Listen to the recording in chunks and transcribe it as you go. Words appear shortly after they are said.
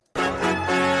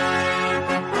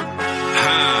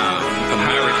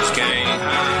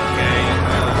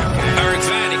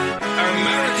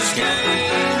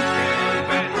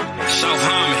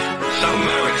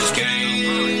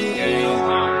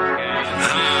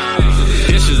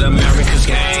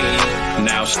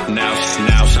Now, stop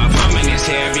humming this,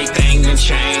 everything done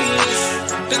changed.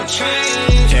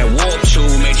 That warp tool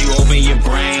made you open your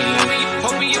brain.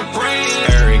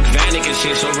 Eric Vanek is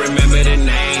here, so remember the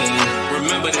name.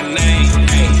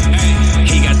 Hey.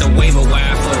 He got the waiver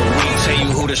wire for the week. Tell you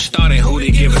who to start and who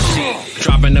to give a seat.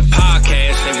 Dropping the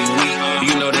podcast every week.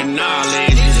 You know the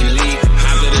knowledge is elite.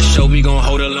 After the show, we gon'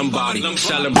 hold a Lombardi.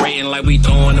 Celebrating like we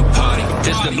throwing a party.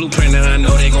 This the blueprint and I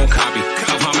know they gon' copy.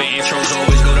 How intros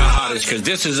always go the hardest, cause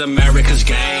this is America's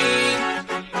game.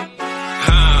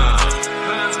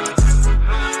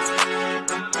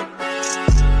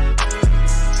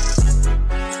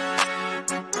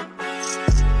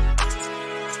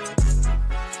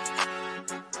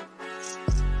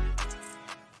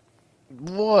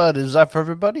 What is up,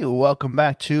 everybody? Welcome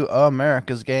back to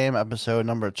America's Game, episode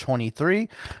number 23.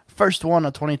 First one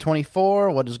of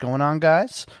 2024. What is going on,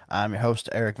 guys? I'm your host,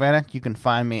 Eric Vanek. You can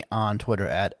find me on Twitter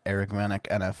at Eric Vanek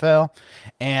NFL.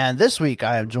 And this week,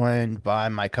 I am joined by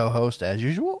my co-host, as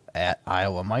usual, at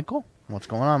Iowa Michael. What's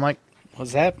going on, Mike?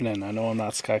 What's happening? I know I'm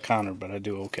not Scott Connor, but I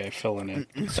do okay filling in.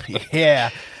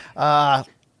 Yeah. I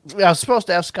was supposed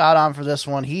to have Scott on for this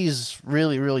one. He's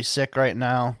really, really sick right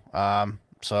now.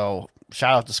 So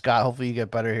shout out to Scott. Hopefully you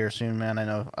get better here soon, man. I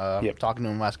know talking to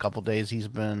him the last couple of days, he's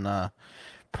been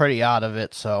pretty out of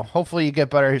it. So hopefully you get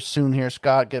better soon here,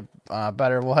 Scott. Get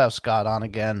better. We'll have Scott on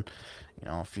again,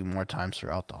 a few more times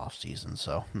throughout the off season.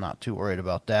 So I'm not too worried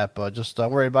about that, but just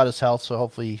worried about his health. So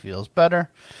hopefully he feels better.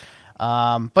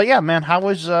 But yeah, man, how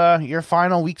was your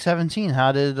final week 17?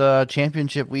 How did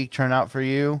championship week turn out for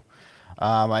you?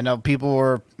 I know people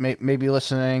were maybe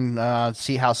listening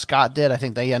see how Scott did. I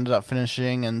think they ended up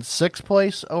finishing in 6th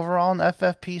place overall in the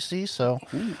FFPC, so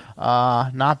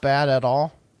not bad at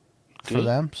all for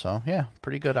them. So yeah,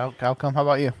 pretty good outcome. How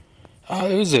about you?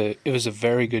 It was a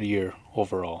very good year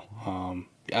overall.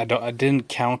 I didn't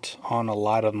count on a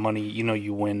lot of money.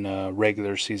 You win a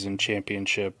regular season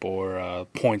championship or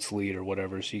points lead or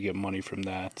whatever, so you get money from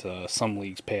that. Some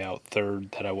leagues pay out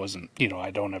third that I wasn't,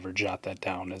 I don't ever jot that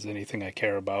down as anything I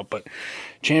care about. But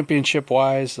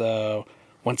championship-wise,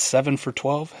 went 7 for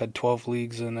 12, had 12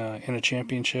 leagues in a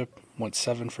championship, went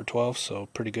 7 for 12, so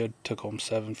pretty good. Took home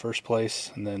 7 first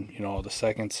place, and then, all the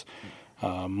seconds.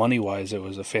 Money-wise, it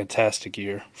was a fantastic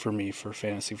year for me for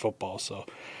fantasy football, so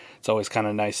it's always kind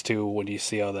of nice, too, when you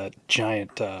see all that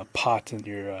giant pot in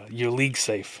your league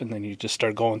safe, and then you just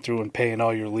start going through and paying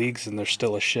all your leagues, and there's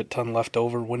still a shit ton left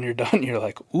over when you're done. You're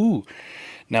like, ooh,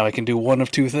 now I can do one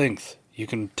of two things. You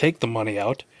can take the money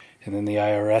out, and then the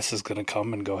IRS is going to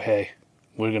come and go, hey,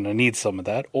 we're going to need some of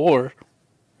that, or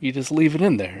you just leave it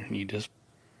in there, and you just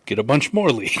get a bunch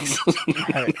more leagues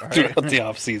throughout the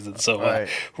off season. So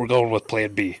we're going with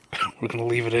Plan B. We're going to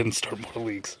leave it in and start more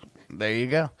leagues. There you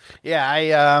go.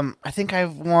 Yeah, I think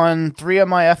I've won 3 of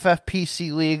my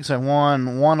FFPC leagues. I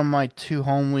won 1 of my 2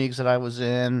 home leagues that I was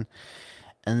in,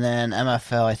 and then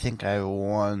MFL. I think I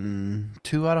won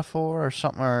 2 out of 4 or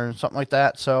something like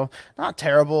that. So not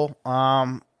terrible.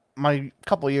 My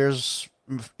couple years,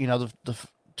 the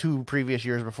 2 previous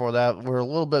years before that were a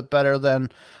little bit better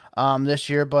than this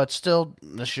year, but still,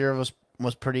 this year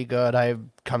was pretty good.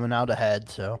 I'm coming out ahead,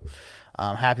 so.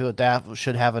 I'm happy with that.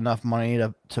 Should have enough money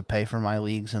to pay for my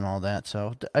leagues and all that.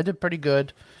 So I did pretty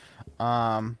good.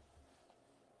 I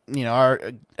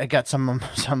got some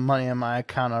money in my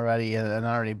account already, and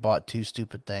I already bought 2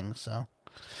 stupid things. So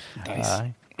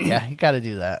nice. Yeah, you got to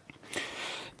do that.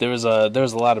 There was a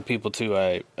lot of people too.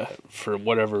 I for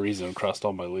whatever reason across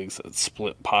all my leagues that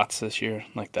split pots this year.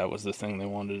 Like that was the thing they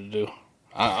wanted to do.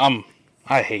 I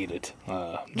hate it.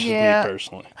 Me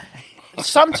personally.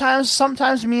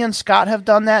 Sometimes me and Scott have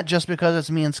done that just because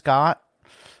it's me and Scott.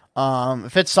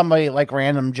 If it's somebody like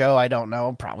random Joe, I don't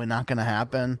know, probably not going to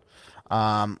happen.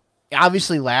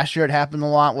 Obviously last year it happened a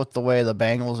lot with the way the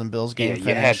Bengals and Bills game finished.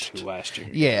 Yeah, you had to last year.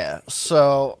 Yeah,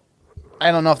 so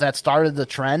I don't know if that started the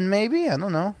trend. Maybe I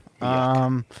don't know.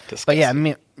 But yeah,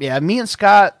 me and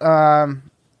Scott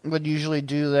would usually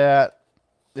do that.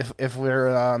 If we're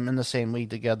in the same league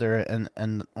together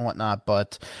and whatnot,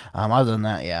 but other than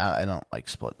that, yeah, I don't like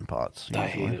splitting pots. I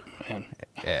hate it, man.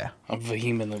 Yeah, I'm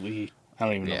vehemently. I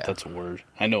don't even know if that's a word.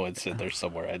 I know it's in there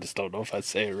somewhere. I just don't know if I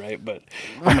say it right, but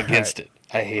I'm against it.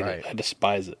 I hate it. I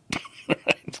despise it.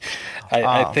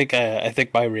 I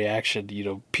think my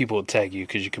reaction, people will tag you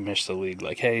because you commission the league,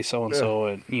 like, hey, so and so,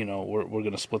 and we're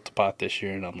gonna split the pot this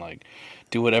year, and I'm like,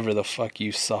 do whatever the fuck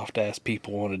you soft ass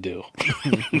people want to do.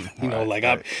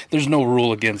 There's no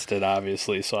rule against it,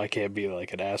 obviously, so I can't be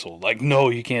like an asshole. Like, no,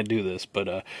 you can't do this,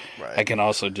 but I can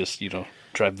also just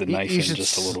drive the knife in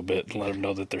just a little bit and let them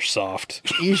know that they're soft.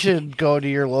 You should go to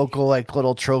your local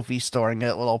little trophy store and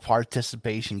get little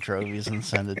participation trophies and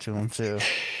send it to them too.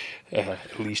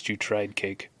 At least you tried,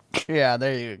 cake. Yeah,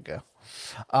 there you go.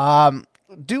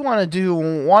 Do want to do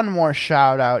one more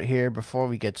shout out here before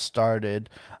we get started.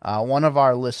 One of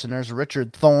our listeners,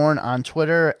 Richard Thorne on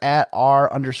Twitter at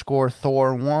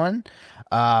 @R_Thor1.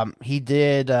 He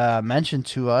did mention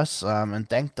to us and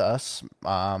thanked us,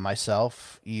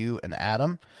 myself, you, and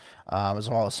Adam, as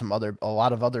well as a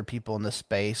lot of other people in this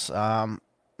space,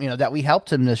 that we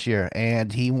helped him this year,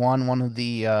 and he won one of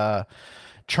the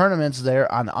tournaments there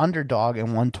on Underdog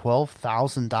and won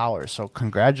 $12,000. So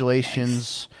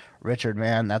congratulations. Nice. Richard,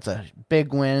 man, that's a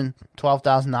big win.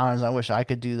 $12,000. I wish I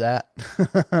could do that.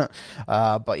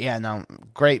 But yeah, no,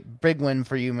 great, big win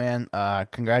for you, man.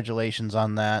 Congratulations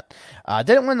on that.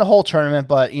 Didn't win the whole tournament,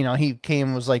 but he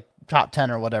was like top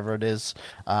 10 or whatever it is.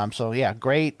 So yeah,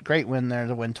 great win there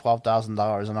to win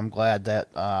 $12,000, and I'm glad that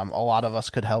a lot of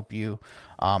us could help you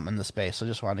in the space. So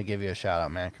just wanted to give you a shout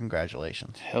out, man.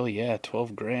 Congratulations. Hell yeah,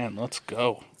 12 grand. Let's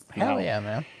go. Hell yeah,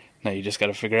 man. Now you just got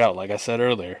to figure out, like I said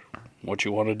earlier, what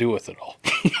you want to do with it all.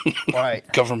 Right.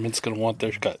 Government's going to want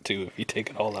their cut, too, if you take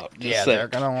it all out. Just they're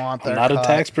going to want their cut. I'm not a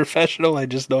tax professional. I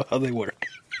just know how they work.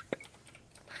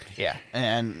 Yeah,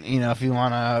 and, if you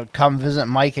want to come visit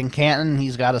Mike in Canton,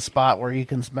 he's got a spot where you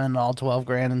can spend all 12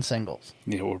 grand in singles.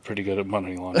 Yeah, we're pretty good at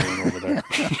money laundering over there.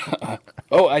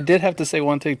 Oh, I did have to say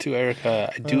one thing, too, Eric.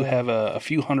 I do have a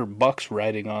few $100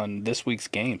 riding on this week's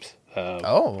games.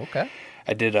 Okay.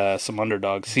 I did some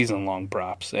Underdog season-long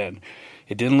props, and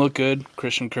it didn't look good.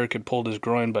 Christian Kirk had pulled his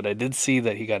groin, but I did see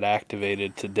that he got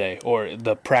activated today, or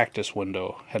the practice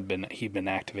window he'd been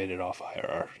activated off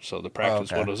IRR, so the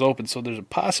practice window's open. So there's a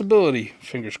possibility,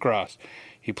 fingers crossed,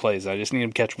 he plays. I just need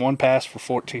him to catch one pass for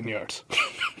 14 yards.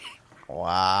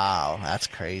 Wow, that's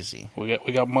crazy. We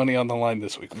got money on the line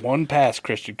this week. One pass,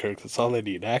 Christian Kirk. That's all they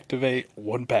need. Activate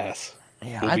one pass.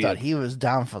 Yeah, I thought he was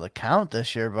down for the count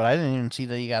this year, but I didn't even see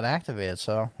that he got activated.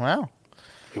 So, well,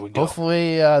 here we go.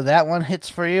 Hopefully that one hits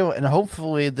for you, and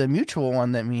hopefully the mutual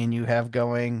one that me and you have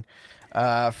going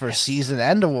for season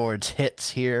end awards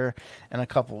hits here in a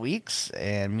couple weeks,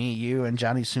 and me, you, and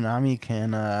Johnny Tsunami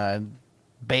can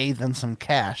bathe in some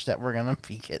cash that we're gonna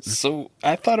be getting. So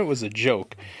I thought it was a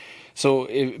joke. So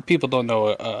if people don't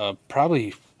know,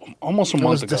 probably almost a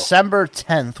month ago. December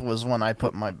 10th was when I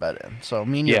put my bet in. So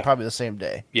me and you are probably the same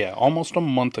day. Yeah, almost a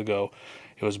month ago.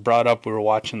 It was brought up. We were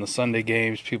watching the Sunday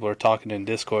games. People are talking in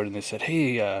Discord, and they said,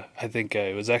 hey, I think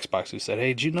it was Xbox who said,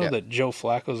 hey, did you know that Joe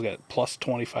Flacco's got plus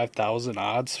 25,000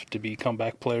 odds to be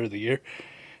comeback player of the year?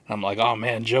 And I'm like, oh,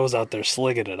 man, Joe's out there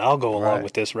slinging it. I'll go along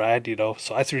with this ride,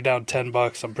 So I threw down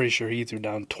 $10. I'm pretty sure he threw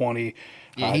down 20.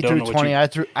 Yeah, he threw 20. I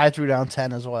threw down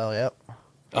 10 as well, yep.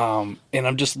 And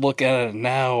I'm just looking at it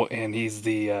now, and he's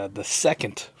the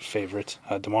second favorite.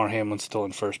 DeMar Hamlin's still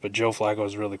in first, but Joe Flacco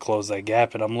has really closed that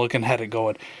gap. And I'm looking at it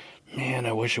going, man,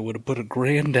 I wish I would have put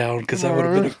 $1,000 down because that would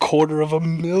have been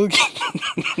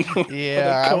 $250,000.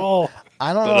 Yeah,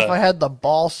 I don't know if I had the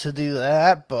balls to do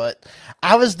that, but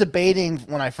I was debating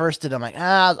when I first did. I'm like,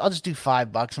 I'll just do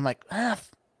 $5. I'm like,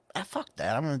 fuck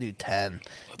that. I'm gonna do 10.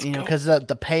 Because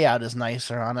the payout is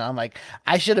nicer on it. I'm like,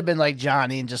 I should have been like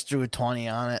Johnny and just threw a 20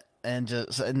 on it, and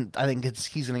I think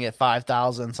he's gonna get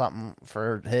 5,000 something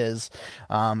for his.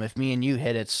 If me and you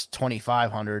hit, it's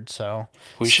 2,500. So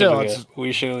we should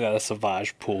have got a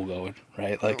Savage pool going,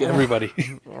 right? Like everybody,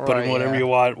 put in whatever you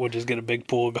want. We'll just get a big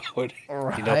pool going.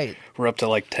 Right. We're up to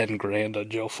like 10 grand on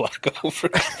Joe Flacco for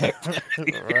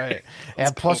right.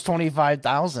 Yeah, plus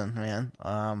 25,000, man.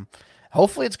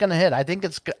 Hopefully it's gonna hit. I think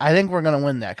we're gonna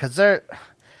win that because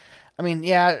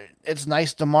it's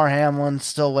nice. DeMar Hamlin's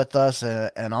still with us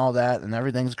and all that, and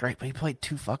everything's great. But he played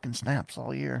 2 fucking snaps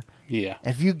all year. Yeah.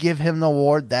 If you give him the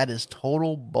award, that is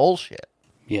total bullshit.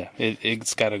 Yeah,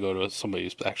 it's got to go to somebody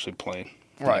who's actually playing.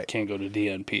 Right. It can't go to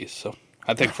DNPs. So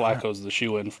I think Flacco's the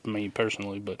shoe-in for me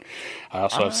personally, but I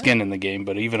also have skin in the game.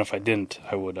 But even if I didn't,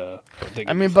 I would.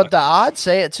 But the odds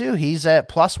say it too. He's at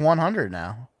plus 100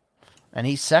 now. And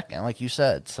he's second, like you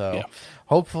said. So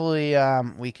hopefully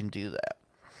we can do that.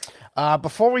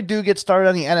 Before we do get started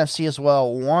on the NFC as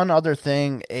well, one other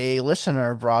thing a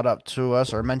listener brought up to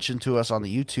us or mentioned to us on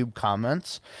the YouTube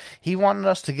comments. He wanted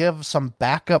us to give some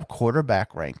backup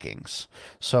quarterback rankings.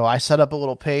 So I set up a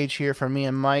little page here for me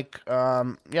and Mike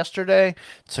yesterday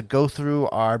to go through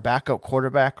our backup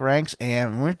quarterback ranks,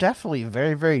 and we're definitely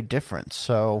very, very different.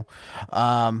 So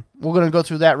we're going to go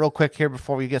through that real quick here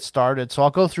before we get started. So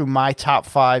I'll go through my top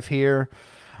 5 here.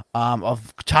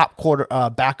 Of top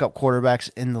backup quarterbacks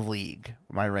in the league,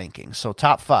 my rankings. So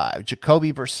top 5,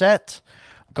 Jacoby Brissett,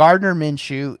 Gardner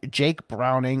Minshew, Jake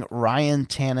Browning, Ryan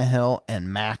Tannehill,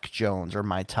 and Mac Jones are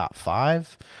my top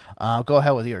 5. Go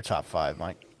ahead with your top 5,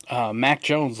 Mike. Mac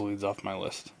Jones leads off my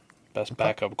list. Best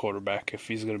backup quarterback, if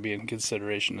he's going to be in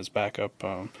consideration as backup.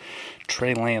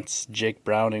 Trey Lance, Jake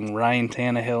Browning, Ryan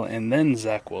Tannehill, and then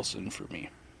Zach Wilson for me.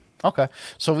 Okay,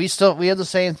 so we have the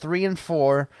same 3 and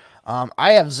 4.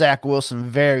 I have Zach Wilson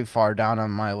very far down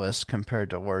on my list compared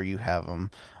to where you have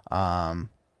him.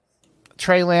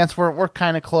 Trey Lance, we're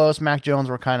kind of close. Mac Jones,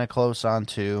 we're kind of close on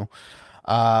too.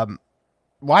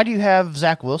 Why do you have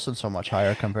Zach Wilson so much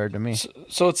higher compared to me?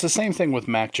 So it's the same thing with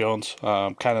Mac Jones,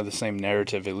 kind of the same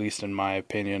narrative, at least in my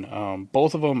opinion.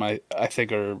 Both of them, I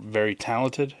think, are very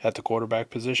talented at the quarterback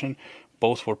position.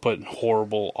 Both were put in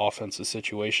horrible offensive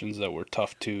situations that were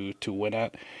tough to win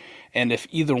at. And if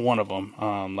either one of them,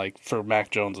 like for Mac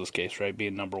Jones' case, right,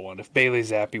 being number one, if Bailey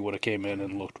Zappi would have came in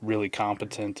and looked really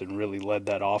competent and really led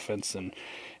that offense and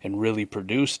really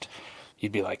produced,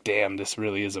 you'd be like, damn, this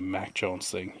really is a Mac Jones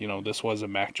thing. You know, this was a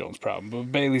Mac Jones problem.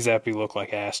 But Bailey Zappi looked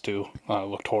like ass too.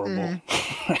 Looked horrible.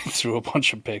 Threw a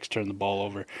bunch of picks, turned the ball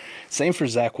over. Same for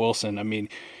Zach Wilson. I mean,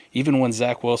 even when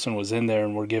Zach Wilson was in there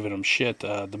and we're giving him shit,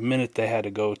 the minute they had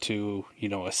to go to,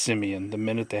 a Simeon, the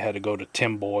minute they had to go to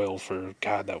Tim Boyle for,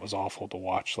 God, that was awful to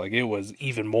watch. Like, it was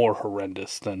even more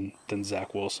horrendous than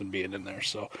Zach Wilson being in there.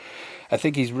 So I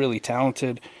think he's really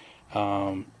talented.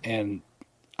 And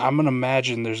I'm going to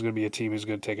imagine there's going to be a team who's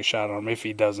going to take a shot on him if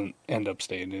he doesn't end up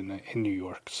staying in New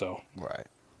York. So right.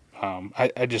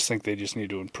 I just think they just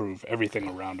need to improve everything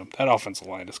around him. That offensive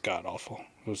line is god awful.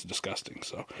 It was disgusting.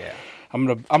 So yeah, I'm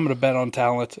gonna bet on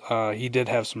talent. He did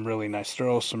have some really nice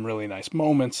throws, some really nice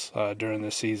moments during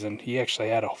this season. He actually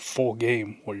had a full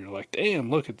game where you're like,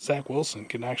 damn, look at Zach Wilson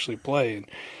can actually play, and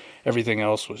everything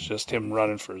else was just him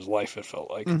running for his life. It felt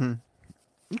like. Mm-hmm.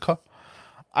 Okay.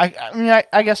 I mean,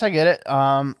 I guess I get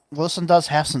it. Wilson does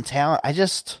have some talent. I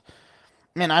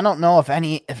don't know if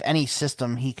any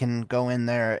system he can go in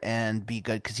there and be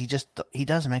good, because he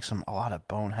does make a lot of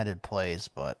boneheaded plays,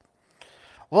 but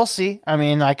we'll see. I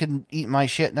mean, I could eat my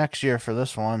shit next year for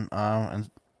this one,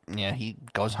 and yeah, he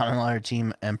goes on another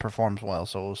team and performs well,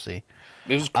 so we'll see.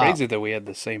 It was crazy that we had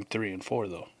the same 3 and 4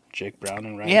 though. Jake Brown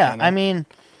and Ryan. Yeah, Tannehill. I mean,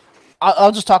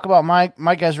 I'll just talk about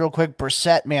my guys real quick.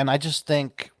 Brissett, man, I just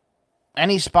think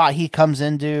any spot he comes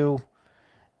into,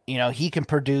 he can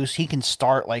produce. He can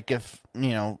start. Like, if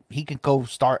he could go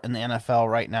start in the NFL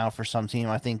right now for some team.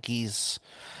 I think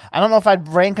I don't know if I'd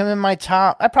rank him in my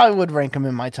top. I probably would rank him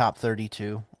in my top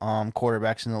 32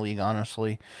 quarterbacks in the league,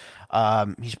 honestly.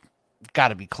 He's got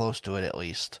to be close to it at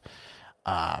least.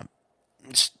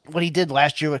 What he did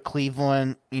last year with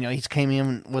Cleveland, he's came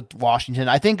in with Washington.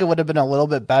 I think it would have been a little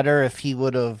bit better if he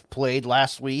would have played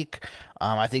last week.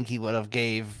 I think he would have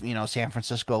gave, San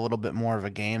Francisco a little bit more of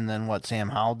a game than what Sam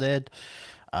Howell did.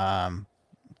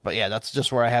 But yeah, that's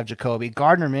just where I have Jacoby.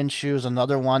 Gardner Minshew is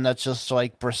another one that's just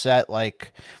like Brissett.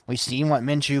 Like, we've seen what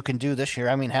Minshew can do this year.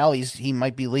 I mean, hell, he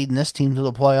might be leading this team to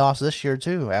the playoffs this year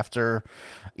too after,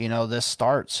 this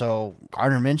start. So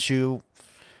Gardner Minshew,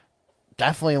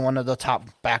 definitely one of the top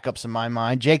backups in my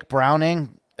mind. Jake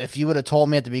Browning, if you would have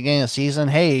told me at the beginning of the season,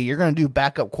 hey, you're going to do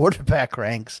backup quarterback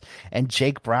ranks and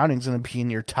Jake Browning's going to be in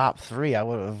your top 3, I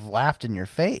would have laughed in your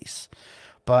face.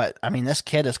 But, I mean, this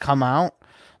kid has come out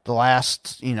the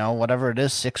last, whatever it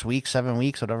is, 6 weeks, 7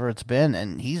 weeks, whatever it's been,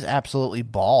 and he's absolutely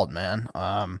balled, man.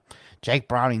 Jake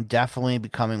Browning definitely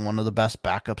becoming one of the best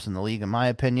backups in the league, in my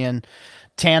opinion.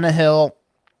 Tannehill,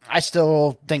 I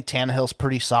still think Tannehill's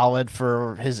pretty solid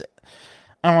for his,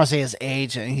 I don't want to say his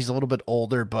age, and he's a little bit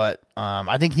older, but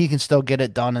I think he can still get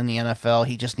it done in the NFL.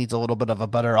 He just needs a little bit of a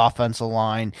better offensive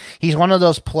line. He's one of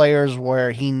those players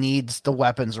where he needs the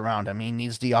weapons around him. He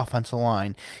needs the offensive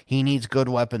line. He needs good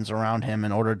weapons around him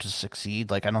in order to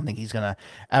succeed. Like, I don't think he's going to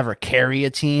ever carry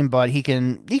a team, but he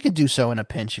can do so in a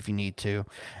pinch if you need to.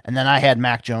 And then I had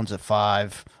Mac Jones at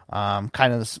 5.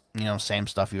 Kind of the same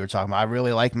stuff you were talking about. I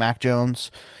really like Mac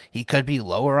Jones. He could be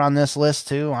lower on this list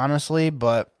too, honestly,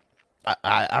 but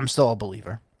I'm still a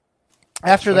believer.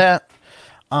 After that,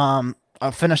 I'll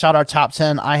finish out our top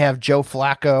 10. I have Joe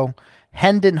Flacco,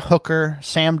 Hendon Hooker,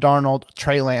 Sam Darnold,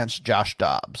 Trey Lance, Josh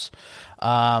Dobbs.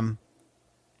 Go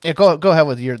ahead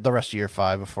with the rest of your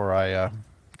 5 before I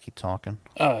keep talking.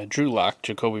 Drew Lock,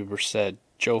 Jacoby Brissett,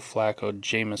 Joe Flacco,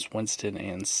 Jameis Winston,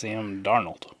 and Sam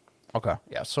Darnold. Okay,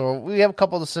 yeah. So we have a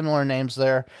couple of the similar names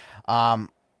there.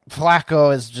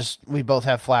 Flacco is just, we both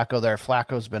have Flacco there.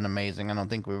 Flacco's been amazing. I don't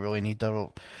think we really need to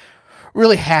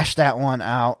really hash that one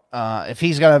out. If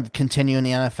he's going to continue in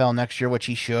the NFL next year, which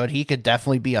he should, he could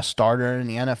definitely be a starter in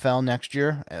the NFL next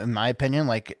year, in my opinion.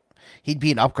 Like, he'd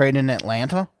be an upgrade in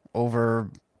Atlanta over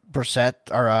Brissett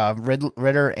or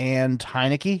Ritter and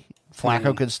Heineke.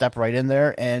 Flacco could step right in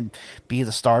there and be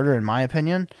the starter, in my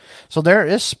opinion. So there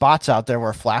is spots out there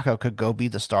where Flacco could go be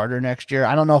the starter next year.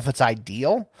 I don't know if it's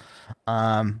ideal,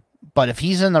 but if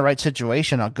he's in the right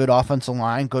situation, a good offensive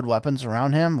line, good weapons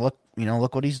around him, look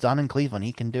what he's done in Cleveland.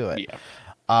 He can do it.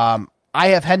 Yeah. I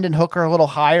have Hendon Hooker a little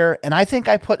higher, and I think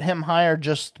I put him higher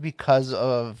just because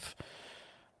of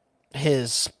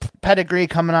his pedigree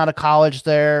coming out of college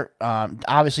there.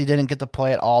 Obviously didn't get to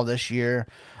play at all this year.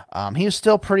 He was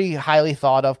still pretty highly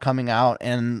thought of coming out,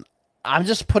 and I'm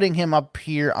just putting him up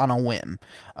here on a whim,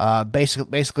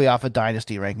 basically off of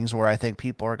Dynasty rankings where I think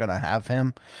people are going to have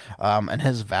him and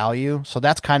his value. So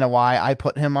that's kind of why I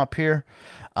put him up here.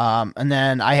 And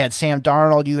then I had Sam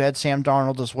Darnold. You had Sam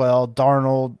Darnold as well.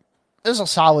 Darnold is a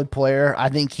solid player. I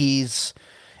think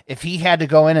if he had to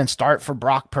go in and start for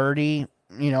Brock Purdy,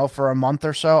 for a month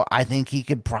or so, I think he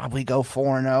could probably go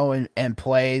 4-0 and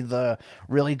play the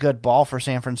really good ball for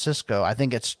San Francisco. I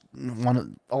think it's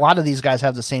a lot of these guys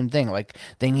have the same thing. Like,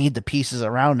 they need the pieces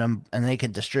around them and they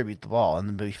can distribute the ball and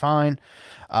they'll be fine.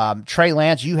 Trey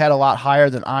Lance, you had a lot higher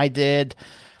than I did.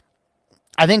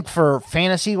 I think for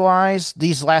fantasy wise,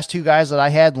 these last two guys that I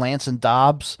had, Lance and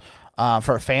Dobbs,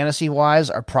 for fantasy wise,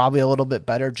 are probably a little bit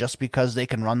better just because they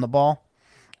can run the ball.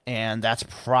 And that's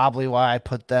probably why I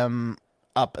put them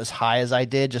up as high as I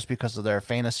did, just because of their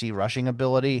fantasy rushing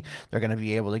ability. They're going to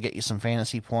be able to get you some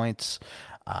fantasy points.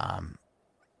 Dobbs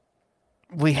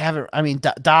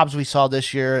we saw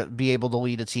this year be able to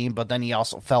lead a team, but then he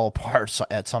also fell apart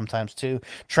at sometimes too.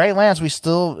 Trey Lance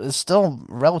is still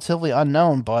relatively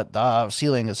unknown, but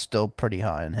ceiling is still pretty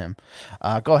high in him.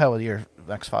 Go ahead with your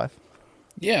next five.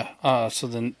 Yeah. So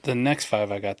the next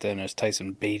five I got then is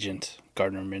Tyson Bagent,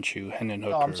 Gardner Minshew, Hendon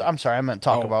Hooker. I'm sorry. I meant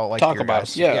talk about your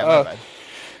guys. Yeah.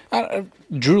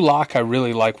 Drew Lock, I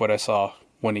really like what I saw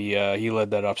when he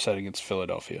led that upset against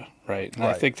Philadelphia, right? And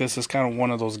I think this is kind of one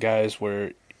of those guys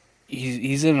where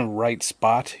he's in the right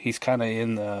spot. He's kind of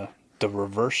in the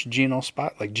reverse Geno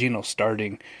spot, like Geno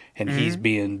starting, and he's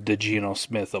being the Geno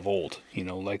Smith of old,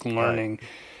 like learning.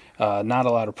 Not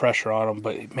a lot of pressure on him,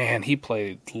 but man, he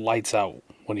played lights out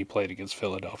when he played against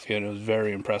Philadelphia, and it was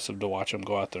very impressive to watch him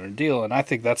go out there and deal. And I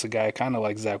think that's a guy kind of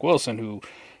like Zach Wilson, who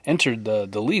entered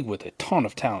the league with a ton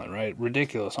of talent, right?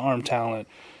 Ridiculous arm talent,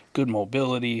 good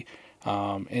mobility,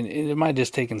 and it might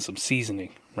just taken some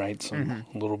seasoning, right? A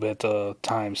little bit of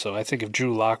time. So I think if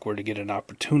Drew Lock were to get an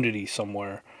opportunity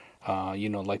somewhere,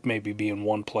 like maybe being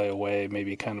one play away,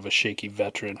 maybe kind of a shaky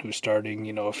veteran who's starting,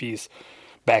 if he's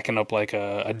backing up like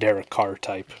a Derek Carr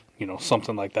type,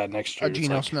 something like that next year. A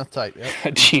Geno Smith type, yeah.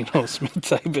 A Geno Smith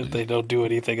type if they don't do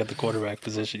anything at the quarterback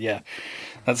position. Yeah,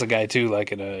 that's a guy, too,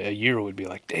 like in a year would be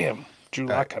like, damn, Drew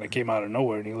Lock kind of came out of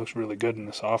nowhere, and he looks really good in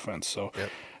this offense. So,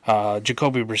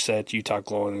 Jacoby Brissett, you talk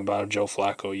glowing about Joe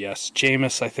Flacco, yes.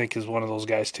 Jameis, I think, is one of those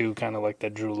guys, too, kind of like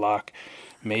that Drew Lock.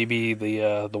 Maybe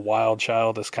the wild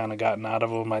child has kind of gotten out of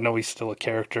him. I know he's still a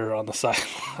character on the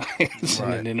sidelines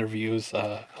and in interviews,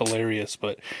 hilarious,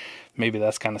 but maybe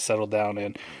that's kind of settled down.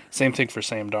 And same thing for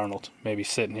Sam Darnold, maybe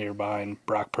sitting here behind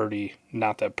Brock Purdy.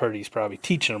 Not that Purdy's probably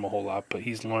teaching him a whole lot, but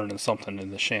he's learning something in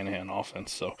the Shanahan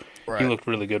offense. So he looked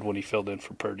really good when he filled in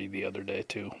for Purdy the other day,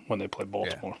 too, when they played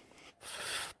Baltimore. Yeah.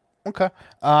 Okay.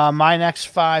 My next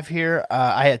five here,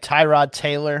 I had Tyrod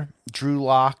Taylor, Drew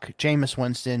Lock, Jameis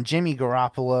Winston, Jimmy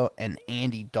Garoppolo, and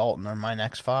Andy Dalton are my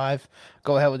next five.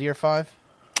 Go ahead with your five.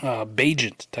 Tyson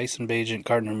Bagent,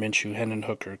 Gardner Minshew, Hendon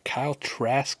Hooker, Kyle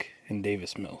Trask, and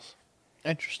Davis Mills.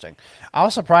 Interesting. I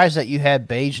was surprised that you had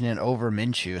Bagent over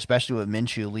Minshew, especially with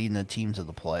Minshew leading the team to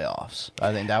the playoffs.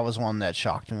 I think that was one that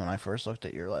shocked me when I first looked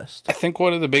at your list. I think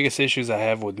one of the biggest issues I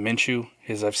have with Minshew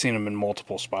is I've seen him in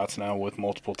multiple spots now with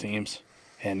multiple teams.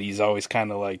 And he's always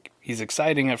kind of like, he's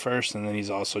exciting at first, and then he's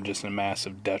also just a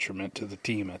massive detriment to the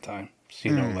team at times.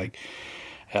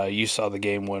 You saw the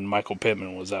game when Michael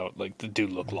Pittman was out. Like, the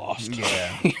dude looked lost.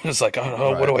 Yeah. He was like,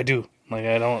 what do I do? Like,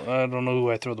 I don't know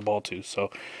who I throw the ball to. So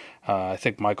I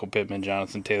think Michael Pittman,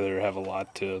 Jonathan Taylor have a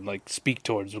lot to, like, speak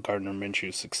towards Gardner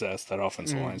Minshew's success. That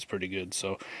offensive line's pretty good.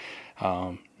 So,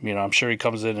 I'm sure he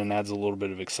comes in and adds a little bit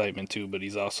of excitement, too, but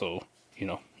he's also,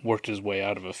 worked his way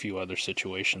out of a few other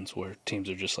situations where teams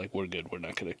are just like, we're good, we're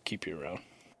not going to keep you around.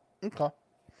 Okay.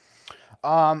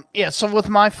 So with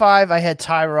my five, I had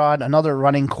Tyrod, another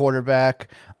running quarterback.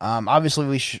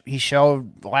 Obviously, he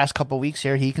showed the last couple of weeks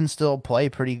here he can still play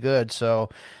pretty good. So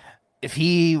if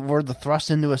he were to thrust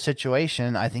into a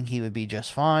situation, I think he would be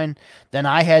just fine. Then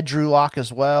I had Drew Lock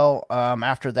as well.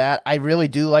 After that, I really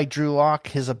do like Drew Lock,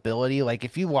 his ability. Like,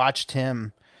 if you watched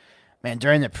him man,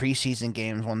 during the preseason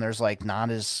games when there's like not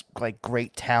as like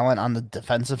great talent on the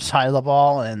defensive side of the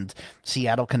ball and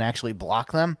Seattle can actually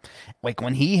block them, like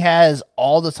when he has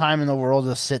all the time in the world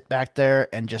to sit back there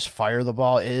and just fire the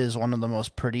ball, it is one of the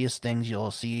most prettiest things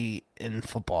you'll see in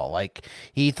football. Like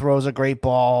he throws a great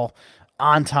ball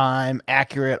on time,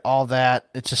 accurate, all that.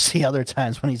 It's just the other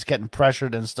times when he's getting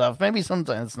pressured and stuff. Maybe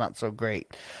sometimes it's not so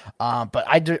great. But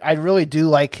I really do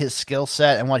like his skill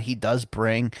set and what he does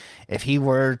bring. If he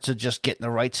were to just get in the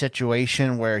right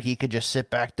situation where he could just sit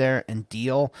back there and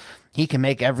deal, he can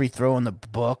make every throw in the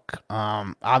book.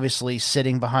 Obviously,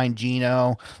 sitting behind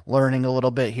Geno, learning a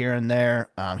little bit here and there.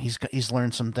 He's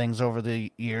learned some things over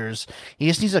the years. He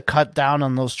just needs to cut down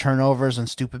on those turnovers and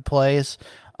stupid plays.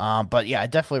 But yeah, I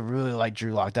definitely really like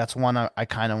Drew Lock. That's one I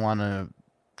kind of want to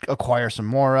acquire some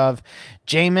more of.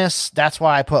 Jameis, that's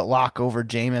why I put Lock over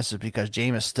Jameis, is because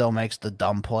Jameis still makes the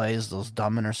dumb plays, those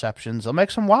dumb interceptions. He'll make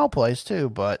some wild plays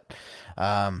too, but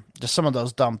just some of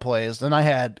those dumb plays. Then I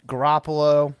had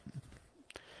Garoppolo.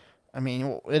 I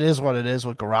mean, it is what it is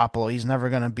with Garoppolo. He's never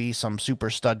going to be some super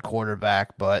stud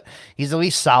quarterback, but he's at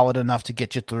least solid enough to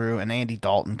get you through. And Andy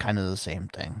Dalton, kind of the same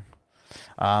thing.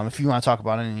 If you want to talk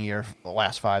about any of your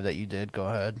last five that you did, go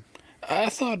ahead. I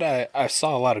thought I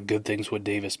saw a lot of good things when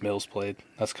Davis Mills played.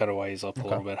 That's kind of why he's up a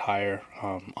little bit higher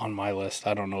on my list.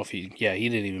 I don't know if he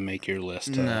didn't even make your list.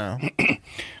 No.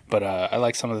 But I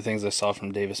like some of the things I saw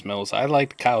from Davis Mills. I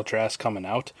liked Kyle Trask coming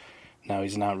out. Now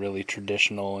he's not really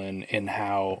traditional in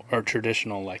how, or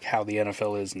traditional like how the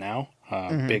NFL is now.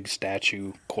 Big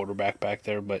statue quarterback back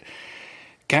there, but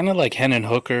kind of like Hendon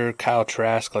Hooker, Kyle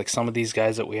Trask, like some of these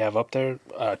guys that we have up there.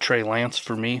 Trey Lance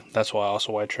for me. That's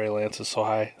why Trey Lance is so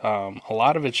high. A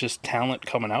lot of it's just talent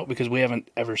coming out because we haven't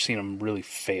ever seen him really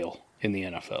fail in the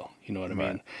NFL. You know what I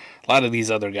mean? A lot of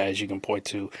these other guys you can point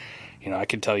to. You know, I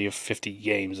can tell you 50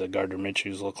 games that Gardner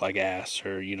Minshew's look like ass,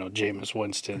 or, you know, Jameis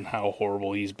Winston, how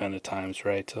horrible he's been at times,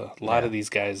 right? A lot of these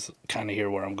guys kind of hear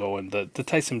where I'm going. The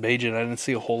Tyson Bagent, I didn't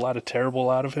see a whole lot of terrible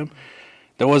out of him.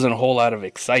 There wasn't a whole lot of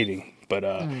exciting, but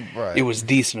it was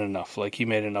decent enough. Like, he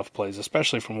made enough plays,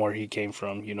 especially from where he came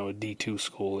from, you know, a D2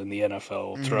 school in the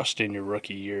NFL, thrust in your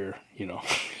rookie year, you know,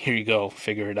 here you go,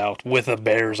 figure it out, with a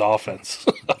Bears offense,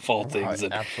 of all things,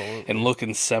 and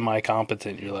looking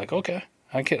semi-competent. You're like, okay.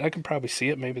 I can probably see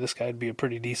it. Maybe this guy would be a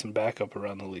pretty decent backup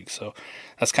around the league. So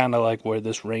that's kind of like where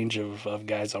this range of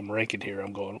guys I'm ranking here,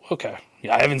 I'm going, okay.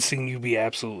 Yeah, I haven't seen you be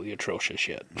absolutely atrocious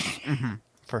yet.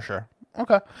 For sure.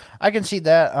 Okay. I can see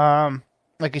that.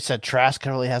 Like you said, Trask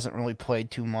really hasn't really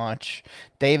played too much.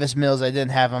 Davis Mills I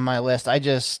didn't have on my list. I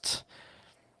just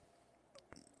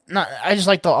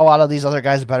like a lot of these other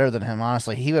guys better than him,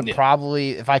 honestly. He would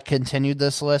probably, if I continued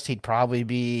this list, he'd probably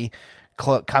be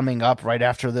coming up right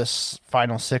after this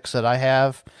final six that I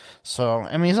have. So,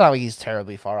 I mean, it's not like he's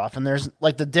terribly far off. And there's,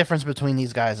 like, the difference between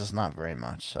these guys is not very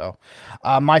much. So,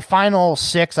 my final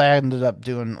six, I ended up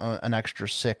doing an extra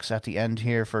six at the end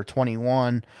here for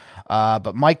 21.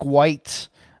 But Mike White,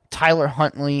 Tyler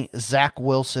Huntley, Zach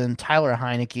Wilson, Tyler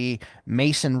Heineke,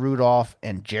 Mason Rudolph,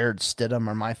 and Jared Stidham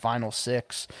are my final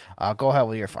six. Go ahead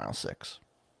with your final six.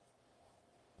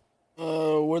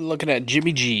 We're looking at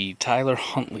Jimmy G, Tyler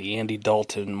Huntley, Andy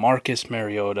Dalton, Marcus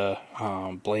Mariota,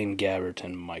 Blaine Gabbert,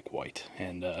 and Mike White.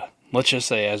 And let's just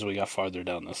say as we got farther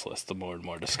down this list, the more and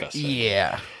more disgusting.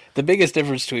 Yeah. The biggest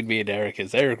difference between me and Eric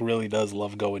is Eric really does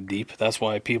love going deep. That's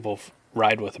why people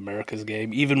ride with America's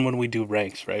Game, even when we do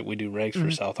ranks, right? We do ranks for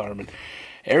South Harmon.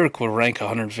 Eric would rank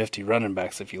 150 running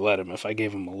backs if you let him. If I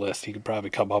gave him a list, he could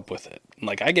probably come up with it.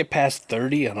 Like, I get past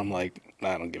 30, and I'm like,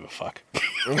 I don't give a fuck.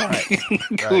 Right.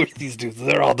 Who are these dudes?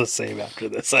 They're all the same after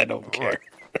this. I don't care.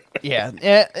 Yeah,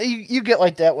 you get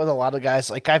like that with a lot of guys.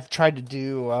 Like, I've tried to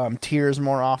do tiers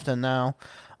more often now.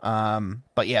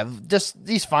 But yeah, just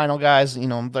these final guys, you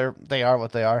know, they are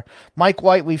what they are. Mike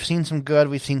White, we've seen some good,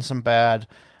 we've seen some bad.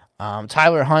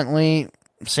 Tyler Huntley,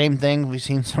 same thing. We've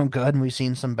seen some good and we've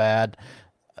seen some bad.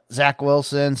 Zach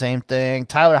Wilson, same thing.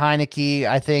 Tyler Heineke,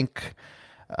 I think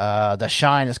the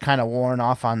shine is kind of worn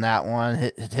off on that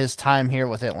one. His time here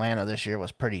with Atlanta this year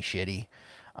was pretty shitty.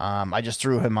 I just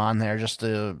threw him on there just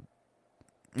to,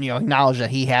 you know, acknowledge that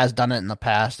he has done it in the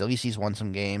past. At least he's won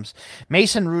some games.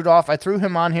 Mason Rudolph, I threw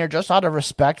him on here just out of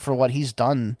respect for what he's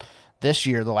done this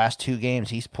year, the last two games.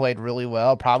 He's played really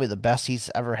well, probably the best he's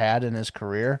ever had in his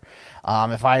career.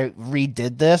 If I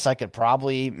redid this, I could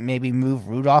probably maybe move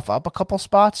Rudolph up a couple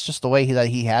spots, just the way that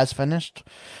he has finished.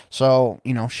 So,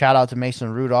 you know, shout out to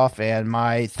Mason Rudolph, and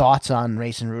my thoughts on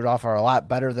Mason Rudolph are a lot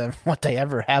better than what they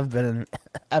ever have been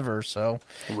ever. So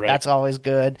That's always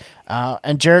good.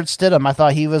 And Jared Stidham, I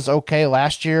thought he was okay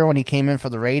last year when he came in for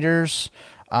the Raiders.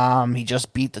 He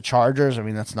just beat the Chargers. I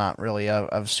mean, that's not really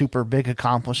a super big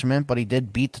accomplishment, but he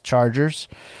did beat the Chargers.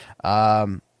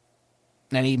 And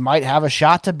he might have a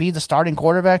shot to be the starting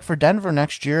quarterback for Denver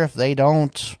next year if they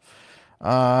don't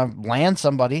land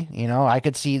somebody. You know, I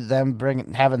could see them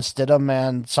having Stidham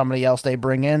and somebody else they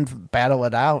bring in, battle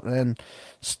it out, and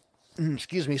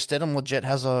Stidham legit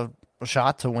has a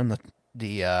shot to win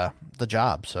the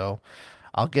job. So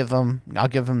I'll give him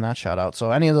that shout out.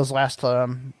 So any of those last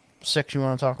 6 you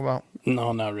want to talk about?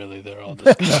 No, not really. They're all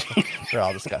disgusting. They're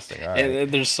all disgusting. All right.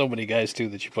 And there's so many guys too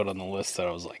that you put on the list that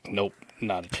I was like, nope,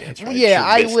 not a chance. Right? Yeah,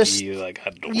 I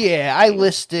I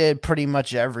listed pretty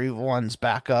much everyone's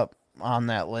backup on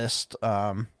that list,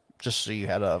 just so you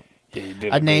had a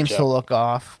names to look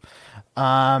off.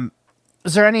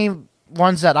 Is there any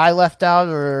ones that I left out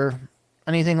or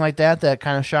anything like that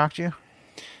kind of shocked you?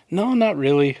 No, not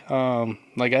really.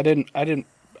 Like I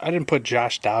didn't put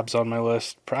Josh Dobbs on my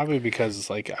list, probably because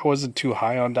like I wasn't too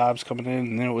high on Dobbs coming in,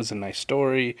 and then it was a nice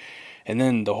story, and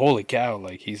then the holy cow,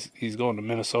 like he's going to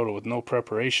Minnesota with no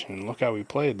preparation, and look how he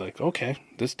played. Like, okay,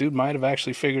 this dude might have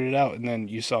actually figured it out, and then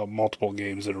you saw multiple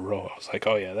games in a row. I was like,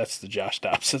 oh yeah, that's the Josh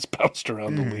Dobbs that's bounced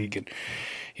around the league, and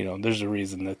you know, there's a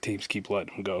reason that teams keep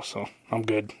letting him go. So I'm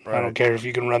good. Right. I don't care if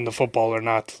you can run the football or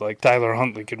not. Like Tyler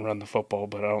Huntley can run the football,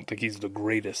 but I don't think he's the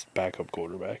greatest backup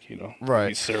quarterback. You know, right?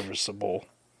 He's serviceable.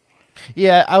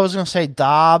 Yeah, I was going to say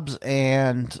Dobbs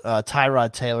and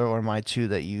Tyrod Taylor were my two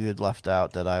that you had left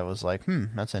out that I was like,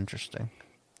 that's interesting.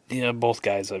 Yeah, both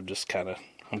guys I'm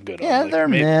good on. Yeah, they're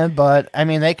mid, but, I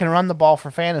mean, they can run the ball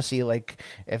for fantasy. Like,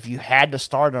 if you had to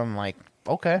start them, like,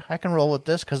 okay, I can roll with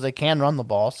this because they can run the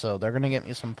ball, so they're going to get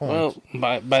me some points.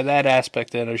 Well, by that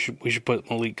aspect, then, we should put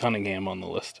Malik Cunningham on the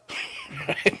list.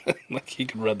 Right? Like, he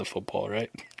can run the football, right?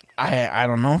 I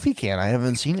don't know if he can. I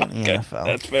haven't seen it in the NFL.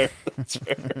 That's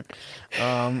fair.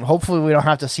 Hopefully we don't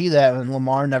have to see that and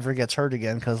Lamar never gets hurt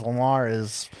again because Lamar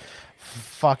is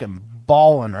fucking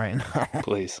balling right now.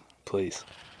 Please.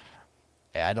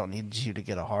 Yeah, I don't need you to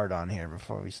get a hard on here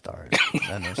before we start.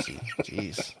 NFC.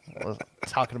 Jeez. We're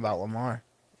talking about Lamar.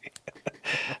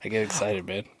 I get excited,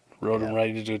 man. Rode him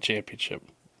right into a championship.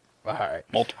 All right.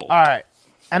 Multiple. All right.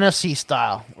 NFC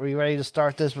style. Were you ready to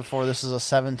start this before this is a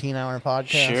 17-hour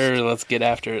podcast? Sure, let's get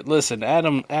after it. Listen,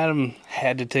 Adam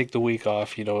had to take the week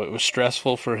off. You know, it was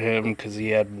stressful for him because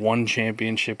he had one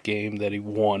championship game that he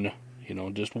won. You know,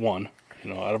 just one.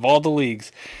 You know, out of all the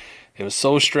leagues, it was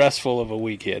so stressful of a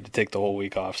week. He had to take the whole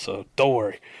week off. So don't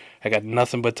worry, I got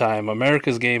nothing but time.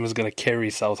 America's Game is going to carry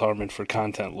South Harmon for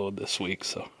content load this week.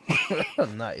 So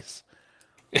nice.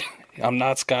 I'm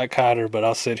not Scott Cotter, but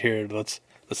I'll sit here. Let's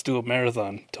do a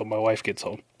marathon till my wife gets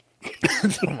home.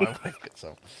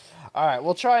 All right,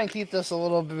 we'll try and keep this a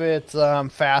little bit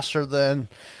faster than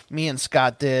me and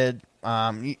Scott did.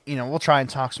 You know, we'll try and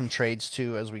talk some trades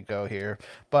too as we go here.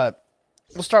 But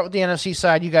we'll start with the NFC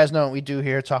side. You guys know what we do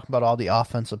here, talk about all the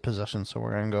offensive positions. So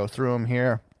we're going to go through them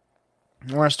here.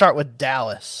 We're going to start with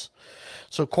Dallas.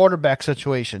 So quarterback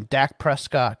situation, Dak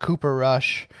Prescott, Cooper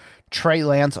Rush, Trey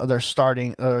Lance are their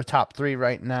top three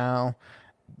right now.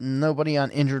 Nobody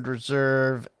on injured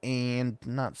reserve and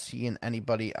not seeing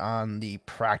anybody on the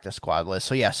practice squad list.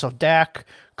 So, yeah, so Dak,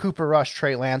 Cooper Rush,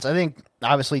 Trey Lance. I think,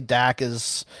 obviously, Dak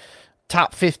is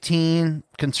top 15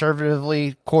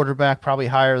 conservatively. Quarterback probably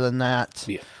higher than that.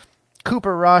 Yeah.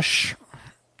 Cooper Rush,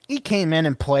 he came in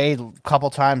and played a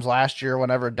couple times last year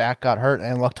whenever Dak got hurt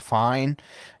and looked fine.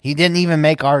 He didn't even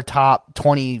make our top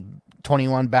 20,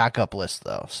 21 backup list,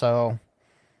 though. So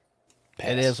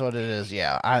it is what it is.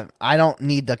 Yeah, I don't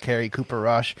need to carry Cooper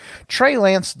Rush. Trey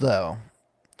Lance, though,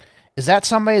 is that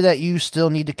somebody that you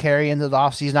still need to carry into the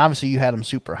offseason? Obviously, you had him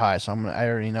super high, so I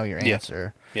already know your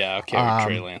answer. Yeah, I'll carry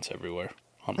Trey Lance everywhere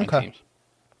on my teams.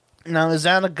 Now, is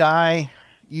that a guy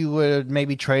you would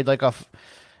maybe trade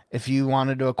if you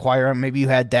wanted to acquire him? Maybe you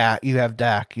have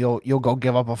Dak. You'll go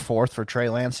give up a fourth for Trey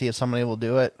Lance, see if somebody will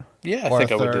do it? Yeah, I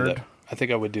think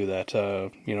I would do that.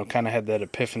 You know, kind of had that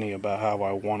epiphany about how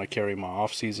I want to carry my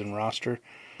off-season roster.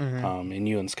 Mm-hmm. And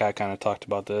you and Scott kind of talked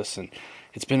about this, and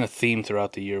it's been a theme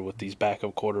throughout the year with these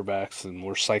backup quarterbacks, and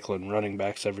we're cycling running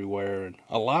backs everywhere. And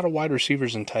a lot of wide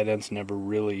receivers and tight ends never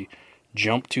really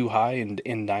jump too high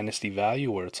in dynasty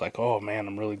value, where it's like, oh, man,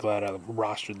 I'm really glad I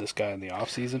rostered this guy in the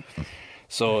offseason.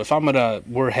 So if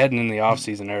we're heading in the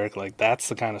offseason, Eric, like that's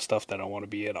the kind of stuff that I want to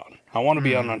be in on. I want to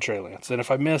be on Trey Lance. And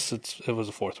if I miss, it was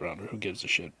a fourth rounder. Who gives a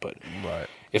shit? But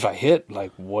if I hit,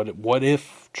 like what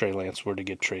if Trey Lance were to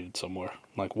get traded somewhere?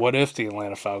 Like what if the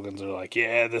Atlanta Falcons are like,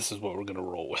 yeah, this is what we're going to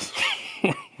roll with.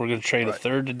 We're going to trade a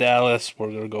third to Dallas.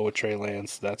 We're going to go with Trey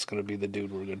Lance. That's going to be the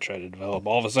dude we're going to try to develop.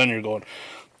 All of a sudden you're going,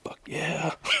 fuck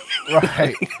yeah.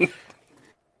 Right.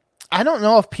 I don't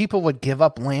know if people would give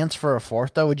up Lance for a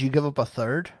fourth, though. Would you give up a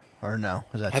third? Or no?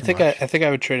 Is that too much? I think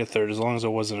I would trade a third as long as it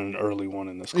wasn't an early one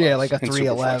in this class. Yeah, like a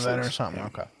 311 or something. Yeah.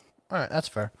 Okay. All right, that's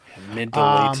fair. Mid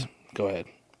to late. Go ahead.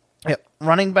 Yep.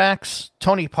 Running backs,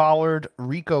 Tony Pollard,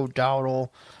 Rico Dowdle.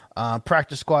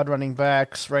 Practice squad running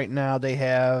backs right now, they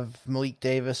have Malik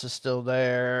Davis is still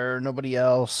there. Nobody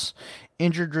else.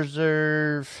 Injured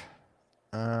reserve.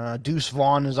 Deuce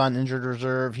Vaughn is on injured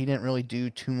reserve. He didn't really do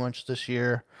too much this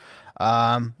year.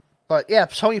 But yeah,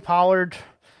 Tony Pollard,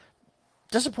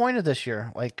 disappointed this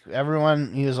year. Like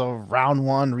everyone, he was a round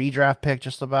 1 redraft pick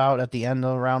just about at the end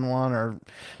of round 1 or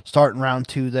starting round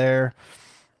 2 there.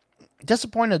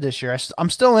 Disappointed this year. I'm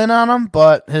still in on him,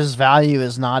 but his value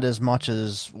is not as much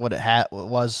as what it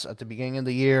was at the beginning of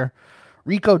the year.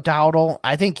 Rico Dowdle,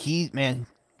 I think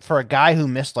for a guy who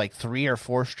missed like 3 or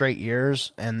 4 straight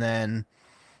years and then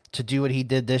to do what he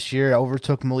did this year,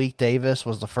 overtook Malik Davis,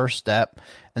 was the first step,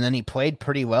 and then he played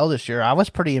pretty well this year. I was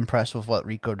pretty impressed with what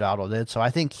Rico Dowdle did, so I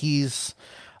think he's,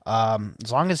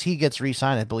 as long as he gets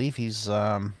re-signed, I believe he's,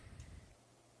 no,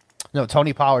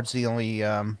 Tony Pollard's the only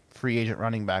free agent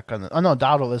running back on the. Oh no,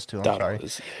 Dowdle is too. I'm sorry.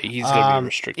 He's going to be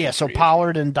restricted. Yeah, so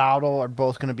Pollard and Dowdle are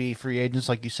both going to be free agents,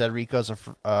 like you said. Rico's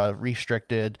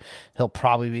restricted. He'll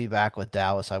probably be back with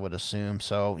Dallas, I would assume.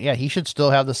 So yeah, he should still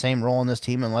have the same role in this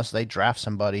team unless they draft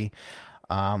somebody,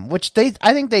 which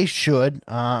I think they should.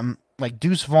 Like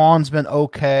Deuce Vaughn's been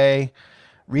okay.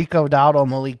 Rico Dowdle,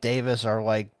 Malik Davis are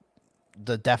like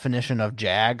the definition of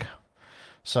jag.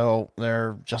 So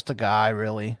they're just a guy,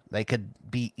 really. They could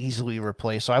be easily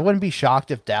replaced. So I wouldn't be shocked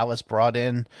if Dallas brought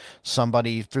in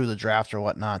somebody through the draft or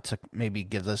whatnot to maybe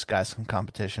give this guy some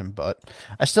competition. But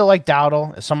I still like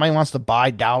Dowdle. If somebody wants to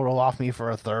buy Dowdle off me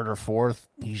for a third or fourth,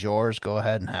 he's yours. Go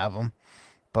ahead and have him.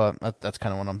 But that's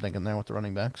kind of what I'm thinking there with the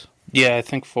running backs. Yeah, I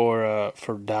think for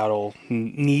Dowdle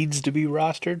needs to be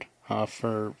rostered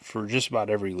for just about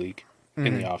every league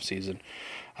in the offseason.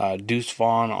 Deuce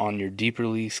Vaughn on your deeper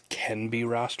leagues can be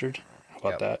rostered. How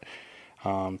about that?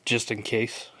 Just in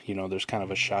case, there's kind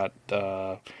of a shot.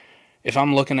 If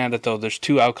I'm looking at it, though, there's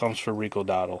 2 outcomes for Rico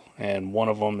Dowdle, and one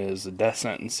of them is a death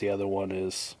sentence. The other one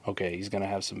is, okay, he's going to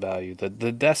have some value. The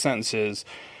death sentence is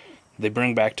they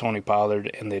bring back Tony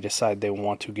Pollard, and they decide they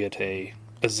want to get a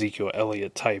Ezekiel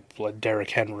Elliott type, like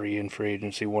Derrick Henry in free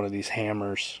agency, one of these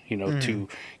hammers, to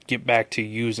get back to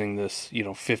using this,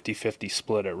 50-50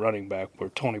 split at running back where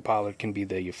Tony Pollard can be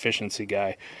the efficiency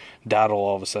guy. Dowdle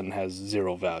all of a sudden has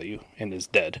 0 value and is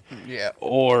dead. Yeah.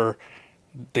 Or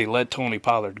they let Tony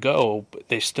Pollard go, but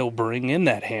they still bring in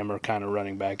that hammer kind of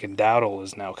running back, and Dowdle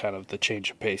is now kind of the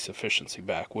change of pace efficiency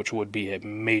back, which would be a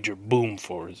major boom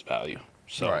for his value.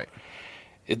 So right.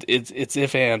 It's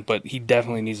if and, but he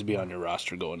definitely needs to be on your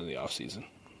roster going into the offseason.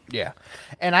 Yeah.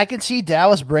 And I can see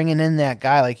Dallas bringing in that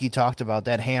guy like you talked about,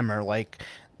 that hammer. Like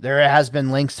there has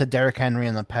been links to Derrick Henry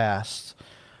in the past.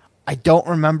 I don't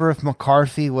remember if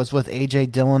McCarthy was with A.J.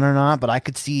 Dillon or not, but I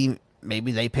could see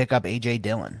maybe they pick up A.J.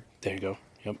 Dillon. There you go.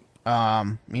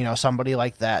 Yep. Somebody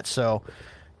like that. So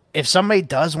if somebody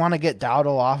does want to get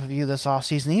Dowdle off of you this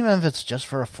offseason, even if it's just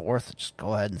for a fourth, just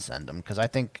go ahead and send him. Because I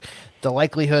think the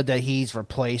likelihood that he's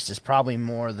replaced is probably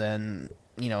more than,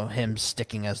 him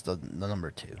sticking as the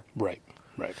number 2. Right.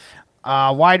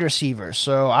 Wide receivers.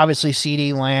 So obviously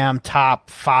CeeDee Lamb, top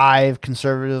 5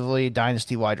 conservatively,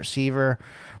 dynasty wide receiver.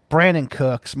 Brandon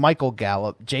Cooks, Michael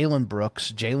Gallup, Jalen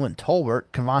Brooks, Jalen Tolbert,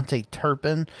 Kevontae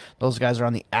Turpin. Those guys are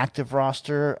on the active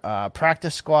roster.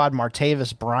 Practice squad,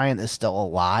 Martavis Bryant is still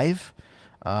alive.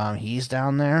 He's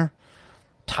down there.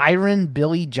 Tyron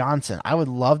Billy Johnson. I would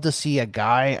love to see a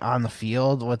guy on the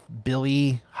field with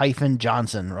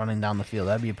Billy-Johnson running down the field.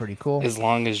 That'd be pretty cool. As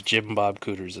long as Jim Bob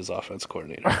Cooters is offense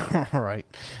coordinator. Right.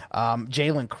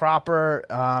 Jalen Cropper,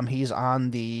 he's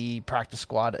on the practice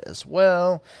squad as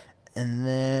well. And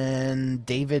then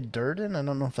David Durden. I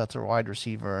don't know if that's a wide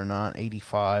receiver or not.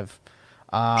 85.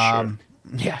 Sure.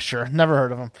 Yeah, sure. Never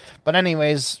heard of him. But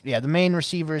anyways, yeah, the main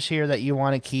receivers here that you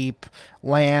want to keep: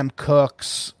 Lamb,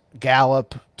 Cooks,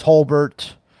 Gallup,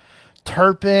 Tolbert,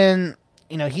 Turpin.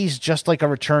 He's just like a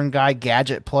return guy,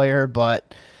 gadget player,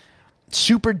 but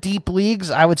super deep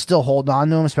leagues, I would still hold on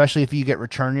to him, especially if you get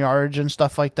return yardage and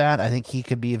stuff like that. I think he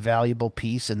could be a valuable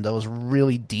piece in those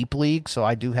really deep leagues, so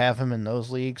I do have him in those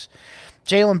leagues.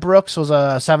 Jalen Brooks was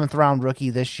a 7th-round rookie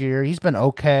this year. He's been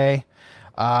okay.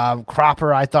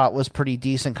 Cropper, I thought, was pretty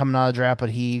decent coming out of the draft, but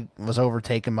he was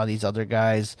overtaken by these other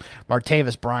guys.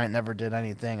 Martavis Bryant never did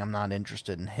anything. I'm not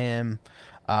interested in him.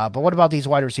 But what about these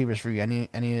wide receivers for you? Any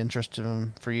interest in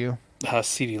them for you?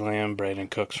 CeeDee Lamb, Brandon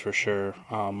Cooks for sure.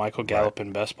 Michael Gallup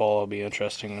in best ball will be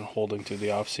interesting in holding through the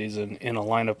offseason. In a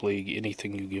lineup league,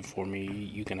 anything you give for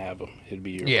me, you can have them. It'd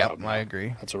be your problem. I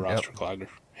agree. That's a roster clogger.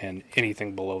 And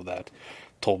anything below that,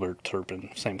 Tolbert,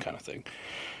 Turpin, same kind of thing.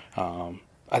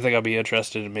 I think I'll be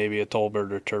interested in maybe a Tolbert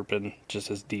or Turpin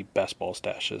just as deep best ball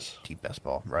stashes. Deep best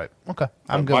ball, right. Okay.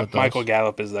 I'm good with those. Michael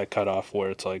Gallup is that cutoff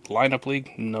where it's like lineup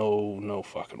league, no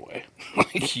fucking way.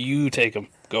 Like, you take him.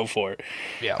 Go for it.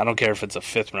 Yeah. I don't care if it's a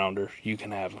 5th rounder. You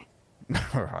can have him.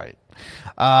 Right.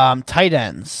 Tight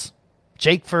ends.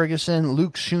 Jake Ferguson,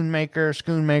 Luke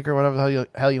Schoonmaker, whatever the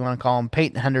hell you want to call him,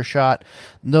 Peyton Hendershot.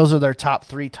 Those are their top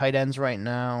 3 tight ends right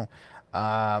now.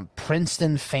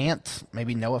 Princeton Fant,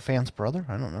 maybe Noah Fant's brother,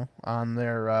 I don't know, on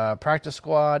their practice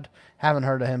squad. Haven't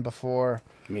heard of him before.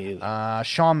 Me either.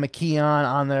 Sean McKeon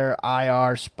on their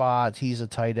IR spot. He's a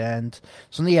tight end.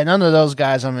 So, yeah, none of those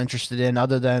guys I'm interested in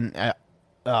other than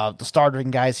the starting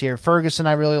guys here. Ferguson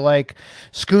I really like.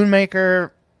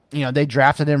 Schoonmaker, they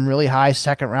drafted him really high,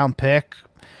 2nd-round pick.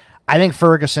 I think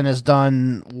Ferguson has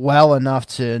done well enough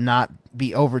to not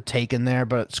be overtaken there,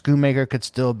 but Schoonmaker could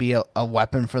still be a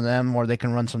weapon for them where they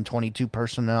can run some 22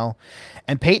 personnel.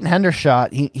 And Peyton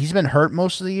Hendershot, he's been hurt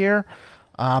most of the year,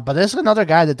 but this is another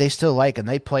guy that they still like, and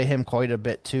they play him quite a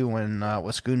bit too when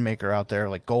with Schoonmaker out there,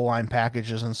 like goal line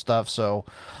packages and stuff. So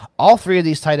all 3 of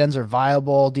these tight ends are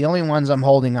viable. The only ones I'm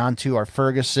holding on to are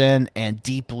Ferguson and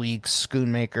deep leagues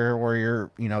Schoonmaker, where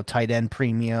you're tight end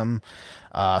premium,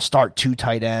 start 2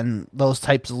 tight end, those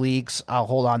types of leagues. I'll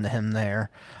hold on to him there.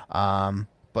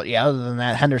 But yeah, other than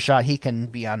that, Hendershot, he can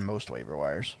be on most waiver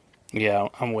wires. Yeah,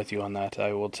 I'm with you on that.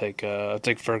 I will take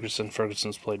Ferguson.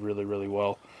 Ferguson's played really, really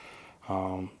well.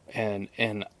 And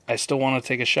I still want to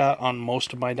take a shot on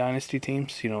most of my dynasty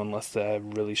teams, unless they have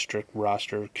really strict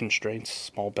roster constraints,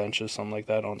 small benches, something like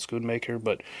that on Schoonmaker.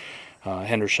 But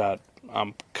Hendershot,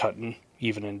 I'm cutting.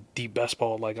 Even in deep best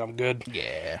ball, like, I'm good.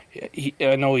 Yeah.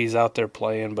 I know he's out there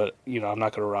playing, but, I'm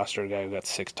not going to roster a guy who got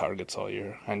 6 targets all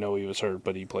year. I know he was hurt,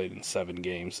 but he played in 7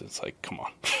 games. It's like, come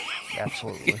on.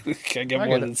 Absolutely. Can't get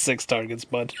more than 6 targets,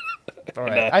 bud. All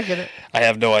right, I get it. I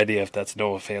have no idea if that's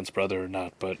Noah Fant's brother or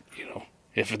not, but,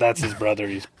 if that's his brother,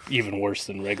 he's even worse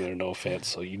than regular Noah Fant,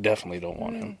 so you definitely don't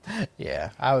want him.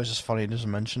 Yeah, I was just funny to just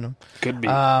mention him. Could be.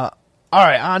 All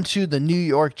right, on to the New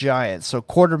York Giants. So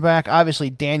quarterback, obviously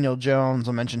Daniel Jones.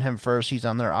 I'll mention him first. He's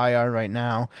on their IR right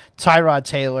now. Tyrod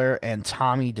Taylor and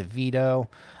Tommy DeVito.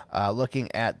 Looking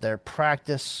at their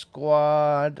practice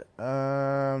squad,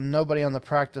 nobody on the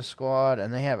practice squad,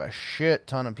 and they have a shit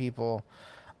ton of people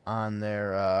on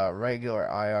their regular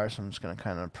IR, so I'm just going to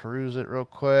kind of peruse it real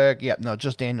quick. Yep, no,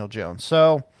 just Daniel Jones.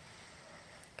 So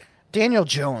Daniel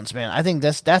Jones, man, I think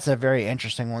that's a very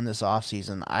interesting one this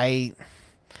offseason.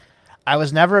 I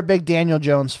was never a big Daniel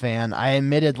Jones fan. I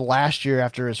admitted last year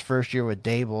after his first year with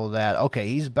Dable that, okay,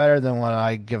 he's better than what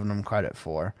I'd given him credit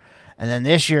for. And then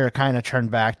this year it kind of turned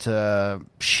back to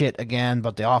shit again,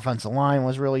 but the offensive line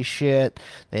was really shit.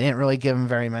 They didn't really give him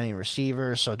very many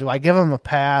receivers. So do I give him a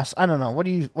pass? I don't know. What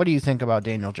do you think about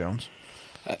Daniel Jones?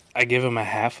 I give him a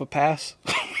half a pass.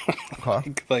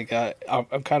 Okay.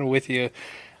 I'm kind of with you.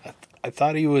 I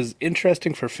thought he was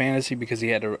interesting for fantasy because he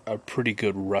had a pretty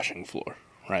good rushing floor.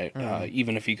 Right,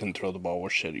 even if he can throw the ball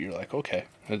with shit, you're like, okay,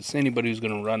 it's anybody who's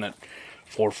going to run at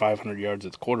 400 or 500 yards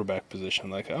at the quarterback position.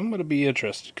 Like, I'm going to be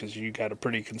interested because you got a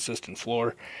pretty consistent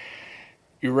floor.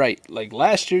 You're right. Like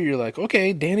last year, you're like,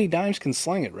 okay, Danny Dimes can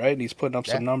sling it, right? And he's putting up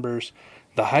some numbers.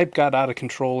 The hype got out of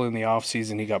control in the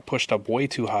offseason. He got pushed up way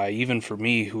too high, even for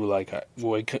me, who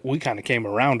we kind of came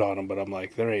around on him. But I'm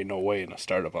like, there ain't no way in a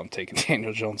startup I'm taking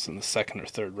Daniel Jones in the 2nd or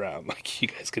 3rd round. Like, you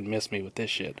guys can miss me with this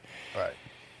shit. Right.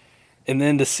 And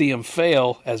then to see him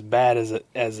fail as bad as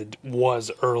it was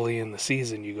early in the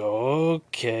season, you go,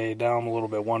 okay, now I'm a little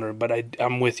bit wondering. But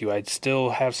I'm with you. I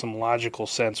still have some logical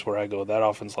sense where I go, that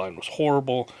offense line was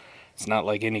horrible. It's not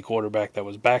like any quarterback that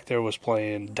was back there was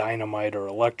playing dynamite or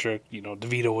electric.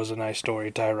 DeVito was a nice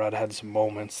story. Tyrod had some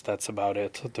moments. That's about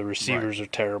it. The receivers are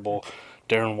terrible.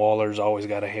 Darren Waller's always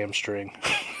got a hamstring.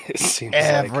 It seems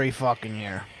every fucking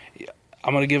year.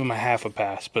 I'm going to give him a half a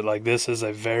pass, but this is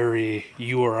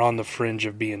you are on the fringe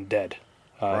of being dead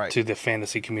to the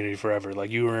fantasy community forever.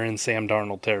 Like, you are in Sam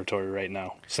Darnold territory right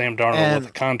now. Sam Darnold with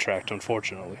a contract,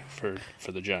 unfortunately,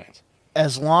 for the Giants.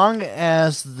 As long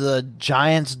as the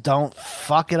Giants don't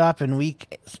fuck it up in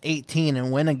week 18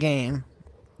 and win a game,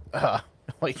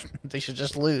 they should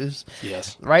just lose.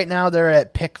 Yes. Right now they're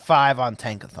at pick 5 on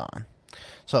Tankathon.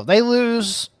 So if they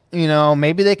lose,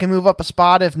 maybe they can move up a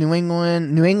spot if New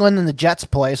England and the Jets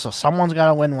play, so someone's got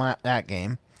to win that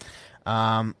game.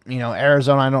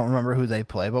 Arizona, I don't remember who they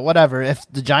play, but whatever. If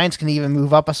the Giants can even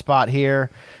move up a spot here,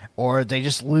 or they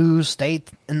just lose, stay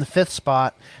in the 5th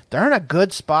spot, they're in a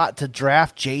good spot to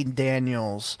draft Jaden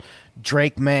Daniels,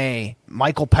 Drake May,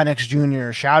 Michael Penix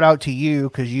Jr. Shout out to you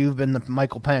because you've been the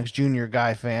Michael Penix Jr.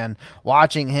 guy fan.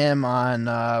 Watching him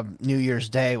on New Year's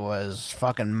Day was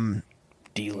fucking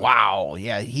dealing. Wow.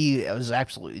 Yeah, he was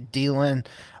absolutely dealing.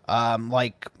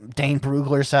 Like Dane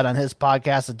Brugler said on his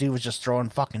podcast, the dude was just throwing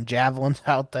fucking javelins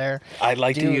out there. I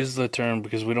like to use the term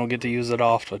because we don't get to use it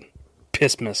often.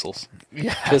 Piss missiles.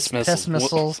 Yeah, piss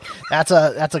missiles. That's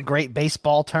a great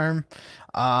baseball term.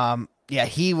 Yeah,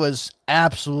 he was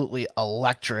absolutely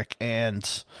electric,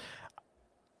 and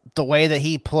the way that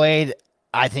he played,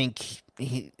 I think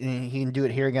he can do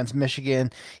it here against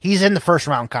Michigan. He's in the first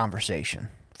round conversation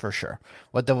for sure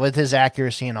with his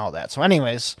accuracy and all that. So,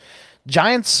 anyways,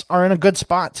 Giants are in a good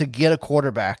spot to get a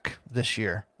quarterback this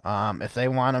year. If they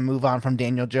want to move on from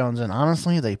Daniel Jones, and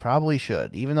honestly, they probably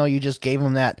should, even though you just gave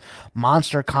him that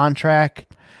monster contract.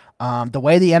 The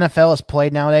way the NFL is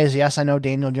played nowadays, yes, I know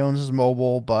Daniel Jones is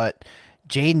mobile, but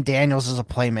Jaden Daniels is a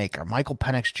playmaker. Michael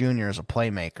Penix Jr. is a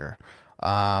playmaker.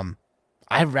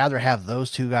 I'd rather have those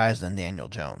two guys than Daniel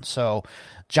Jones. So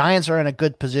Giants are in a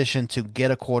good position to get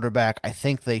a quarterback. I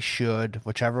think they should,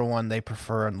 whichever one they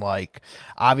prefer and like.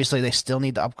 Obviously, they still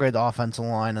need to upgrade the offensive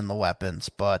line and the weapons,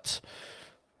 but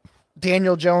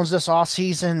Daniel Jones this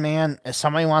offseason, man, if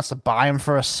somebody wants to buy him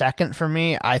for a second for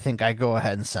me, I think I go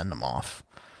ahead and send him off.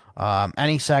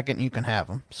 Any second you can have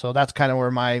him. So that's kind of where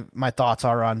my thoughts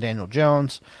are on Daniel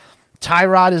Jones.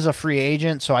 Tyrod is a free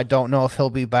agent, so I don't know if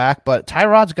he'll be back, but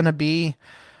Tyrod's going to be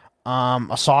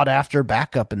a sought-after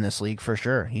backup in this league for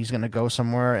sure. He's going to go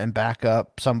somewhere and back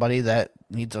up somebody that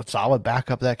needs a solid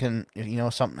backup that can,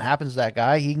 something happens to that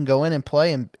guy, he can go in and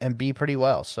play and be pretty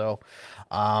well. So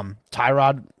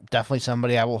Tyrod, definitely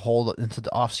somebody I will hold into the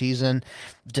offseason.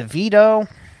 DeVito,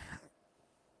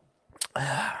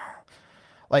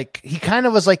 he kind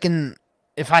of was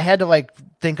if I had to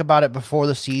think about it before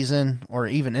the season or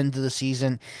even into the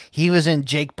season, he was in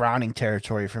Jake Browning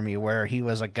territory for me, where he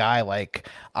was a guy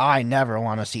I never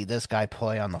want to see this guy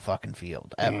play on the fucking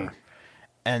field ever.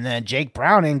 And then Jake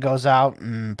Browning goes out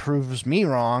and proves me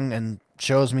wrong and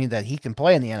shows me that he can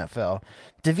play in the NFL.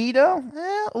 DeVito,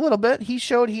 a little bit. He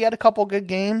showed he had a couple good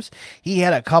games. He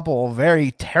had a couple very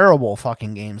terrible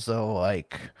fucking games though,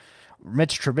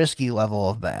 Mitch Trubisky level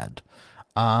of bad.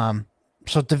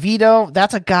 So DeVito,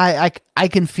 that's a guy I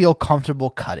can feel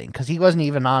comfortable cutting because he wasn't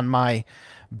even on my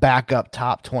backup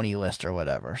top 20 list or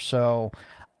whatever. So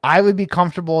I would be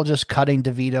comfortable just cutting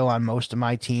DeVito on most of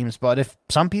my teams. But if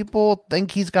some people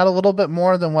think he's got a little bit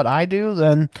more than what I do,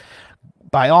 then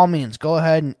by all means, go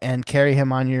ahead and carry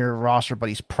him on your roster. But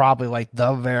he's probably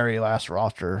the very last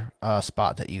roster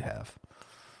spot that you have.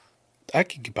 I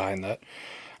could get behind that.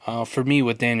 For me,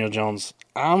 with Daniel Jones,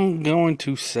 I'm going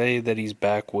to say that he's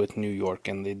back with New York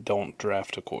and they don't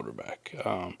draft a quarterback.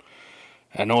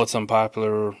 I know it's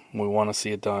unpopular. We want to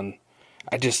see it done.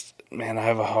 I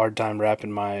have a hard time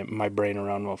wrapping my brain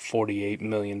around a $48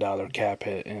 million cap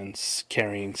hit and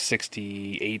carrying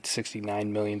 $69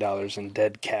 million in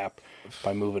dead cap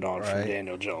by moving on from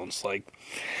Daniel Jones.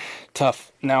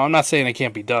 Tough. Now, I'm not saying it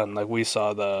can't be done. We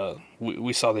saw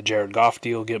the Jared Goff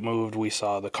deal get moved. We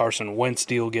saw the Carson Wentz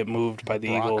deal get moved by the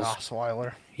Eagles.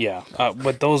 Osweiler. Yeah,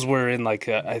 but those were in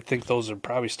I think those are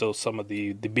probably still some of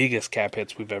the biggest cap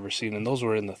hits we've ever seen, and those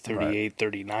were in the 38,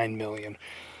 39 million.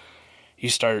 You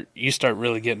start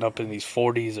really getting up in these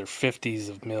 40s or 50s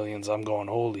of millions. I'm going,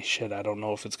 holy shit, I don't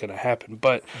know if it's going to happen.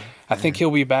 But I think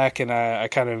he'll be back, and I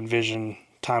kind of envision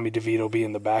Tommy DeVito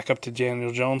being the backup to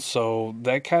Daniel Jones. So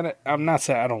that kind of, I'm not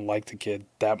saying I don't like the kid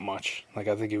that much. I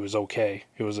think it was okay.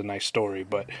 It was a nice story.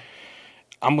 But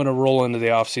I'm going to roll into the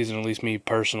offseason, at least me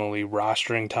personally,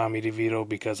 rostering Tommy DeVito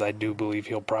because I do believe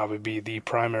he'll probably be the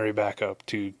primary backup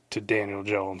to Daniel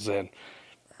Jones. And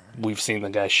we've seen the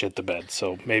guy shit the bed,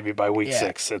 so maybe by week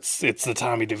 6, it's the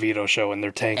Tommy DeVito show, and they're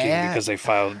tanking because they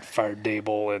fired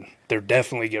Dable, and they're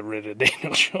definitely get rid of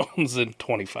Daniel Jones in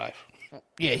 25.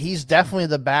 Yeah, he's definitely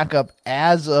the backup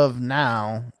as of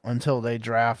now until they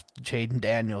draft Jaden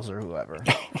Daniels or whoever.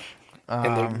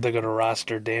 And they're going to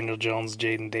roster Daniel Jones,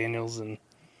 Jaden Daniels, and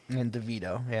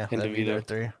DeVito. Yeah, and DeVito.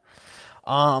 Three.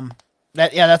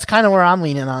 That's kind of where I'm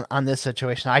leaning on this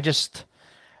situation.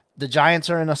 The Giants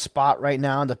are in a spot right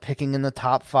now, the picking in the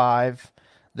top 5.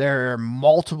 There are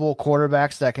multiple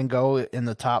quarterbacks that can go in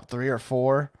the top 3 or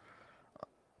 4.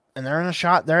 And they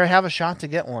have a shot to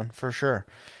get one for sure.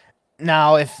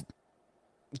 Now, if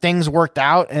things worked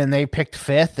out and they picked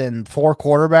fifth and 4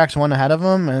 quarterbacks went ahead of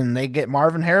them and they get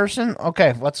Marvin Harrison.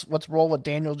 Okay, let's roll with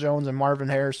Daniel Jones and Marvin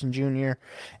Harrison Jr.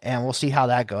 and we'll see how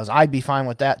that goes. I'd be fine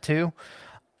with that too.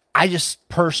 I just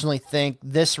personally think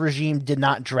this regime did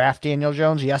not draft Daniel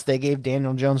Jones. Yes, they gave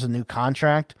Daniel Jones a new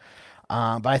contract,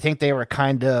 but I think they were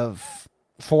kind of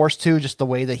forced to, just the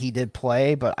way that he did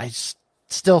play. But I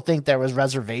still think there was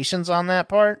reservations on that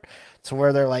part, to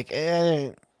where they're like,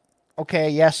 okay,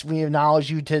 yes, we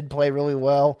acknowledge you did play really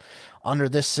well under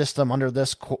this system, under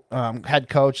this head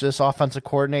coach, this offensive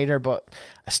coordinator, but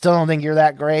I still don't think you're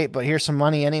that great, but here's some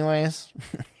money anyways.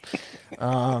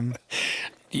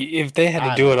 If they had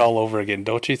to do it all over again,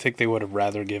 don't you think they would have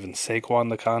rather given Saquon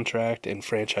the contract and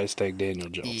franchise tag Daniel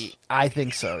Jones? I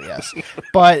think so, yes.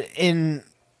 But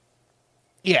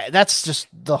that's just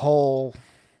the whole,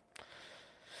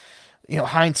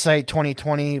 hindsight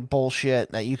 2020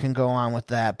 bullshit that you can go on with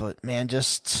that. But man,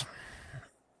 just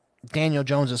Daniel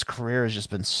Jones's career has just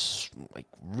been like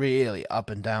really up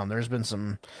and down. There's been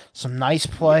some nice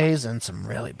plays and some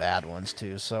really bad ones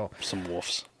too. So some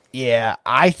wolves. Yeah,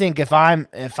 I think if I'm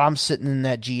sitting in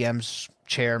that GM's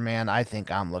chair, man, I think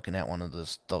I'm looking at one of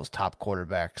those top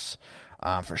quarterbacks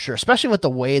for sure. Especially with the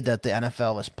way that the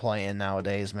NFL is playing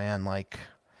nowadays, man. Like,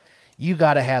 you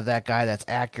got to have that guy that's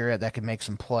accurate, that can make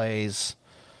some plays,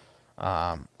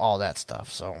 all that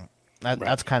stuff. So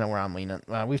that's kind of where I'm leaning.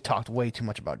 We've talked way too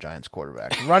much about Giants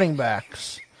quarterbacks. Running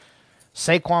backs,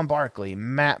 Saquon Barkley,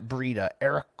 Matt Breida,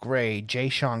 Eric Gray,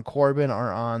 Jayshon Corbin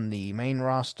are on the main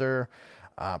roster.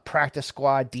 Practice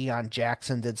squad, Deion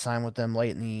Jackson did sign with them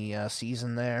late in the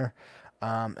season there.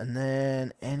 And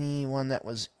then anyone that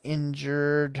was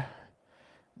injured,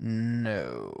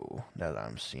 no, that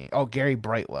I'm seeing. Oh, Gary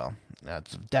Brightwell.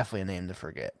 That's definitely a name to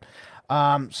forget.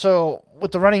 So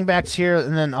with the running backs here,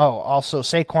 and then, also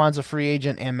Saquon's a free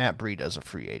agent and Matt Breida's a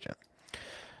free agent.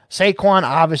 Saquon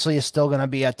obviously is still going to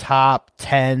be a top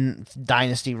 10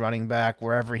 dynasty running back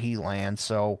wherever he lands.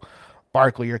 So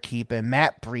Barkley you're keeping.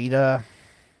 Matt Breida,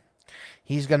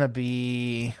 he's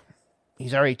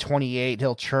already 28.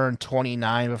 He'll turn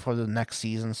 29 before the next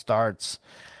season starts.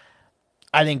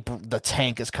 I think the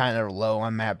tank is kind of low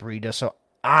on Matt Breida, so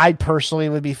I personally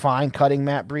would be fine cutting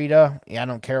Matt Breida. Yeah, I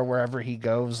don't care wherever he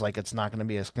goes. Like, it's not going to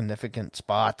be a significant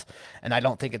spot, and I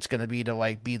don't think it's going to be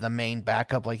to be the main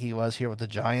backup like he was here with the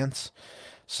Giants.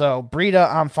 So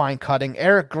Breida, I'm fine cutting.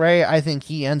 Eric Gray, I think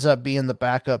he ends up being the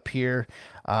backup here.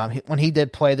 When he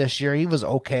did play this year, he was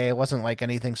okay. It wasn't like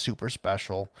anything super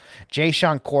special.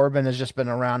 Jayshon Corbin has just been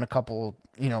around a couple,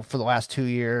 for the last 2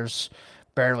 years,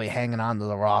 barely hanging on to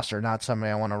the roster. Not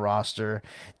somebody I want to roster.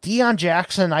 Deion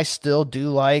Jackson, I still do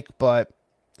like, but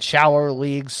shallower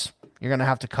leagues, you're going to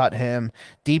have to cut him.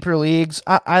 Deeper leagues,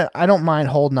 I don't mind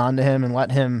holding on to him and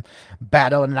let him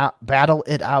battle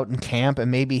it out in camp, and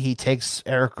maybe he takes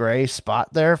Eric Gray's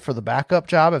spot there for the backup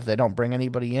job if they don't bring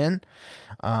anybody in.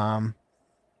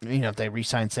 If they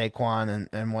re-sign Saquon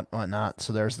and whatnot.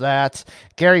 So there's that.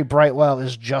 Gary Brightwell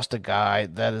is just a guy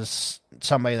that is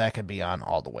somebody that could be on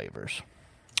all the waivers.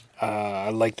 I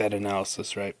like that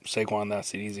analysis, right? Saquon, that's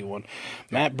the easy one.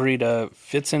 Matt Breida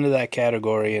fits into that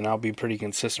category, and I'll be pretty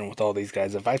consistent with all these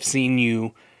guys. If I've seen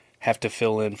you have to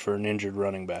fill in for an injured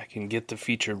running back and get the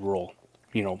featured role,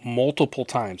 multiple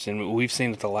times, and we've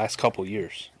seen it the last couple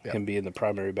years, him being the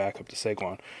primary backup to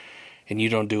Saquon, and you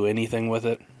don't do anything with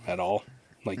it at all,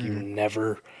 you're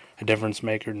never a difference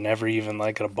maker, never even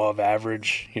an above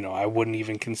average, I wouldn't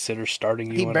even consider starting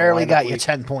you. He barely got you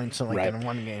 10 points in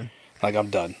one game.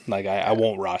 I'm done. I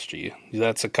won't roster you.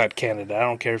 That's a cut candidate. I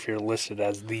don't care if you're listed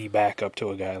as the backup to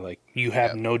a guy. You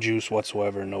have no juice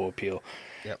whatsoever, no appeal.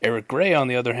 Yep. Eric Gray, on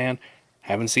the other hand,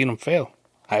 haven't seen him fail.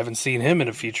 I haven't seen him in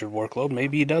a featured workload.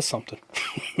 Maybe he does something.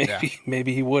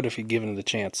 Maybe he would if he'd given it the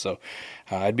chance. So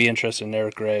I'd be interested in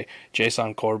Eric Gray.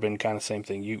 Jayshon Corbin, kind of same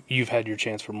thing. You've had your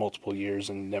chance for multiple years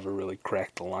and never really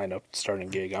cracked the lineup starting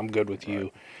gig. I'm good with you.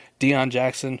 Deion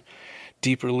Jackson,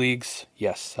 deeper leagues,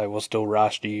 yes, I will still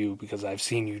roster you because I've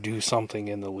seen you do something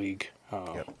in the league.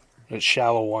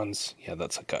 Shallow ones,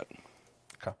 that's a cut.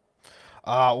 Okay.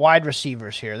 Wide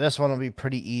receivers here. This one will be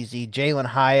pretty easy. Jalen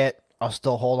Hyatt, I'll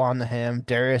still hold on to him.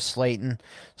 Darius Slayton,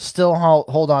 still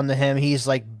hold on to him. He's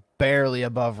barely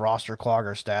above roster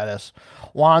clogger status.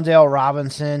 Wan'Dale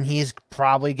Robinson, he's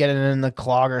probably getting in the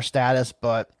clogger status,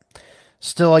 but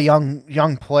still a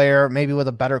young player, maybe with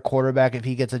a better quarterback. If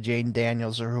he gets a Jaden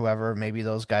Daniels or whoever, maybe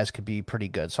those guys could be pretty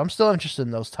good. So I'm still interested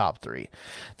in those top 3.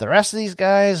 The rest of these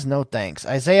guys, no thanks.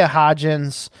 Isaiah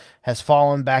Hodgins has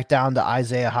fallen back down to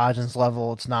Isaiah Hodgins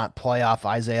level. It's not playoff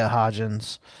Isaiah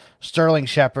Hodgins. Sterling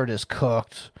Shepard is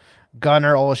cooked.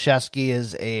 Gunnar Olszewski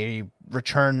is a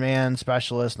return man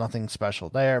specialist, nothing special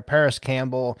there. Paris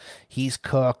Campbell, he's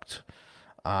cooked.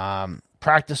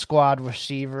 Practice squad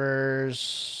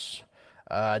receivers,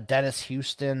 Dennis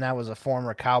Houston, that was a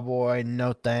former Cowboy,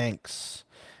 no thanks.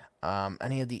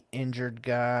 Any of the injured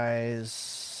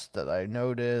guys that I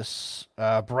notice,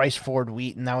 Bryce Ford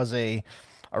Wheaton, that was a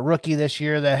rookie this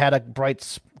year that had a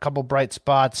couple bright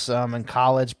spots in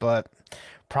college, but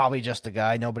probably just a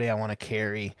guy, nobody I want to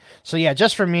carry. So yeah,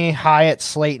 just for me, Hyatt,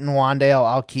 Slayton, Wandale,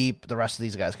 I'll keep. The rest of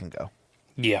these guys can go.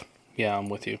 Yeah, I'm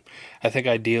with you. I think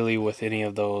ideally with any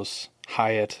of those,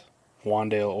 Hyatt,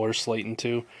 Wandale, or Slayton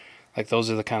too, like those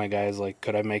are the kind of guys, like,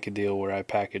 could I make a deal where I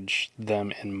package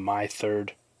them in my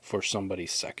third for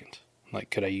somebody's second? Like,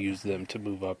 could I use them to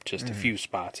move up just a few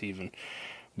spots even?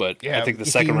 But yeah, I think the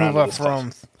second round move up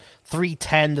from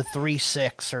 310 to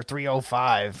 36 or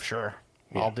 305, sure.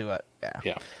 Yeah. I'll do it.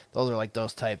 Yeah. Those are like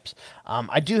those types.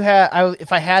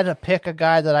 If I had to pick a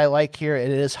guy that I like here, it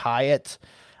is Hyatt.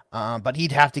 But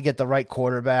he'd have to get the right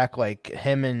quarterback. Like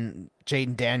him and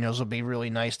Jaden Daniels would be really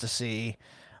nice to see.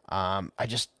 I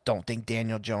just don't think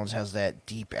Daniel Jones has that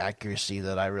deep accuracy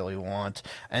that I really want.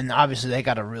 And obviously they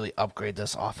got to really upgrade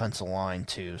this offensive line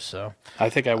too. So I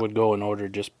think I would go in order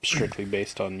just strictly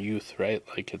based on youth, right?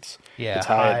 Like it's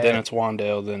Hyatt, then it's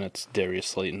Wandale, then it's Darius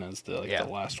Slayton as the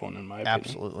last one in my opinion.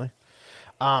 Absolutely.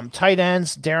 Tight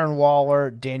ends, Darren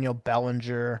Waller, Daniel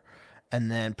Bellinger,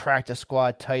 and then practice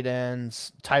squad tight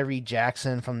ends, Tyree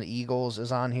Jackson from the Eagles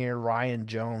is on here. Ryan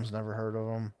Jones, never heard of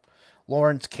him.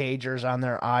 Lawrence Cager's on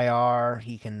their IR.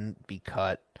 He can be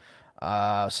cut.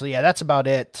 So, yeah, that's about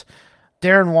it.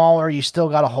 Darren Waller, you still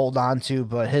got to hold on to,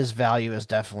 but his value is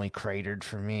definitely cratered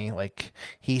for me. Like,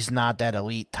 he's not that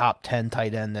elite top 10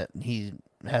 tight end that he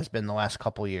has been the last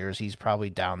couple years. He's probably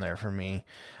down there for me.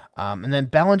 And then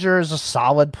Bellinger is a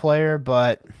solid player,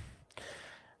 but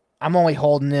I'm only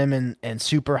holding him in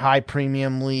super high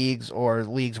premium leagues or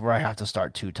leagues where I have to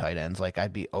start two tight ends. Like,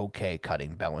 I'd be okay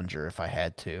cutting Bellinger if I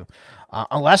had to.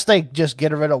 Unless they just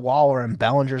get rid of Waller and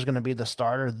Bellinger's going to be the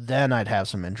starter, then I'd have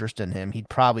some interest in him. He'd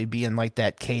probably be in like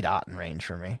that Kate Otten range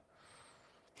for me.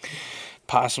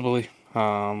 Possibly.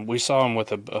 We saw him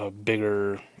with a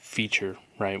bigger feature,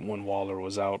 right, when Waller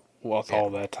was out. All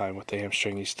that time with the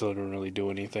hamstring, he still didn't really do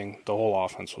anything. The whole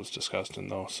offense was disgusting,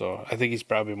 though. So I think he's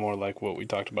probably more like what we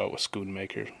talked about with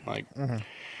Schoonmaker. Like,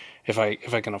 if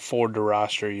I can afford to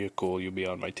roster you, cool, you'll be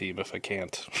on my team. If I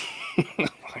can't,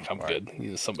 like I'm good.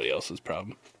 It's somebody else's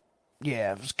problem.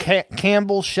 Yeah,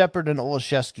 Campbell, Shepard, and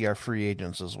Olszewski are free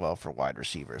agents as well for wide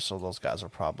receivers. So those guys are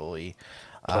probably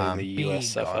playing the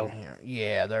USFL.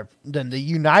 Yeah, they're then the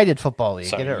United Football League.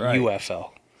 Sorry, get it right.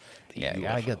 UFL. Yeah, you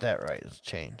gotta get that right. It's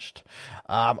changed.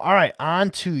 All right, on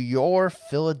to your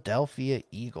Philadelphia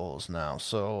Eagles now.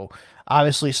 So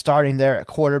obviously starting there at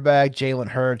quarterback, Jalen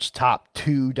Hurts, top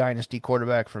 2 dynasty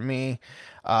quarterback for me.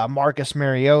 Marcus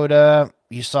Mariota,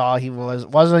 you saw he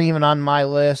wasn't even on my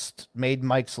list. Made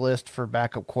Mike's list for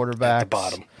backup quarterbacks. At the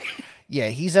bottom. Yeah,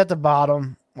 he's at the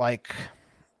bottom. Like,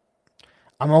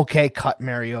 I'm okay cut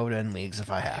Mariota in leagues if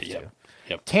I have to.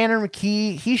 Yep. Tanner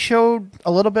McKee, he showed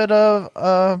a little bit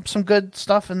of some good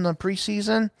stuff in the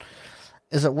preseason.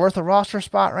 Is it worth a roster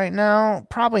spot right now?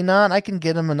 Probably not. I can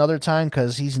get him another time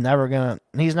because he's not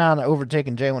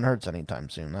overtaking Jalen Hurts anytime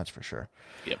soon. That's for sure.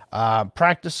 Yep.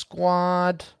 Practice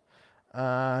squad,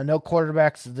 no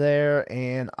quarterbacks there,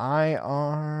 and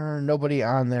nobody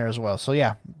on there as well. So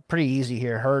yeah, pretty easy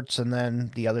here. Hurts, and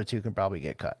then the other two can probably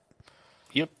get cut.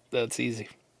 Yep, that's easy.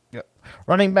 Yep.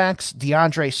 Running backs,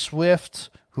 DeAndre Swift,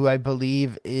 who I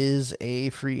believe is a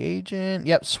free agent.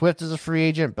 Yep, Swift is a free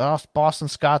agent. Boston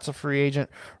Scott's a free agent.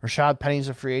 Rashad Penny's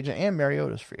a free agent. And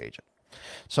Mariota's a free agent.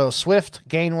 So Swift,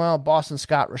 Gainwell, Boston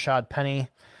Scott, Rashad Penny.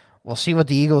 We'll see what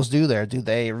the Eagles do there. Do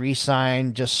they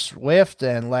re-sign just Swift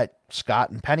and let Scott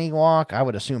and Penny walk? I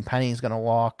would assume Penny's going to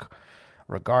walk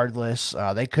regardless.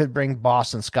 They could bring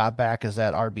Boston Scott back as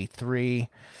that RB3.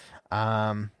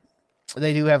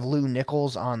 They do have Lou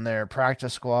Nichols on their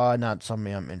practice squad. Not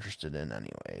somebody I'm interested in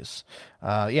anyways.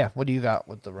 What do you got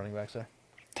with the running backs there?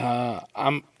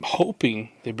 I'm hoping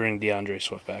they bring DeAndre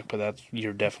Swift back, but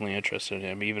you're definitely interested in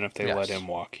him. Even if they let him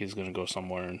walk, he's going to go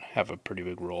somewhere and have a pretty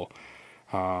big role.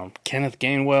 Kenneth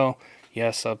Gainwell,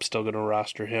 yes, I'm still going to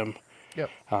roster him. Yep.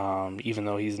 Even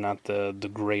though he's not the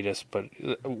greatest, but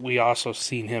we also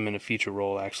seen him in a feature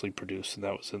role actually produce, and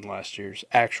that was in last year's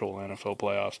actual NFL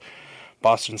playoffs.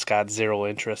 Boston Scott, zero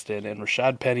interest in, and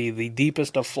Rashad Penny, the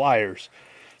deepest of flyers,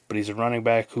 but he's a running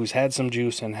back who's had some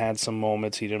juice and had some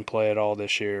moments. He didn't play at all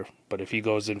this year, but if he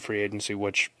goes in free agency,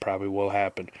 which probably will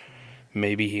happen,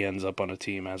 maybe he ends up on a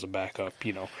team as a backup.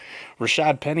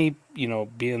 Rashad Penny,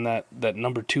 being that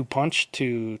number 2 punch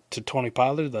to Tony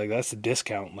Pollard, like that's a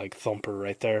discount, like thumper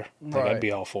right there. Like I'd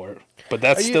be all for it. But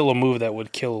that's still a move that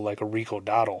would kill like a Rico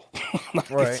Dowdle.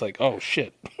 It's like, oh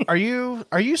shit. Are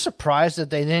you surprised that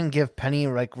they didn't give Penny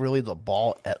like really the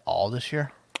ball at all this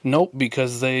year? Nope,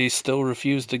 because they still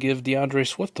refuse to give DeAndre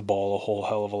Swift the ball a whole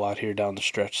hell of a lot here down the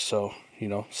stretch. So,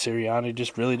 Sirianni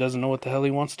just really doesn't know what the hell he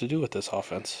wants to do with this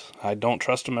offense. I don't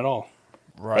trust him at all.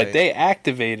 Right. They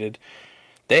activated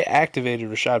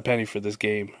Rashad Penny for this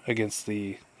game against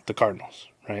the Cardinals,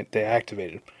 right? They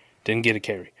activated him. Didn't get a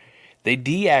carry. They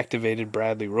deactivated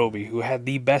Bradley Roby, who had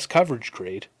the best coverage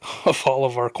grade of all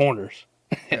of our corners.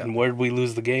 Yeah. And where did we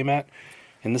lose the game at?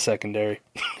 In the secondary.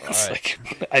 It's like,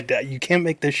 you can't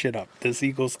make this shit up. This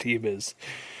Eagles team is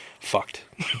fucked.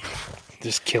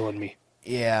 Just killing me.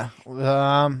 Yeah.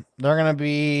 They're going to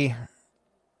be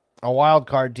a wild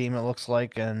card team, it looks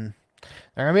like, and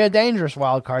they're going to be a dangerous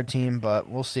wild card team, but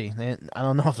we'll see. I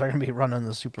don't know if they're going to be running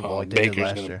the Super Bowl like they did last year.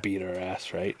 Baker's going to beat our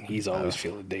ass, right? He's always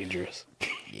feeling dangerous.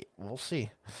 Yeah, we'll see.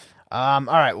 All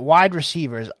right, wide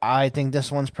receivers. I think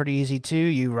this one's pretty easy too.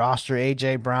 You roster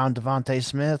A.J. Brown, Devontae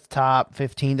Smith, top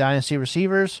 15 dynasty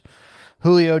receivers.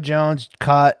 Julio Jones,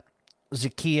 cut.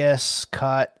 Zacchaeus,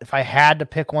 cut. If I had to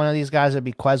pick one of these guys, it'd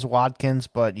be Quez Watkins,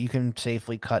 but you can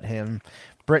safely cut him.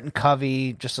 Britton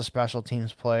Covey, just a special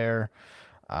teams player.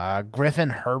 Griffin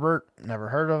Herbert, never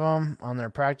heard of him, on their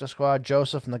practice squad.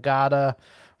 Joseph Nagata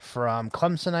from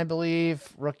Clemson, I believe.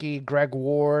 Rookie Greg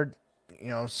Ward,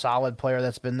 solid player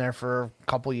that's been there for a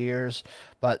couple years,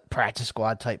 but practice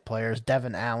squad type players.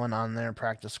 Devin Allen on their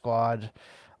practice squad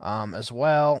as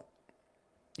well.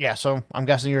 Yeah, so I'm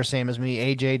guessing you're the same as me.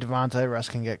 AJ, Devontae,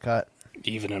 rest can get cut.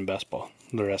 Even in best ball.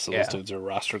 The rest of those dudes are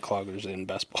roster cloggers in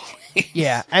best ball.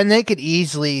 Yeah, and they could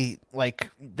easily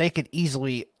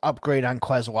upgrade on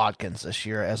Quez Watkins this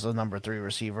year as the number 3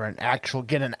 receiver and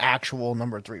get an actual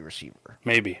number 3 receiver.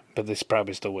 Maybe, but they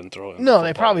probably still wouldn't throw it. No,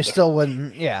 they probably still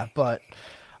wouldn't. Yeah, but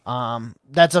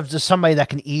that's up to somebody that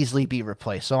can easily be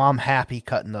replaced. So I'm happy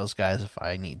cutting those guys if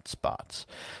I need spots.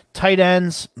 Tight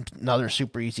ends, another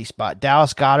super easy spot.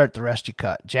 Dallas Goedert, the rest you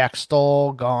cut. Jack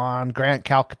Stoll, gone. Grant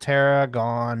Calcaterra,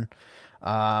 gone.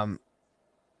 Noah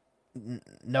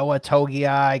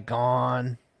Togiai,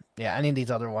 gone. Yeah, any of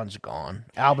these other ones gone.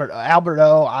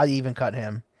 Alberto, I even cut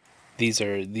him. These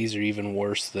are even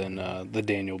worse than the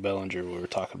Daniel Bellinger we were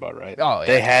talking about, right? Oh, yeah.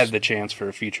 They had the chance for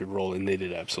a featured role, and they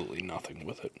did absolutely nothing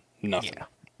with it. Nothing. Yeah.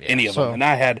 Any of them. And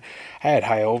I had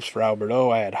high hopes for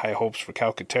Alberto. I had high hopes for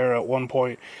Calcaterra at one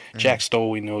point. Jack Stoll,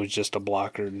 we know, is just a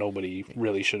blocker. Nobody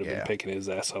really should have been picking his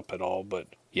ass up at all. But,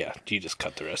 yeah, you just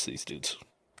cut the rest of these dudes.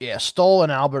 Yeah, Stoll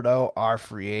and Alberto are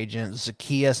free agents.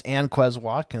 Zacchaeus and Quez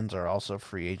Watkins are also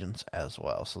free agents as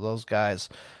well. So those guys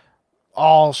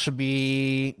all should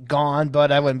be gone,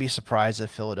 but I wouldn't be surprised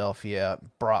if Philadelphia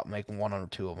brought one or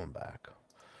two of them back.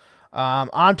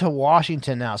 On to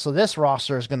Washington now. So this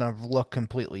roster is going to look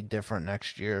completely different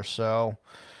next year. So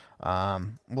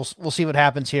we'll see what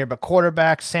happens here. But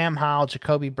quarterback, Sam Howell,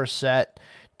 Jacoby Brissett,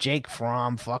 Jake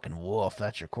Fromm, fucking wolf.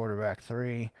 That's your quarterback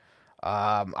 3.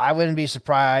 I wouldn't be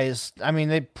surprised. I mean,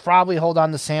 they probably hold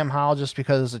on to Sam Howell just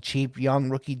because it's a cheap, young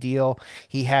rookie deal.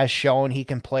 He has shown he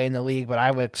can play in the league, but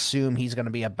I would assume he's going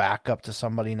to be a backup to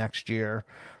somebody next year.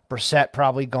 Brissett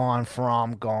probably gone.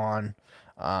 Fromm gone.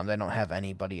 They don't have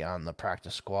anybody on the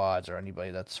practice squads or anybody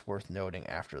that's worth noting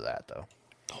after that, though.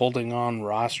 Holding on,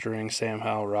 rostering Sam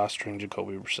Howell, rostering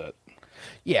Jacoby Brissett.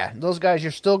 Yeah, those guys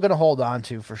you're still going to hold on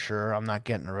to for sure. I'm not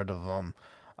getting rid of them.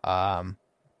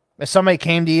 If somebody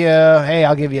came to you, hey,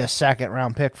 I'll give you a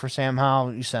second-round pick for Sam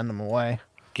Howell, you send them away.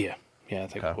 Yeah, I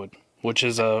think I would. Which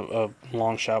is a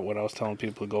long shot when I was telling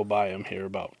people to go buy him here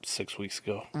about 6 weeks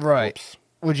ago. Right. Oops.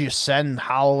 Would you send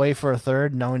Howell away for a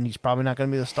third, knowing he's probably not going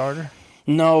to be the starter?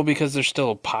 No, because there's still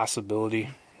a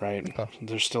possibility, right? Okay.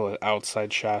 There's still an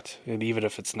outside shot. And even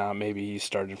if it's not, maybe he's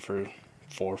starting for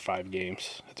 4 or 5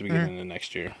 games at the beginning of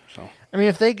next year. So I mean,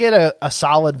 if they get a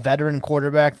solid veteran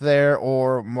quarterback there,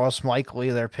 or most likely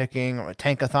they're picking,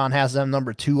 Tankathon has them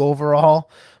number 2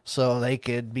 overall, so they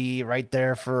could be right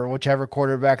there for whichever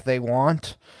quarterback they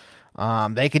want.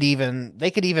 They could even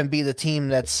be the team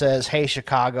that says, hey,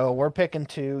 Chicago, we're picking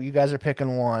 2, you guys are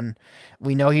picking 1.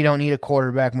 We know you don't need a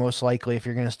quarterback most likely if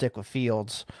you're going to stick with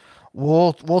Fields.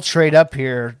 We'll trade up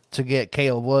here to get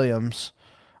Caleb Williams.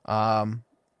 I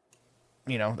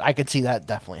could see that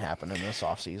definitely happening this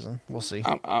offseason. We'll see.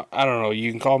 I don't know.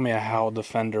 You can call me a Howell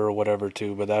defender or whatever,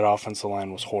 too, but that offensive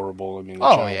line was horrible. I mean,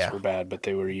 the Giants were bad, but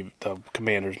the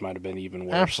Commanders might have been even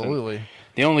worse. Absolutely. And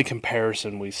the only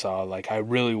comparison we saw, I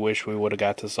really wish we would have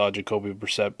got to saw Jacoby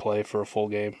Brissett play for a full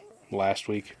game. last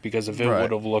week, because if it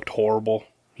would have looked horrible,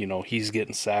 he's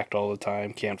getting sacked all the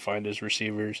time, can't find his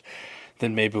receivers,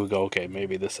 then maybe we go, okay,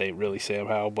 maybe this ain't really Sam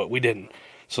Howell, but we didn't.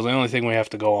 So the only thing we have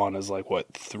to go on is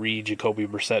 3 Jacoby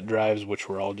Brissett drives, which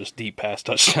were all just deep pass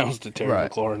touchdowns to Terry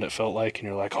McLaurin, it felt like, and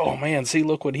you're like, oh man, see,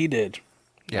 look what he did.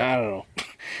 Yeah. I don't know.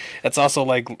 That's also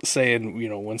like saying,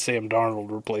 when Sam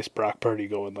Darnold replaced Brock Purdy,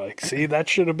 going see, that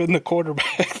should have been the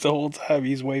quarterback the whole time.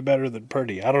 He's way better than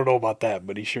Purdy. I don't know about that,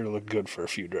 but he sure looked good for a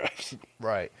few drives.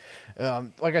 Right.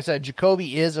 Like I said,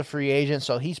 Jacoby is a free agent,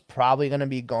 so he's probably going to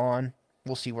be gone.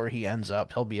 We'll see where he ends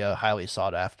up. He'll be a highly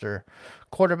sought-after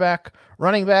quarterback.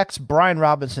 Running backs, Brian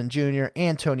Robinson Jr.,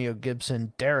 Antonio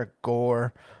Gibson, Derek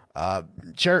Gore,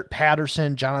 Jarrett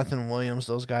Patterson, Jonathan Williams.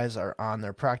 Those guys are on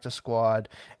their practice squad.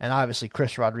 And obviously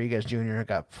Chris Rodriguez Jr.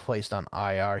 got placed on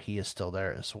IR. He is still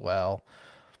there as well.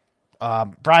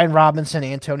 Brian Robinson,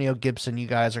 Antonio Gibson, you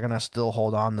guys are going to still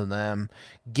hold on to them.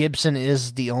 Gibson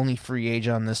is the only free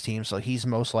agent on this team, so he's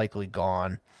most likely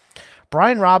gone.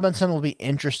 Brian Robinson will be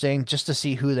interesting just to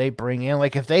see who they bring in.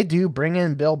 If they do bring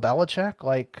in Bill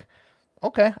Belichick,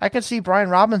 okay, I could see Brian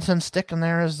Robinson sticking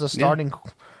there as the starting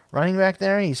running back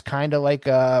there. He's kind of like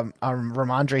a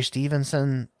Ramondre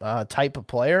Stevenson type of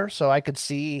player, so I could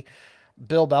see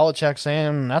Bill Belichick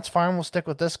saying, that's fine, we'll stick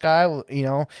with this guy.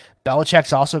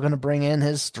 Belichick's also going to bring in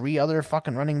his 3 other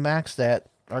fucking running backs that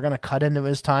are going to cut into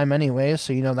his time anyway,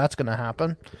 so that's going to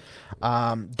happen.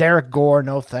 Derek Gore,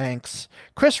 no thanks.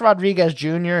 Chris Rodriguez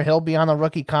Jr., he'll be on the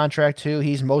rookie contract too.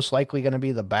 He's most likely going to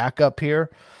be the backup here.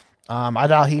 I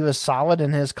thought he was solid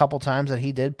in his couple times that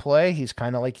he did play. He's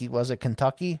kind of like he was at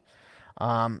Kentucky.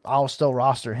 I'll still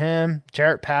roster him.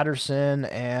 Jarrett Patterson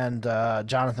and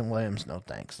Jonathan Williams, no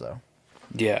thanks though.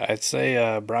 Yeah, I'd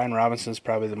say Brian Robinson's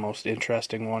probably the most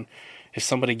interesting one. If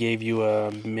somebody gave you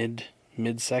a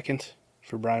mid-second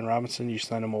for Brian Robinson, you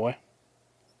send him away?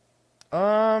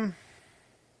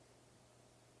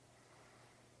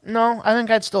 No, I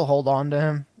think I'd still hold on to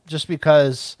him just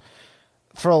because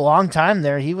for a long time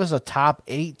there, he was a top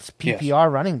 8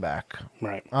 PPR running back.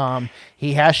 Right.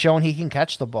 He has shown he can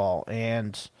catch the ball,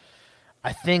 and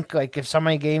I think if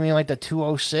somebody gave me the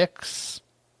 206,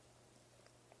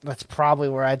 that's probably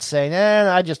where I'd say,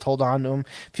 I just hold on to him.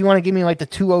 If you want to give me the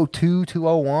 202,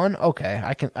 201, okay,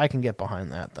 I can get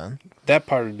behind that then. That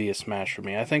part would be a smash for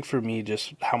me. I think for me,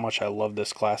 just how much I love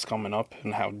this class coming up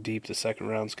and how deep the second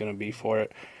round's going to be for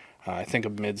it, I think a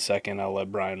mid-second I'll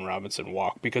let Brian Robinson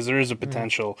walk, because there is a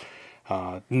potential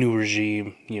new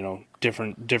regime,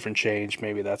 different change.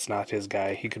 Maybe that's not his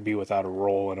guy. He could be without a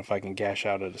role, and if I can gash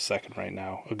out at a second right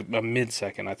now, a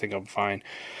mid-second, I think I'm fine.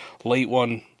 Late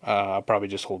one, I'll probably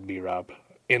just hold B-Rob.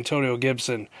 Antonio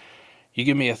Gibson, you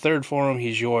give me a third for him,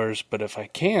 he's yours, but if I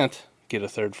can't get a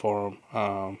third for him,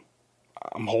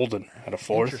 I'm holding at a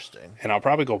fourth. Interesting. And I'll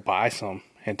probably go buy some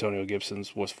Antonio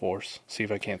Gibson's with force, see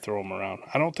if I can't throw him around.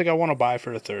 I don't think I want to buy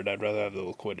for a third. I'd rather have the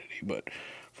liquidity, but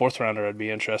fourth rounder I'd be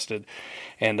interested.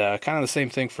 And kind of the same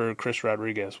thing for Chris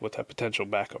Rodriguez with that potential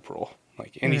backup role.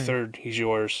 Any third, he's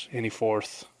yours. Any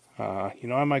fourth, I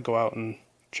might go out and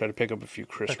try to pick up a few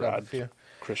Chris Rod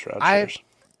shares.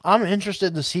 I'm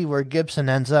interested to see where Gibson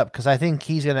ends up, because I think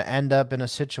he's going to end up in a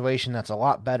situation that's a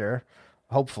lot better,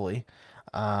 hopefully,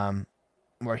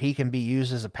 where he can be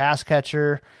used as a pass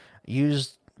catcher,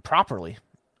 used properly.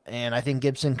 And I think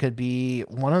Gibson could be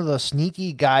one of the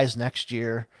sneaky guys next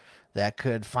year that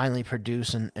could finally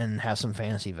produce and have some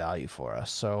fantasy value for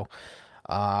us. So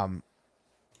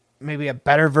maybe a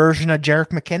better version of Jerick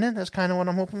McKinnon is kind of what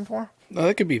I'm hoping for. No,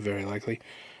 that could be very likely.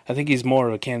 I think he's more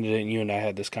of a candidate, and you and I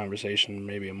had this conversation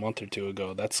maybe a month or two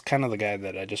ago. That's kind of the guy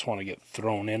that I just want to get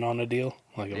thrown in on a deal.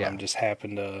 If I'm just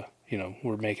happen to,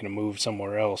 we're making a move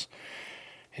somewhere else,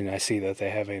 and I see that they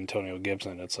have Antonio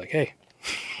Gibson, it's like, hey,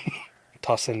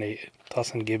 toss in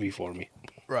Gibby for me.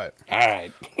 Right. All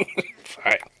right.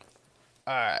 Fine.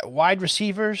 All right. Wide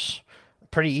receivers,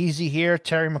 pretty easy here.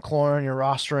 Terry McLaurin, you're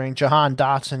rostering. Jahan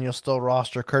Dotson, you'll still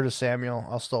roster. Curtis Samuel,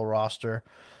 I'll still roster.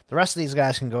 The rest of these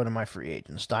guys can go to my free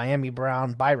agents. Diami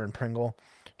Brown, Byron Pringle,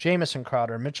 Jamison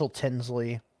Crowder, Mitchell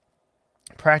Tinsley.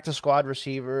 Practice squad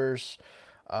receivers,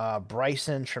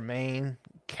 Bryson Tremaine,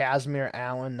 Casimir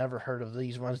Allen, never heard of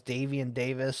these ones. Davian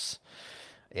Davis.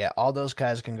 Yeah, all those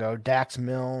guys can go. Dax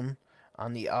Milne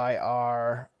on the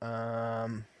IR.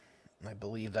 I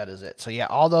believe that is it. So, yeah,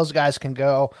 all those guys can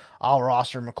go. I'll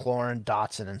roster McLaurin,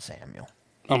 Dotson, and Samuel.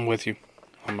 I'm with you.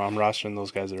 I'm rostering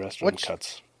those guys. The rest of them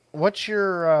cuts. What's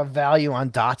your value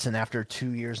on Dotson after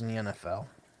 2 years in the NFL?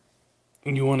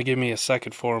 You want to give me a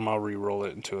second for him, I'll re-roll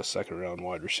it into a second-round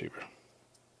wide receiver.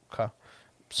 Okay.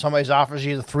 Somebody's offers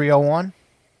you the 301?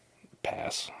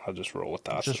 pass. I'll just roll with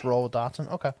Dotson. Just roll with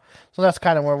Dotson? Okay. So that's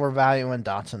kind of where we're valuing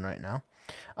Dotson right now.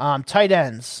 Tight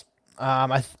ends.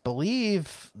 I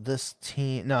believe this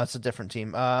team... No, it's a different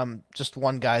team. Just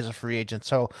one guy's a free agent.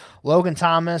 So Logan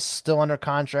Thomas, still under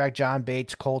contract. John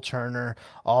Bates, Cole Turner,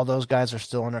 all those guys are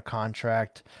still under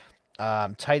contract.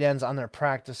 Tight ends on their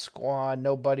practice squad,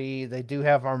 nobody. They do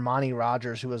have Armani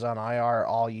Rogers, who was on IR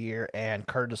all year, and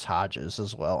Curtis Hodges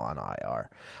as well on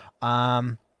IR.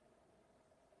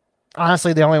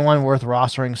 Honestly, the only one worth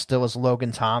rostering still is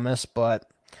Logan Thomas, but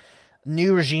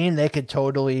new regime, they could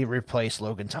totally replace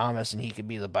Logan Thomas, and he could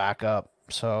be the backup.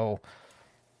 So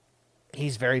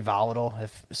he's very volatile.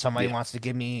 If somebody wants to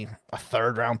give me a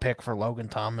third-round pick for Logan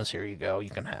Thomas, here you go.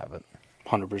 You can have it.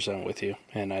 100% with you,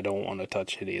 and I don't want to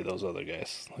touch any of those other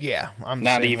guys. I'm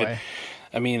not even. Way.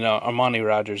 I mean, Armani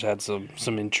Rogers had some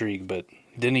intrigue, but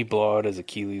didn't he blow out his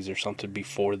Achilles or something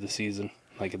before the season?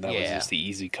 Like that was just the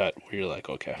easy cut where you're like,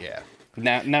 okay,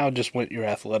 Now just went your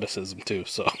athleticism too.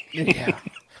 So yeah,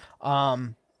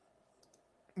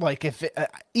 like if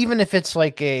even if it's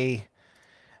like a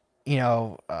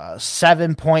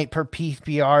 7 point per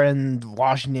PPR in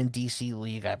Washington D.C.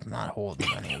 league, I'm not holding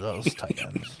any of those tight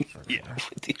ends.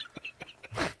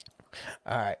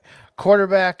 All right,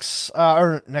 quarterbacks.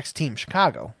 Or next team,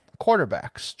 Chicago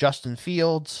quarterbacks: Justin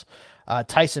Fields,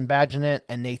 Tyson Bagent,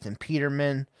 and Nathan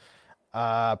Peterman.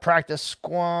 Practice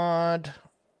squad.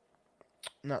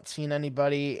 Not seeing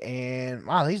anybody, and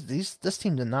wow, this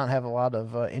team did not have a lot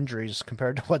of injuries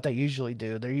compared to what they usually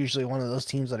do. They're usually one of those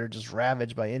teams that are just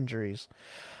ravaged by injuries.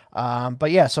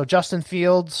 But yeah, so Justin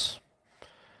Fields,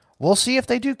 we'll see if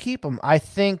they do keep him. I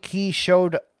think he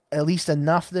showed at least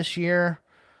enough this year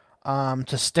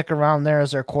to stick around there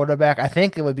as their quarterback. I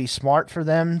think it would be smart for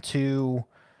them to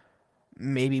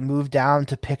maybe move down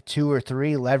to pick 2 or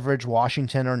 3, leverage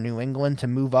Washington or New England to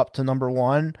move up to number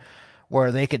 1,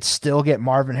 where they could still get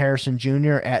Marvin Harrison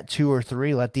Jr. at 2 or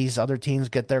 3, let these other teams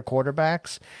get their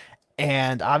quarterbacks.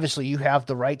 And obviously you have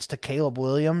the rights to Caleb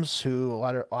Williams, who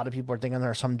a lot of people are thinking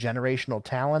there's some generational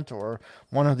talent, or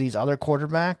one of these other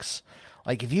quarterbacks.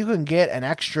 Like if you can get an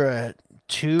extra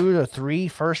 2 to 3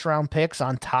 first-round picks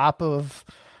on top of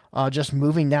just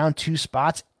moving down 2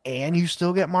 spots, and you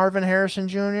still get Marvin Harrison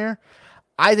Jr.,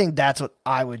 I think that's what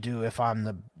I would do if I'm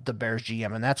the Bears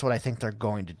GM, and that's what I think they're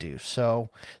going to do. So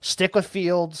stick with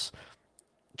Fields,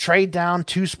 trade down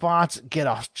 2 spots, get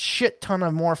a shit ton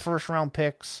of more first-round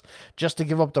picks just to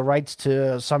give up the rights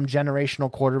to some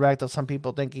generational quarterback that some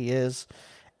people think he is,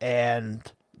 and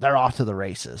they're off to the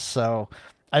races. So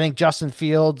I think Justin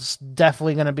Fields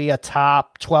definitely going to be a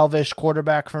top 12-ish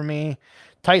quarterback for me.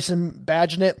 Tyson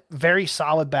Bagent, very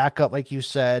solid backup, like you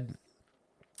said.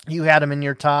 You had him in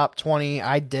your top 20.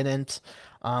 I didn't.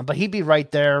 But he'd be right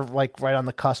there, like right on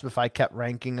the cusp if I kept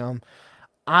ranking him.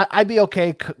 I'd be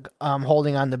okay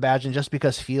holding on to Bagent just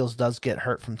because Fields does get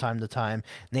hurt from time to time.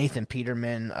 Nathan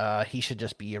Peterman, he should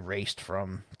just be erased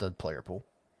from the player pool.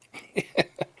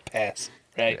 Pass,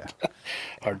 right? Yeah.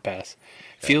 Hard pass.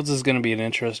 Yeah. Fields is going to be an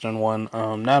interesting one,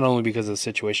 not only because of the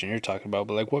situation you're talking about,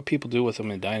 but like what people do with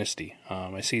him in Dynasty.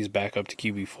 I see he's back up to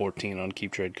QB 14 on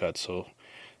Keep Trade Cut, so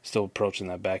still approaching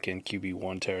that back end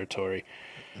QB1 territory.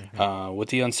 Mm-hmm. With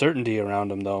the uncertainty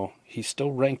around him, though, he's still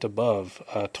ranked above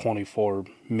 24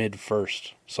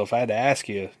 mid-first. So if I had to ask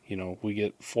you, we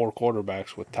get 4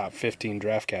 quarterbacks with top 15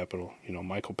 draft capital,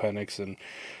 Michael Penix and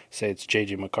say it's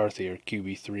J.J. McCarthy or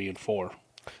QB 3 and 4.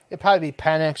 It'd probably be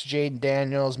Penix, Jaden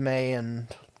Daniels, May, and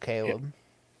Caleb.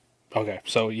 Yeah. Okay,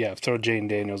 so yeah, throw Jaden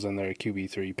Daniels in there at QB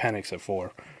 3, Penix at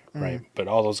 4, right? But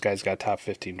all those guys got top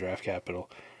 15 draft capital.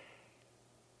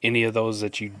 Any of those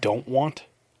that you don't want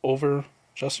over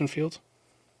Justin Fields?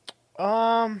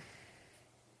 Man,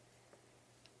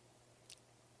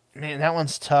 that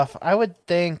one's tough. I would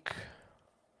think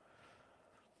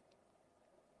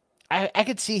I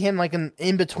could see him like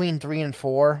in between 3 and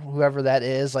 4, whoever that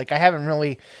is. Like I haven't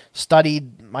really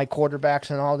studied my quarterbacks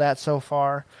and all that so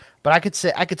far, but I could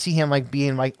see him like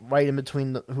being like right in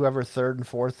between whoever 3rd and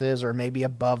 4th is, or maybe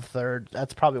above 3rd.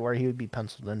 That's probably where he would be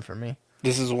penciled in for me.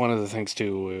 This is one of the things,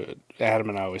 too, Adam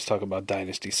and I always talk about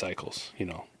dynasty cycles,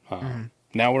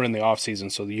 Now we're in the off season,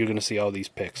 so you're going to see all these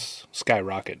picks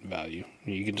skyrocket in value.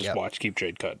 You can just watch Keep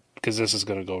Trade Cut, because this is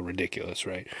going to go ridiculous,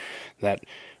 right? That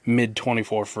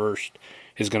mid-24 first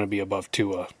is going to be above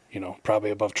Tua,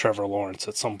 probably above Trevor Lawrence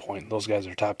at some point. Those guys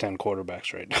are top 10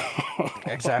 quarterbacks right now.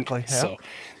 Exactly. Yeah. So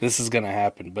this is going to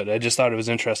happen. But I just thought it was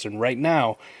interesting. Right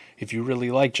now, if you really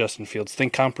like Justin Fields,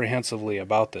 think comprehensively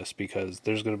about this, because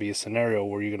there's going to be a scenario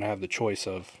where you're going to have the choice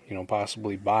of,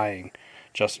 possibly buying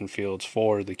Justin Fields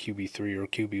for the QB3 or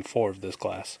QB4 of this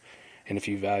class. And if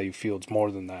you value Fields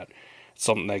more than that, it's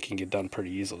something that can get done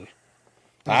pretty easily.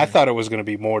 I thought it was going to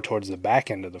be more towards the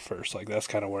back end of the first. Like, that's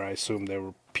kind of where I assumed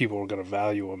people were going to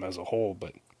value him as a whole.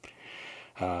 But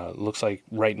looks like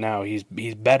right now he's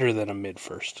better than a mid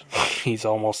first. He's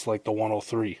almost like the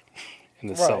 103 in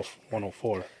itself,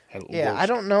 104. Yeah, I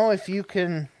don't know if you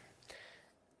can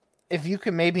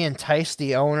maybe entice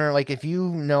the owner. Like, if you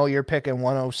know you're picking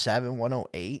 107,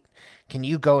 108, can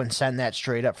you go and send that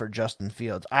straight up for Justin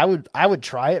Fields? I would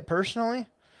try it personally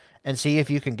and see if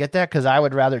you can get that, because I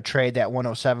would rather trade that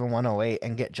 107, 108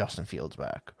 and get Justin Fields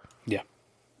back. Yeah.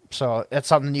 So that's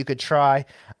something you could try,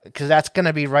 because that's going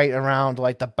to be right around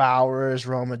like the Bowers,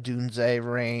 Roma Dunze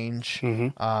range,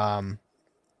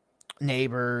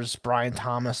 Neighbors, Brian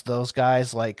Thomas, those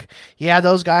guys. Like, yeah,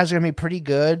 those guys are going to be pretty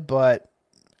good, but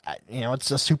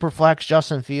it's a super flex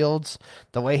Justin Fields.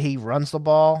 The way he runs the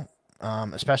ball,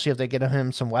 especially if they get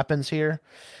him some weapons here,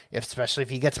 especially if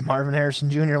he gets Marvin Harrison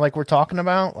Jr. like we're talking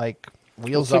about, like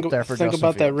wheels up there for Justin Fields.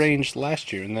 Think about that range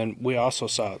last year, and then we also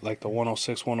saw like the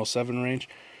 106, 107 range.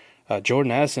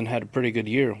 Jordan Addison had a pretty good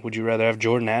year. Would you rather have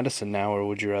Jordan Addison now, or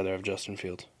would you rather have Justin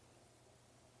Fields?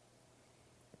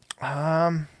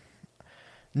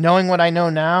 Knowing what I know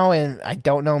now, and I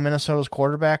don't know Minnesota's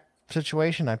quarterback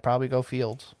situation, I'd probably go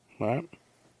Fields. All right.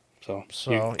 So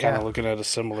you're kind of looking at a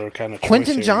similar kind of choice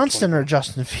Quentin here Johnston or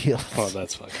Justin Fields? Oh,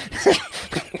 that's fine.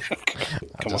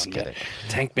 Come on, kidding.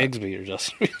 Tank Bigsby or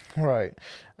Justin. Right.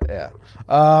 Yeah.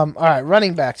 All right.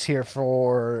 Running backs here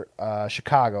for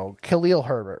Chicago: Khalil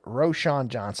Herbert, Roshan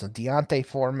Johnson, Deontay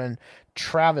Foreman,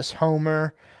 Travis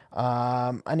Homer.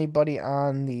 Anybody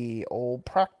on the old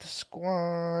practice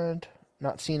squad?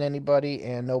 Not seeing anybody,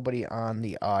 and nobody on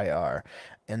the IR.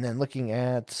 And then looking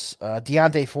at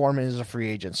Deontay Foreman is a free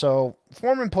agent. So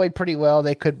Foreman played pretty well.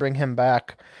 They could bring him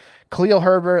back. Khalil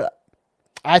Herbert,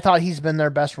 I thought he's been their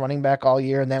best running back all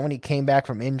year. And then when he came back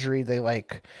from injury, they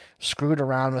screwed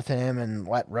around with him and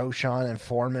let Roshan and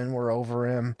Foreman were over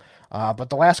him. But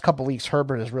the last couple weeks,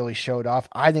 Herbert has really showed off.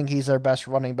 I think he's their best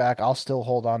running back. I'll still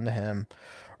hold on to him.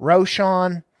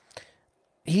 Roshan,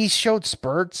 he showed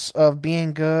spurts of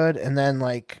being good, and then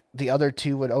the other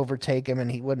two would overtake him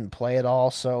and he wouldn't play at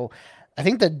all. So I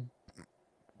think the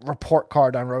report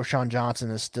card on Roshan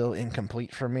Johnson is still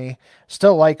incomplete for me.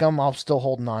 Still like him. I'm still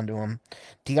holding on to him.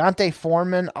 Deontay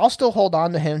Foreman, I'll still hold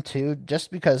on to him too,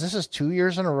 just because this is 2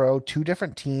 years in a row, two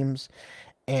different teams,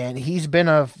 and he's been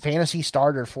a fantasy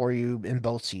starter for you in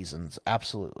both seasons.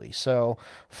 Absolutely. So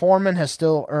Foreman has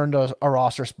still earned a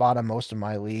roster spot on most of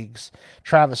my leagues.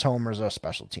 Travis Homer's a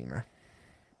special teamer.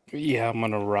 Yeah, I'm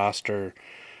going to roster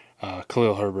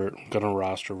Khalil Herbert. I'm going to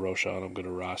roster Roshan. I'm going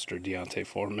to roster Deontay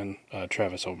Foreman.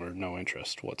 Travis Homer, no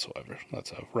interest whatsoever.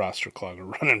 That's a roster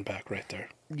clogger running back right there.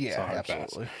 Yeah,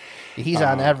 absolutely. He's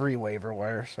on every waiver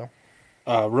wire, so.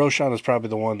 Roshan is probably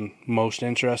the one most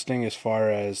interesting as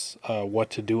far as what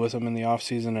to do with him in the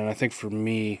offseason. And I think for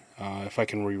me, if I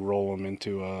can re-roll him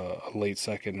into a late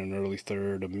second, an early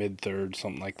third, a mid-third,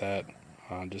 something like that,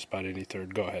 just about any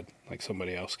third, go ahead. Like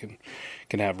somebody else can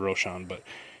have Roshan. But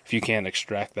if you can't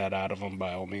extract that out of him,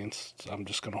 by all means, I'm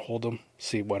just going to hold him,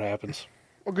 see what happens.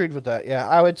 Agreed with that. Yeah,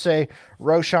 I would say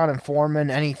Roshan and Foreman,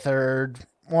 any third.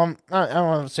 Well, I don't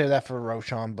want to say that for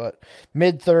Roshan, but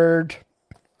mid-third,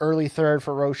 early third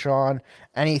for Roshan,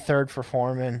 any third for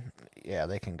Foreman. Yeah,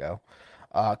 they can go.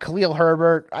 Khalil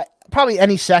Herbert, probably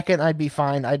any second I'd be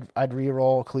fine. I'd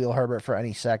re-roll Khalil Herbert for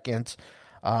any second,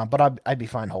 but I'd be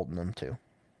fine holding them too.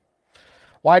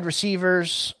 Wide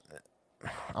receivers,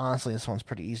 honestly, this one's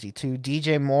pretty easy too.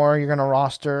 DJ Moore, you're going to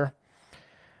roster.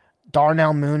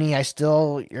 Darnell Mooney,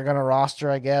 you're going to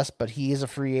roster, I guess, but he is a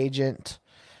free agent.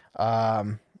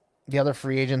 The other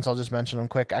free agents, I'll just mention them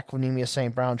quick. Equinemius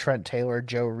St. Brown, Trent Taylor,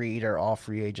 Joe Reed are all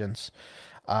free agents.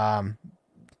 Darnell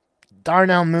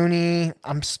Mooney,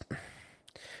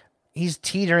 he's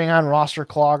teetering on roster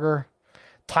clogger.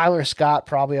 Tyler Scott,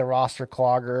 probably a roster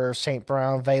clogger. St.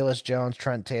 Brown, Velus Jones,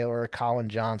 Trent Taylor, Colin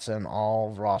Johnson, all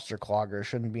roster cloggers.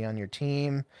 Shouldn't be on your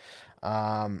team.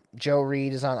 Joe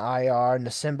Reed is on IR.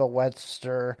 Nasimba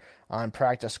Webster on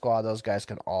practice squad. Those guys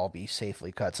can all be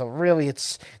safely cut. So really,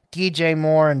 it's DJ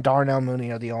Moore and Darnell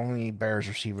Mooney are the only Bears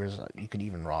receivers that you can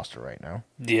even roster right now.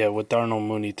 Yeah, with Darnell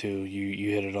Mooney too,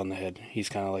 you hit it on the head. He's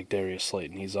kind of like Darius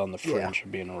Slayton. He's on the fringe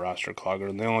of being a roster clogger.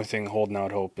 And the only thing holding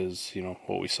out hope is,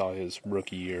 what we saw his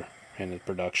rookie year and his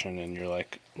production. And you're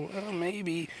like, well,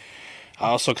 maybe. I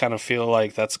also kind of feel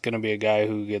like that's going to be a guy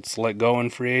who gets let go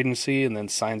in free agency and then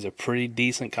signs a pretty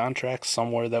decent contract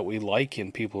somewhere that we like,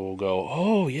 and people will go,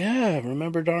 oh, yeah,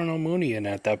 remember Darnell Mooney? And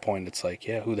at that point, it's like,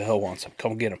 yeah, who the hell wants him?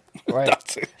 Come get him. Right.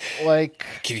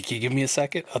 Can you give me a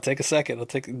second? I'll take a second. I'll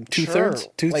take two-thirds.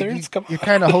 Two-thirds? Come on. You're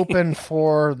kind of hoping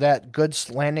for that good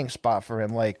landing spot for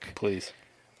him. Please.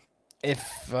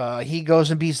 if he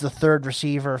goes and beats the third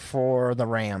receiver for the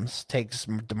Rams, takes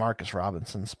Demarcus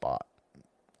Robinson's spot.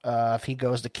 If he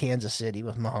goes to Kansas City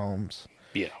with Mahomes.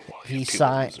 Yeah. Well, he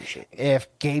signed. If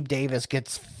Gabe Davis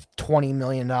gets $20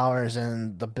 million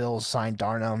and the Bills sign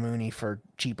Darnell Mooney for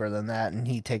cheaper than that, and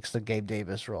he takes the Gabe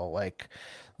Davis role, like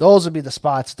those would be the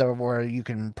spots that where you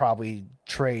can probably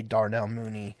trade Darnell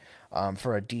Mooney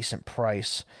for a decent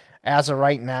price. As of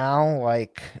right now,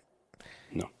 like,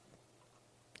 no,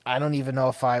 I don't even know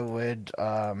if I would.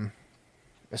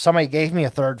 If somebody gave me a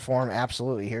third for him,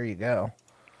 absolutely, here you go.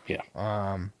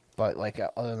 Yeah. But like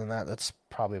other than that, that's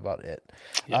probably about it.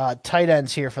 Yeah. Tight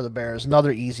ends here for the Bears.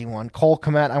 Another easy one. Cole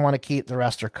Kmet, I want to keep. The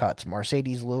rest are cuts.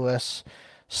 Mercedes Lewis,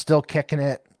 still kicking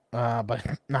it, but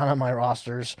not on my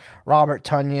rosters. Robert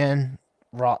Tonyan,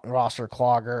 roster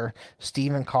clogger.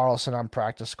 Steven Carlson on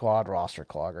practice squad, roster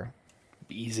clogger.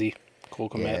 Easy. Cole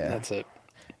Kmet, that's it.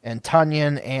 And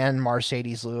Tonyan and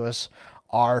Mercedes Lewis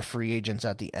are free agents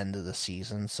at the end of the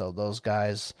season, so those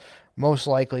guys most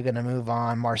likely going to move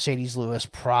on. Mercedes Lewis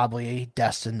probably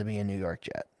destined to be a New York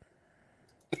Jet.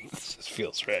 This just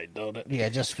feels right, don't it? Yeah,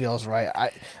 it just feels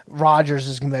right. Rodgers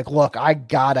is going to be like, look, I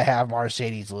got to have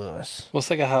Mercedes Lewis. Well,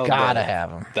 think of how gotta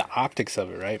have him. The optics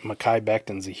of it, right? Mekhi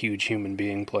Becton's a huge human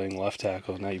being playing left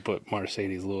tackle. Now you put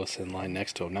Mercedes Lewis in line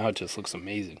next to him. Now it just looks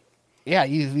amazing. Yeah,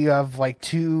 you have like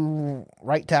two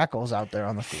right tackles out there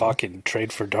on the field. Fucking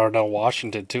trade for Darnell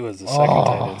Washington too as the second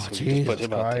tight end. So we just put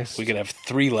him out there. We could have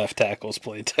 3 left tackles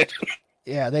play tight end.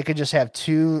 Yeah, they could just have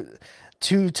two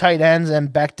tight ends and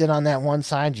Becton on that one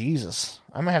side. Jesus,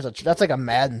 I might have to. That's like a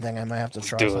Madden thing. I might have to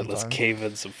try. Do it. Let's cave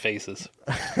in some faces.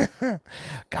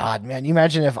 God, man, you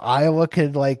imagine if Iowa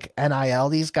could like NIL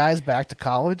these guys back to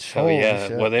college? Oh yeah,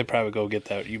 shit. Well they'd probably go get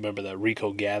that. You remember that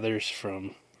Rico Gathers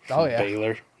from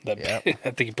Baylor? I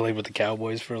think he played with the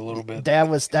Cowboys for a little bit.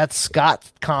 That's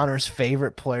Scott Connor's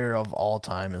favorite player of all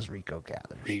time is Rico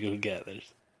Gathers. Rico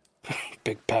Gathers.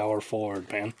 Big power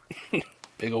forward, man.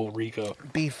 Big old Rico.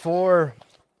 Before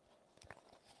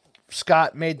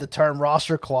Scott made the term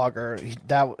roster clogger,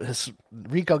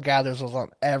 Rico Gathers was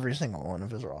on every single one of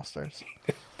his rosters.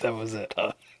 That was it,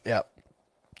 huh? Yep.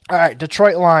 All right,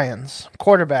 Detroit Lions.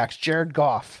 Quarterbacks, Jared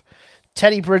Goff.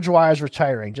 Teddy Bridgewater's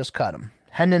retiring. Just cut him.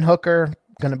 Hendon Hooker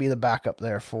going to be the backup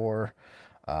there for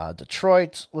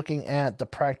Detroit. Looking at the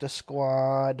practice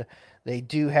squad, they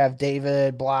do have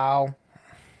David Blau.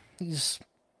 He's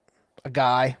a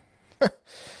guy.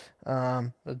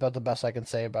 About the best I can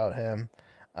say about him.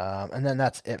 And then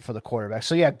that's it for the quarterback.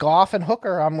 So yeah, Goff and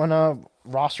Hooker, I'm going to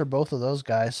roster both of those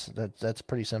guys. That's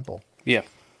pretty simple. Yeah.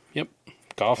 Yep.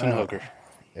 Goff and Hooker.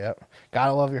 Yep.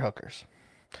 Gotta love your hookers.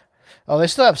 Oh, they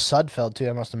still have Sudfeld too.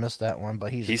 I must have missed that one,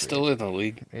 but he's still in the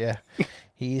league. Yeah.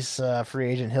 He's a free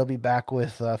agent. He'll be back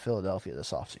with Philadelphia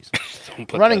this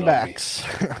offseason. Running backs.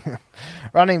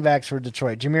 Running backs for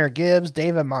Detroit. Jahmyr Gibbs,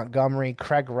 David Montgomery,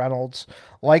 Craig Reynolds.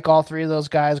 Like all three of those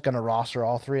guys, going to roster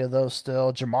all three of those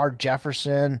still. Jamar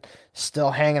Jefferson, still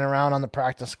hanging around on the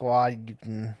practice squad. You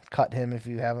can cut him if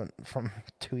you haven't from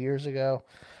 2 years ago.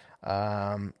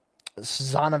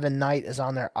 Zonovan Knight is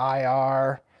on their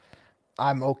IR.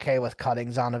 I'm okay with cutting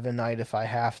Zonovan Knight if I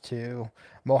have to.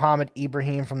 Mohamed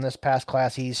Ibrahim from this past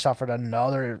class, he suffered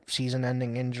another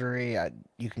season-ending injury.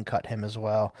 You can cut him as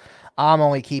well. I'm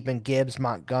only keeping Gibbs,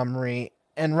 Montgomery,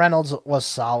 and Reynolds was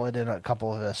solid in a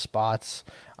couple of his spots.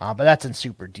 But that's in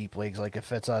super deep leagues. Like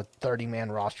if it's a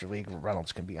 30-man roster league,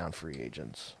 Reynolds can be on free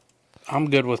agents.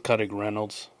 I'm good with cutting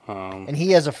Reynolds. And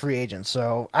he is a free agent,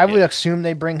 so I would assume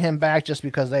they bring him back just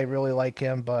because they really like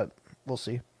him, but we'll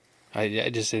see. I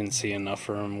just didn't see enough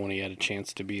for him when he had a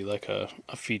chance to be like a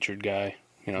featured guy.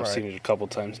 You know, I've seen it a couple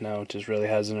times now. It just really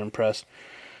hasn't impressed.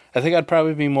 I think I'd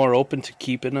probably be more open to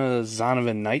keeping a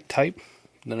Zonovan Knight type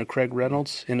than a Craig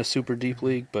Reynolds in a super deep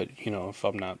league. But, you know, if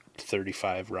I'm not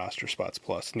 35 roster spots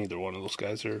plus, neither one of those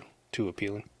guys are too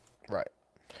appealing. Right.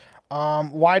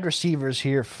 Wide receivers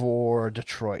here for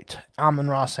Detroit.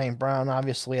 Amon-Ra St. Brown,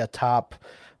 obviously a top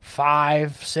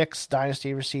 5-6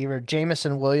 dynasty receiver.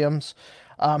 Jamison Williams.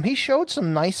 He showed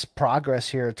some nice progress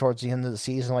here towards the end of the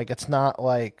season. Like, it's not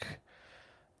like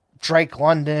Drake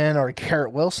London or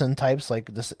Garrett Wilson types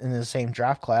like this in the same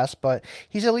draft class, but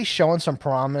he's at least showing some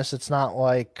promise. It's not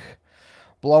like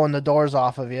blowing the doors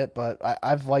off of it, but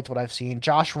I've liked what I've seen.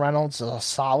 Josh Reynolds is a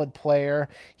solid player.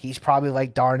 He's probably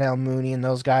like Darnell Mooney and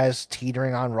those guys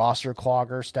teetering on roster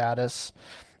clogger status.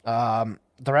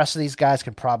 The rest of these guys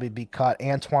could probably be cut.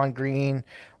 Antoine Green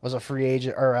was a free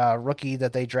agent or a rookie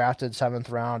that they drafted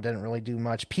 7th round. Didn't really do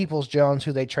much. Peoples-Jones,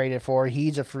 who they traded for,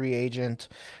 he's a free agent.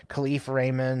 Khalif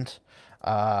Raymond,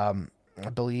 I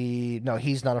believe, no,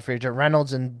 he's not a free agent.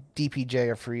 Reynolds and DPJ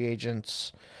are free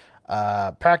agents.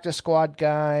 Practice squad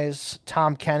guys,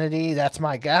 Tom Kennedy, that's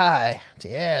my guy.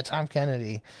 Yeah, Tom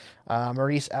Kennedy.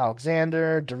 Maurice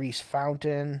Alexander, Darius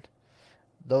Fountain.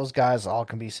 Those guys all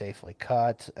can be safely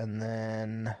cut. And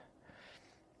then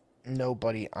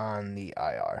nobody on the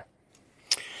IR.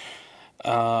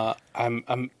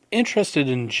 I'm interested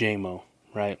in JMO,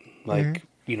 right? Like,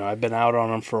 I've been out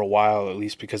on him for a while, at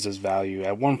least because his value.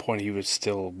 At one point, he was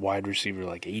still wide receiver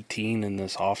like 18 in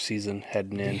this offseason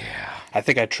heading in. Yeah. I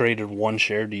think I traded one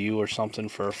share to you or something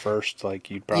for a first.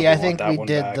 Like, you'd probably Yeah, I want think that we one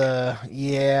did back.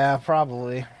 Yeah,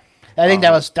 probably. I think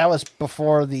that was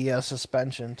before the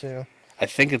suspension too. I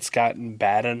think it's gotten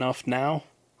bad enough now,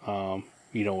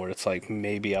 where it's like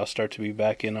maybe I'll start to be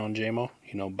back in on JMO,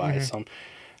 buy some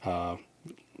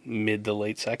mid to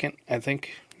late second, I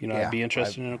think. I'd be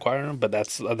interested in acquiring him, but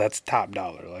that's top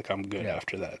dollar. Like, I'm good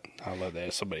after that. I'll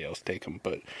let somebody else take him.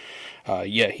 But,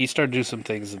 he started to do some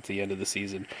things at the end of the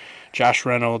season. Josh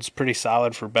Reynolds, pretty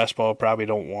solid for best ball. Probably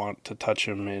don't want to touch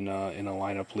him in a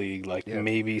lineup league. Like,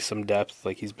 maybe some depth.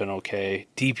 Like, he's been okay.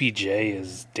 DPJ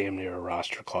is damn near a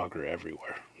roster clogger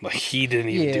everywhere. Like, he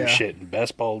didn't even do shit in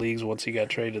best ball leagues once he got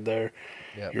traded there.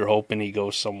 Yep. You're hoping he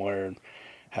goes somewhere and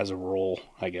has a role,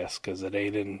 I guess, because it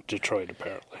ain't in Detroit,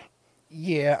 apparently.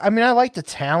 Yeah, I mean, I like the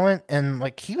talent, and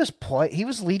like he was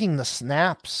leading the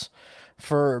snaps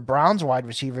for Browns wide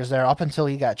receivers there up until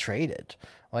he got traded.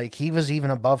 Like, he was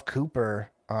even above Cooper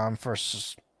for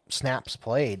snaps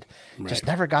played. Right. Just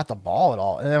never got the ball at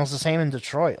all, and it was the same in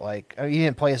Detroit. Like, he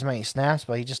didn't play as many snaps,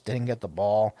 but he just didn't get the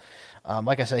ball.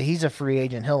 Like I said, he's a free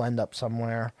agent. He'll end up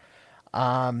somewhere.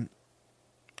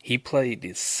 He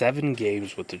played 7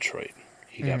 games with Detroit.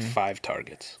 He got 5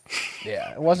 targets.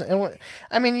 Yeah, it wasn't.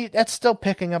 I mean, that's still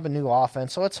picking up a new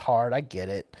offense, so it's hard. I get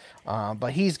it,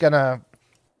 but he's gonna,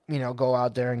 go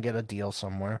out there and get a deal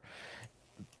somewhere.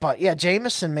 But yeah,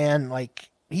 Jameson, man, like,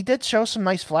 he did show some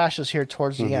nice flashes here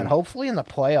towards the end. Hopefully, in the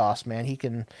playoffs, man, he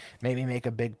can maybe make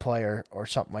a big play or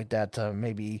something like that. To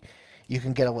maybe you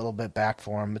can get a little bit back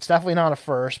for him. It's definitely not a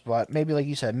first, but maybe, like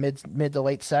you said, mid to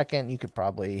late second, you could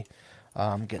probably.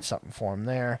 Get something for him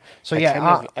there. So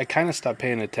I kind of stopped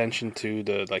paying attention to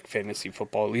the fantasy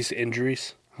football, at least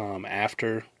injuries,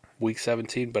 after week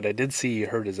 17. But I did see he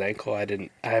hurt his ankle. I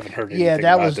haven't heard anything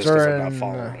about this because I'm not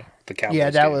following the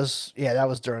Cowboys. That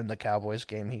was during the Cowboys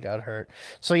game he got hurt.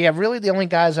 So yeah, really the only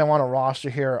guys I want to roster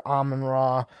here are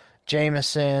Amon-Ra,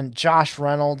 Jameson, Josh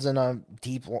Reynolds in a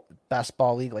deep best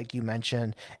ball league like you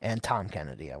mentioned, and Tom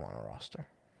Kennedy I want to roster.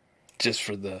 Just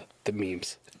for the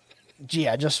memes.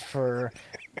 Yeah, just for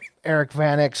Eric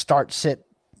Vanek start sit,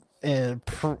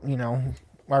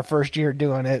 our first year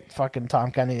doing it. Fucking Tom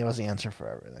Kennedy was the answer for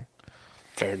everything.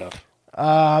 Fair enough.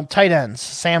 Tight ends: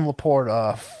 Sam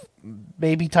Laporta,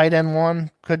 maybe tight end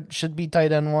 1, should be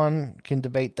tight end 1. Can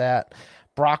debate that.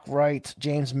 Brock Wright,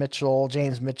 James Mitchell.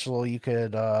 James Mitchell, you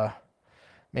could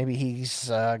maybe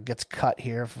he's gets cut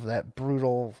here for that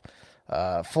brutal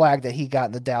flag that he got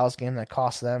in the Dallas game that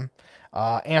cost them.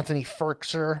 Anthony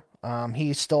Ferkser.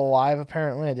 He's still alive,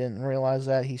 apparently. I didn't realize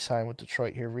that. He signed with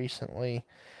Detroit here recently.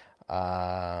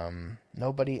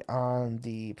 Nobody on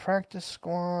the practice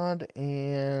squad.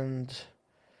 And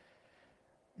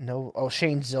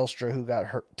Shane Zylstra, who got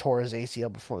hurt, tore his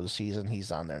ACL before the season.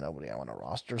 He's on there. Nobody I want to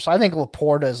roster. So I think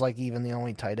Laporta is like even the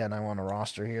only tight end I want to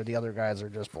roster here. The other guys are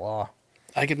just blah.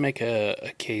 I could make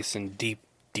a case in deep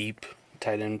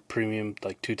tight end premium,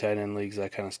 like 2 tight end leagues,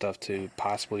 that kind of stuff, to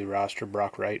possibly roster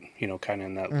Brock Wright, kind of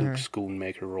in that Luke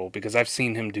Schoonmaker role, because I've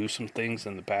seen him do some things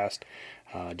in the past.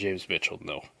 James Mitchell,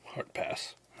 no, hard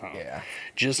pass.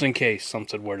 Just in case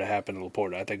something were to happen to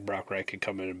Laporta, I think Brock Wright could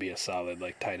come in and be a solid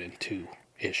like tight end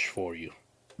 2-ish for you.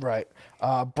 Right.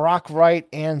 Brock Wright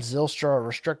and Zylstra are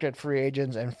restricted free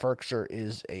agents, and Ferkser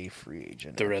is a free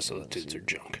agent. The rest of the dudes are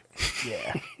junk.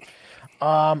 Yeah.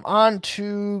 On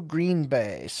to Green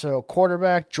Bay. So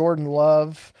quarterback Jordan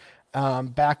Love,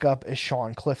 backup is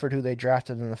Sean Clifford, who they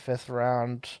drafted in the 5th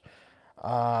round.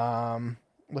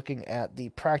 Looking at the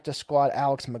practice squad,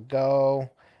 Alex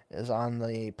Mago is on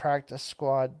the practice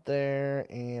squad there,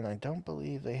 and I don't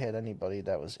believe they had anybody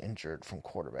that was injured from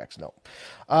quarterbacks. No.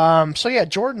 So yeah,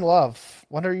 Jordan Love.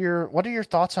 What are your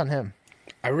thoughts on him?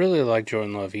 I really like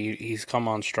Jordan Love. He's come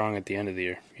on strong at the end of the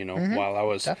year. While I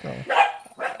was definitely.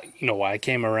 Why I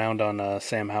came around on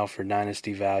Sam Howell for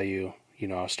dynasty value, I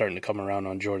was starting to come around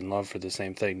on Jordan Love for the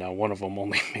same thing. Now, one of them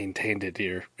only maintained it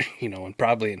here, and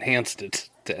probably enhanced it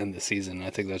to end the season. I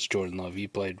think that's Jordan Love. He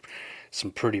played some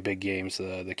pretty big games.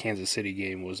 The Kansas City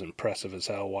game was impressive as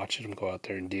hell, watching him go out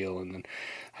there and deal. And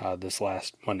then this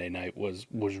last Monday night was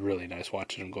really nice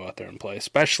watching him go out there and play,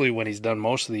 especially when he's done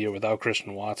most of the year without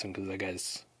Christian Watson, because that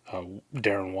guy's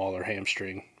Darren Waller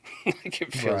hamstring Like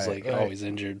it feels like always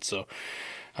injured. So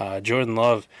Jordan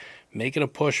Love making a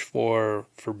push for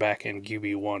back end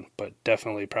QB1, but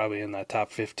definitely probably in that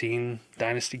top 15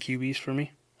 dynasty QBs for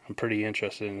me. I'm pretty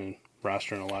interested in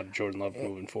rostering a lot of Jordan Love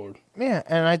moving forward. Yeah,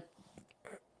 and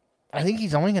I think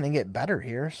he's only going to get better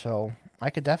here, so I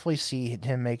could definitely see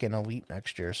him making a leap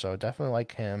next year. So definitely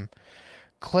like him.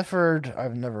 Clifford,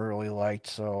 I've never really liked,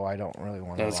 so I don't really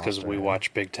want to. That's because we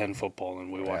watch Big Ten football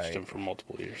and we watched him for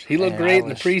multiple years. He looked And great in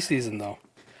the preseason, though.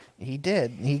 He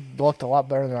did. He looked a lot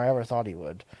better than I ever thought he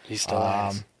would. He still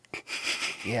has.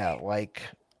 Yeah, like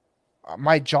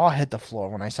my jaw hit the floor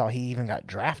when I saw he even got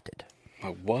drafted.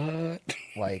 What?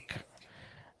 Like,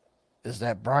 is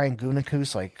that Brian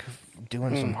Gutekunst like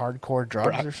doing some hardcore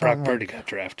drugs or something? Brock Purdy got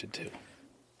drafted too.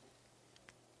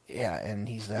 Yeah, and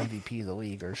he's the MVP of the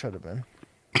league, or should have been,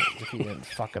 if he didn't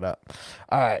fuck it up.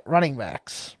 All right, running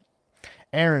backs: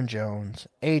 Aaron Jones,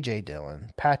 A.J.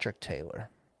 Dillon, Patrick Taylor,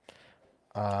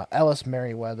 Ellis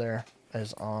Merriweather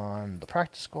is on the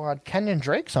practice squad. Kenyon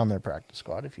Drake's on their practice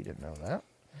squad, if you didn't know that.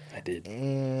 I did.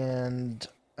 And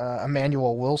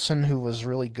Emmanuel Wilson, who was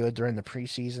really good during the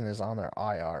preseason, is on their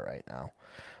IR right now.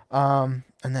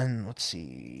 And then let's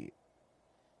see.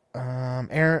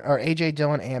 AJ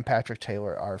Dillon and Patrick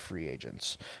Taylor are free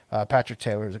agents. Patrick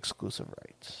Taylor's exclusive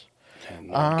rights.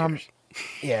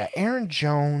 Yeah, Aaron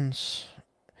Jones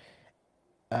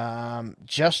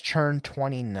just turned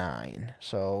 29,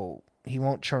 so he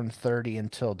won't turn 30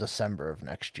 until December of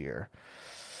next year.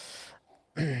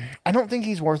 I don't think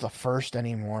he's worth a first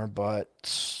anymore, but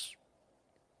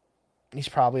he's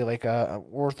probably like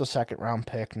worth a second round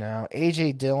pick now.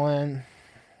 AJ Dillon,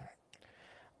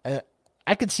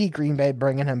 I could see Green Bay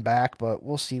bringing him back, but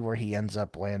we'll see where he ends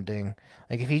up landing.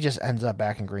 Like if he just ends up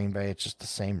back in Green Bay, it's just the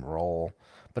same role.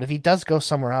 But if he does go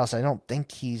somewhere else, I don't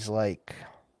think he's like,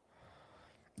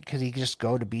 because he could just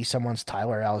go to be someone's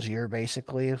Tyler Algier,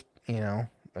 basically. You know,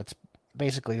 that's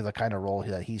basically the kind of role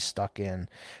that he's stuck in.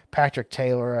 Patrick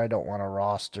Taylor, I don't want to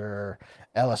roster.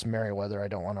 Ellis Merriweather, I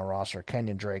don't want to roster.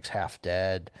 Kenyon Drake's half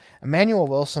dead. Emmanuel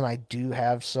Wilson, I do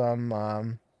have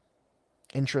some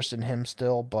interest in him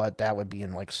still, but that would be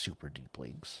in like super deep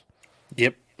leagues.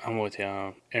 Yep, I'm with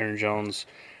you. Aaron Jones,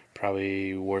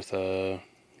 probably worth a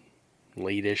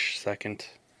late-ish second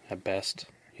at best.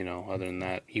 You know, other than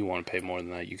that, you want to pay more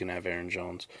than that, you can have Aaron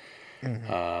Jones.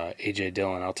 A.J.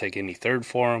 Dillon, I'll take any third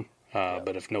for him.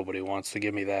 But if nobody wants to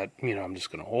give me that, you know, I'm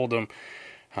just going to hold him.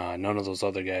 None of those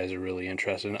other guys are really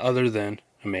interested, other than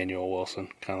Emmanuel Wilson.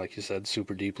 Kind of like you said,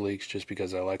 super deep leagues, just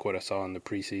because I like what I saw in the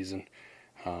preseason.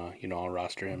 You know, I'll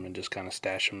roster him and just kind of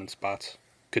stash him in spots.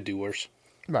 Could do worse.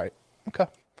 Right. Okay.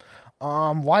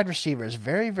 Wide receivers.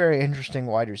 Very, very interesting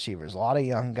wide receivers. A lot of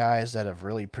young guys that have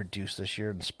really produced this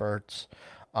year in spurts.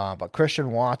 But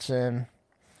Christian Watson,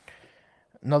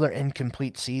 another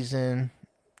incomplete season.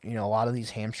 You know, a lot of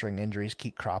these hamstring injuries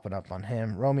keep cropping up on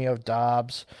him. Romeo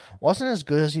Doubs wasn't as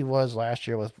good as he was last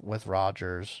year with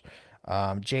Rodgers.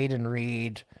 Jaden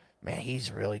Reed, man,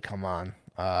 he's really come on.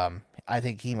 I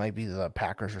think he might be the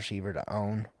Packers receiver to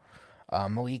own.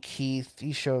 Malik Heath,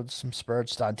 he showed some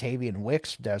spurts. Dontavian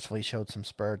Wicks definitely showed some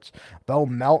spurts. Bo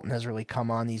Melton has really come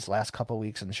on these last couple of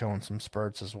weeks and shown some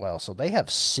spurts as well. So they have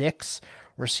 6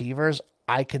 receivers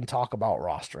I can talk about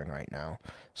rostering right now.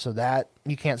 So that,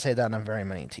 you can't say that on very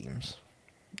many teams.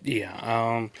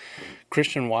 Yeah.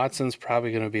 Christian Watson's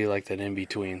probably going to be like that in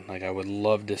between. Like, I would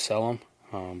love to sell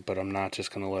him, but I'm not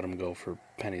just going to let him go for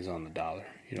pennies on the dollar.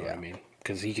 You know what I mean?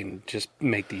 Because he can just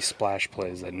make these splash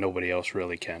plays that nobody else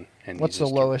really can. And what's the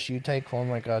lowest you take for him?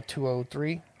 Like a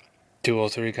 203?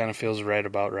 203 kind of feels right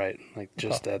about right. Like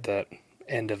just at that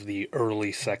end of the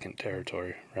early second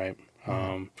territory, right?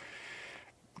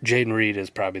 Jaden Reed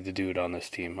is probably the dude on this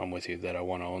team. I'm with you that I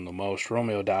want to own the most.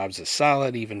 Romeo Doubs is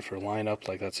solid, even for lineup.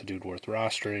 Like, that's a dude worth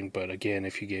rostering. But again,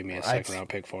 if you gave me a second-round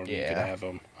pick for him, you could have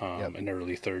him. An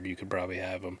early third, you could probably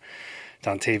have him.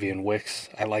 Dontavian Wicks,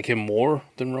 I like him more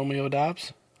than Romeo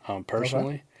Doubs,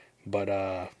 personally.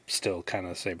 But still kind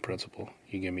of the same principle.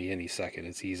 You give me any second,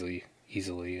 it's easily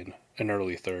in an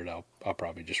early third. I'll